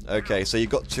see him. Okay, so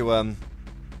you've got to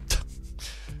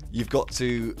you've got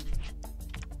to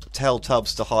tell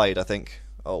Tubbs to hide, I think.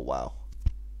 Oh wow.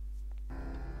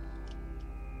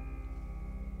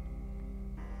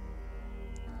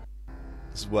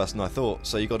 This is worse than I thought.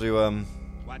 So you got to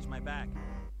Watch my back.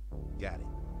 Got it.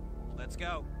 Let's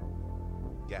go.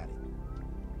 Got it.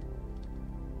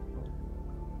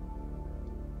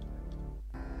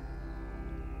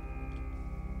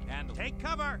 And take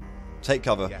cover. take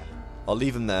cover. Got it. I'll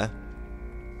leave him there.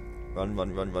 Run,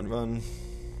 run, run, run, run.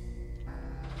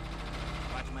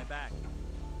 Watch my back.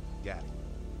 Got it.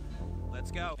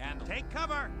 Let's go. And take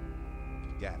cover.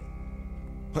 Got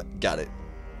it. Got it.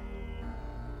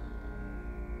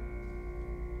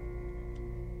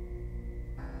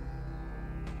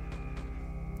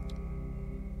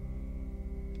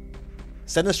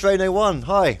 Senestrain01,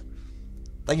 hi.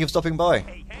 Thank you for stopping by.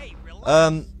 Hey, hey,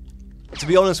 relax. To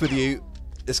be honest with you,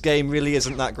 this game really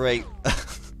isn't that great.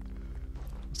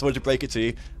 Sorry to break it to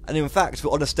you. And in fact,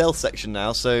 we're on a stealth section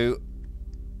now, so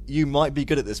you might be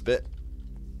good at this bit.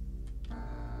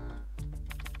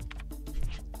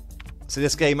 So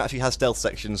this game actually has stealth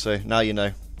sections, so now you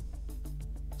know.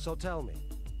 So tell me,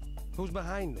 who's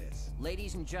behind this?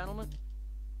 Ladies and gentlemen,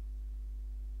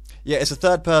 Yeah, it's a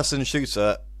third-person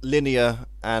shooter, linear,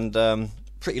 and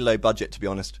pretty low budget, to be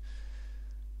honest.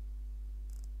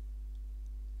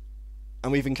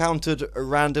 And we've encountered a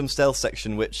random stealth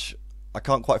section, which I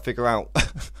can't quite figure out.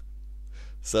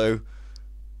 So,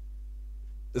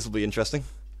 this will be interesting.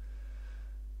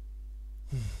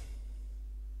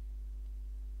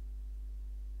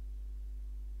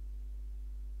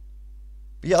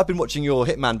 But yeah, I've been watching your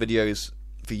Hitman videos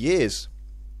for years.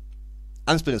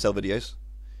 And Splinter Cell videos.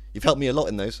 You've helped me a lot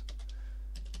in those.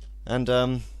 And,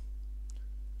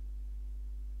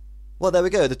 well, there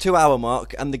we go, the 2-hour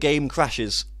mark, and the game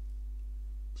crashes.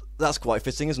 That's quite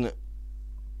fitting, isn't it?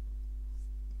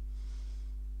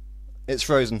 It's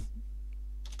frozen.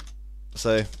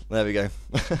 So, there we go.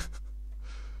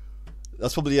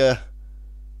 That's probably a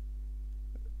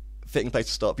fitting place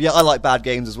to stop. Yeah, I like bad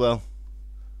games as well.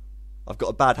 I've got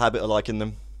a bad habit of liking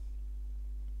them.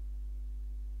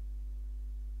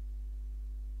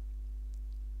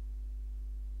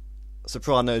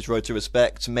 Sopranos, Road to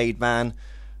Respect, Made Man,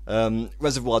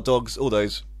 Reservoir Dogs, all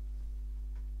those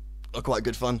are quite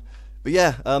good fun. But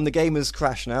yeah, the game has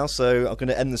crashed now, so I'm going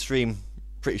to end the stream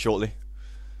pretty shortly.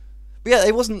 But yeah,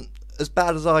 it wasn't as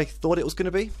bad as I thought it was going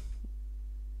to be.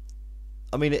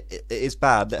 I mean, it is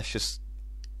bad, let's just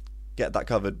get that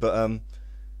covered, but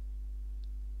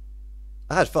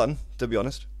I had fun, to be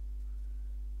honest.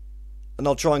 And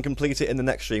I'll try and complete it in the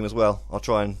next stream as well. I'll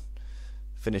try and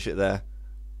finish it there.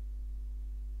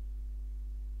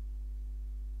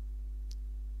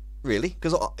 Really?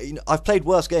 Because I've played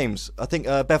worse games. I think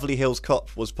Beverly Hills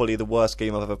Cop was probably the worst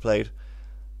game I've ever played.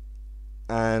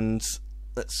 And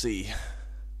let's see.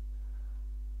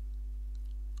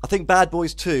 I think Bad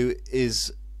Boys 2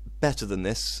 is better than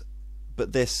this,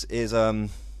 but this is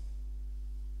one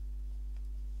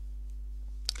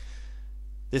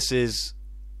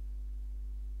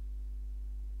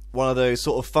of those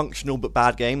sort of functional but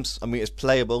bad games. I mean, it's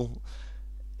playable.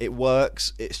 It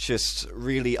works, it's just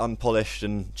really unpolished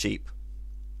and cheap.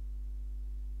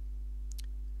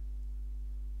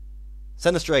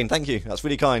 Senestrain, thank you, that's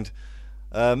really kind.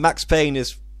 Max Payne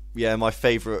is, yeah, my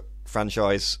favourite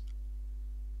franchise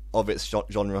of its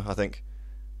genre, I think.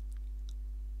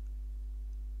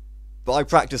 But I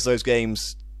practice those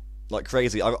games like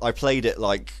crazy. I played it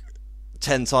like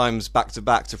 10 times back to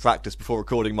back to practice before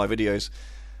recording my videos.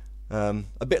 A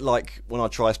bit like when I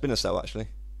try Splinter Cell, actually.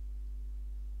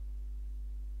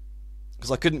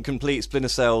 Because I couldn't complete Splinter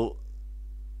Cell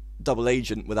Double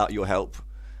Agent without your help,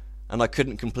 and I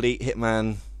couldn't complete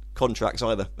Hitman Contracts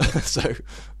either. So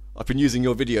I've been using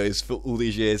your videos for all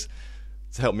these years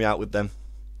to help me out with them.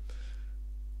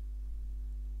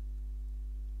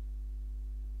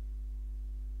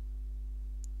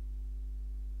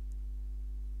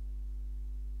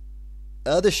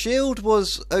 The Shield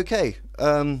was okay.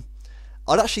 I'd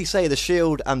actually say the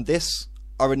Shield and this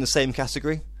are in the same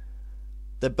category.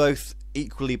 They're both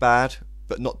equally bad,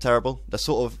 but not terrible. They're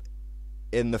sort of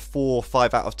in the 4,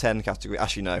 5 out of 10 category.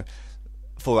 Actually, no,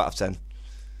 4 out of 10.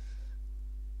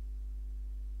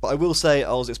 But I will say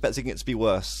I was expecting it to be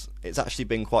worse. It's actually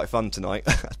been quite fun tonight,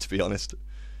 to be honest.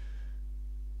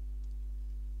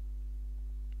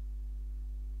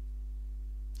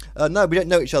 No, we don't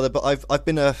know each other, but I've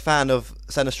been a fan of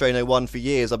Senestrano1 for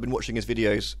years. I've been watching his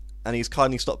videos, and he's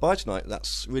kindly stopped by tonight.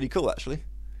 That's really cool, actually.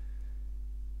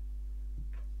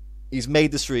 He's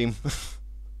made the stream. But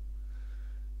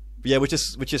yeah, we're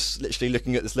just literally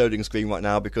looking at this loading screen right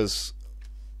now because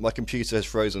my computer is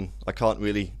frozen. I can't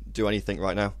really do anything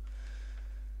right now.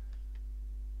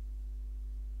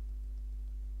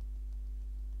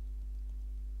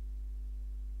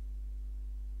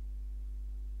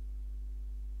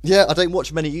 Yeah, I don't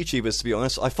watch many YouTubers, to be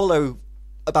honest. I follow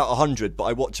about 100, but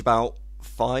I watch about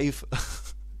 5,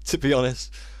 to be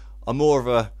honest. I'm more of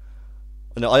a...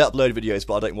 No, I upload videos,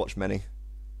 but I don't watch many.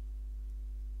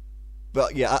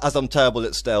 But yeah, as I'm terrible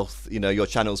at stealth, you know, your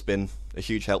channel's been a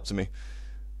huge help to me.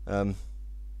 A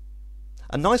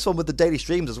nice one with the daily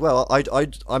streams as well.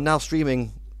 I'm now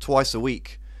streaming twice a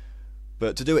week,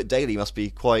 but to do it daily must be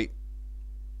quite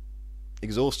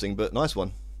exhausting, but nice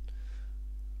one.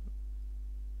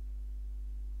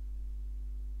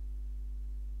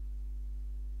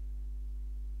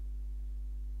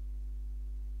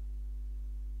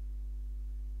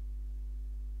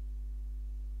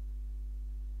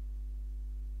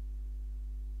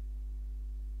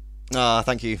 Ah,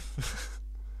 thank you.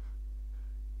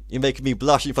 You're making me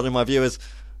blush in front of my viewers.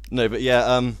 No, but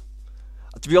yeah,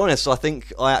 to be honest, I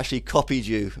think I actually copied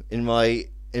you in my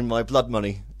Blood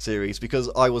Money series because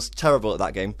I was terrible at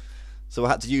that game. So I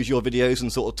had to use your videos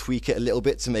and sort of tweak it a little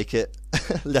bit to make it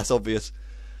less obvious.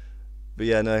 But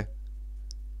yeah, no.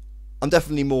 I'm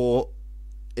definitely more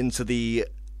into the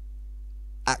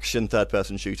action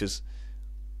third-person shooters.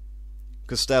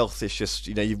 Because stealth is just,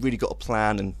 you know, you've really got to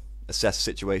plan and assess the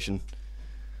situation,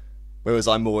 whereas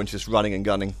I'm more into just running and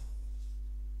gunning.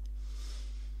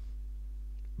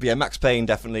 But yeah, Max Payne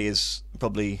definitely is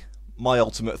probably my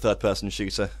ultimate third-person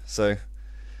shooter, so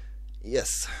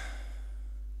yes.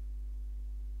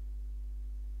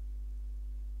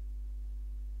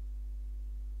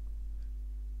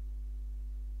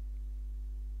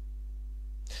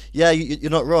 Yeah, you're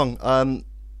not wrong.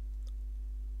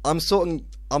 I'm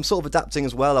sort of adapting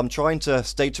as well. I'm trying to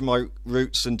stay to my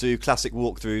roots and do classic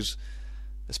walkthroughs,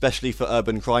 especially for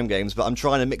urban crime games, but I'm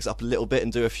trying to mix up a little bit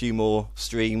and do a few more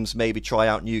streams, maybe try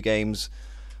out new games.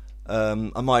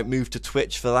 I might move to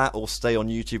Twitch for that or stay on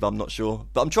YouTube, I'm not sure.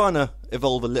 But I'm trying to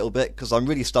evolve a little bit because I'm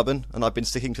really stubborn and I've been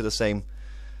sticking to the same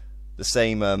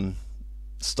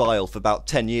style for about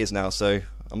 10 years now, so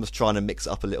I'm just trying to mix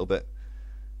it up a little bit.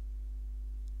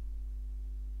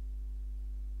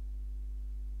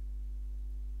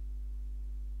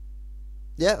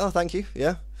 Yeah, oh, thank you,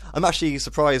 yeah. I'm actually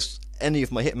surprised any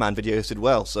of my Hitman videos did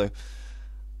well, so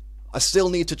I still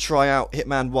need to try out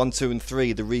Hitman 1, 2 and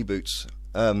 3, the reboots,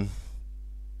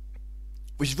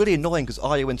 which is really annoying because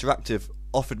IO Interactive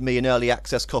offered me an early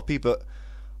access copy, but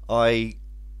I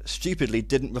stupidly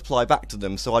didn't reply back to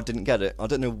them, so I didn't get it. I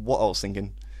don't know what I was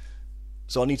thinking.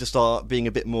 So I need to start being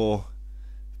a bit more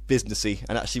businessy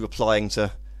and actually replying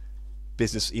to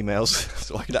business emails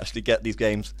so I can actually get these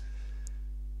games.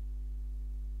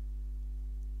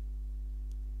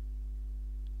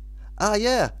 Ah,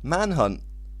 yeah, Manhunt.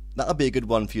 That'll be a good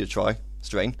one for you to try,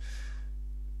 Strain.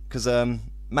 Because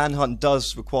Manhunt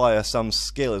does require some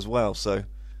skill as well, so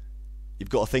you've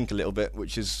got to think a little bit,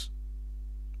 which is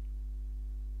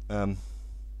something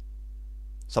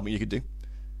you could do.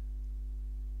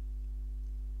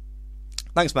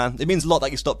 Thanks, man. It means a lot that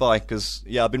you stopped by, because,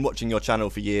 yeah, I've been watching your channel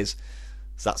for years,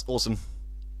 so that's awesome.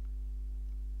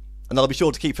 And I'll be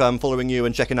sure to keep following you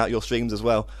and checking out your streams as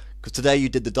well, because today you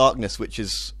did The Darkness, which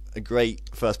is a great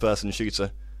first-person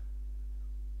shooter,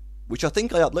 which I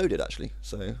think I uploaded actually,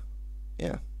 so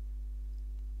yeah.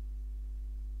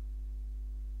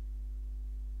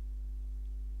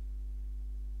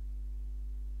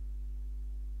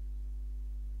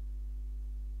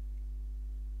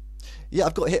 Yeah,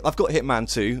 I've got Hitman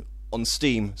 2 on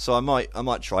Steam, so I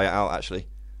might try it out actually.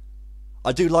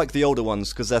 I do like the older ones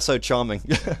because they're so charming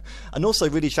and also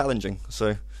really challenging,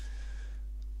 so.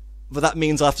 But that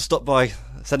means I have to stop by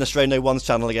Senestrano1's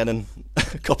channel again and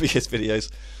copy his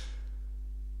videos.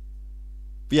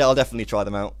 But yeah, I'll definitely try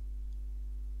them out.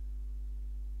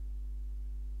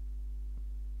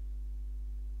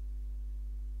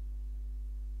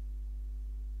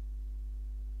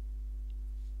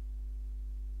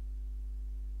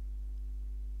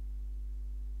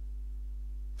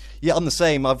 Yeah, I'm the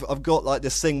same. I've got like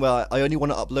this thing where I only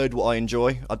want to upload what I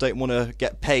enjoy. I don't want to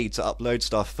get paid to upload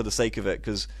stuff for the sake of it,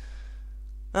 because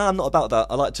I'm not about that.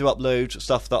 I like to upload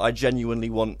stuff that I genuinely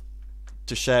want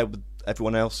to share with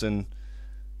everyone else, and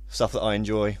stuff that I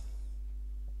enjoy,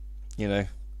 you know,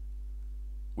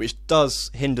 which does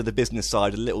hinder the business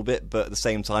side a little bit, but at the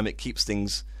same time it keeps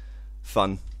things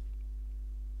fun.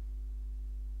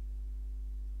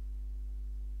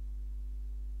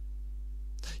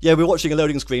 Yeah, we're watching a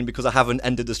loading screen because I haven't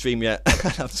ended the stream yet.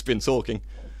 I've just been talking.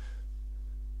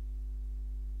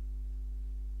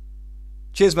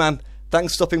 Cheers, man.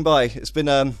 Thanks for stopping by. It's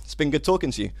been good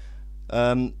talking to you.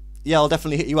 Yeah, I'll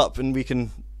definitely hit you up and we can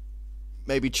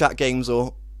maybe chat games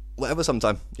or whatever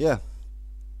sometime. Yeah.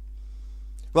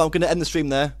 Well, I'm going to end the stream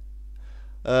there.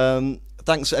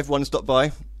 Thanks for everyone who stopped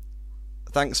by.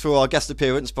 Thanks for our guest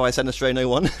appearance by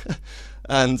Senestray01.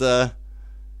 And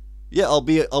yeah, I'll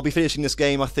be finishing this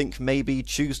game, I think maybe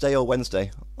Tuesday or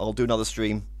Wednesday. I'll do another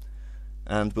stream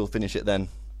and we'll finish it then.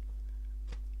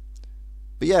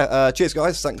 But yeah, cheers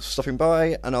guys, thanks for stopping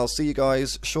by, and I'll see you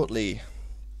guys shortly.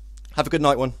 Have a good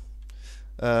night, one.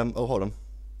 Oh, hold on.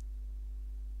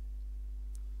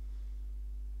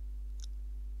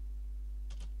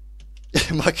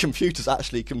 My computer's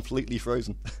actually completely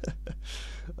frozen.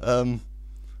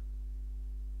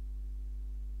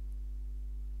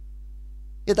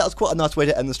 Yeah, that was quite a nice way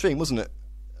to end the stream, wasn't it?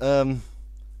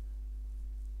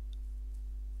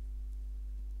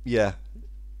 Yeah.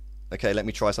 Okay, let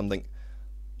me try something.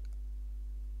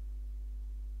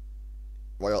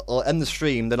 Well, I'll end the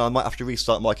stream, then I might have to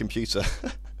restart my computer.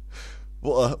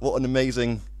 What an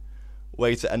amazing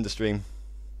way to end the stream.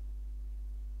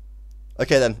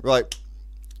 Okay then, right.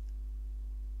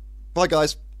 Bye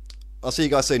guys. I'll see you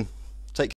guys soon.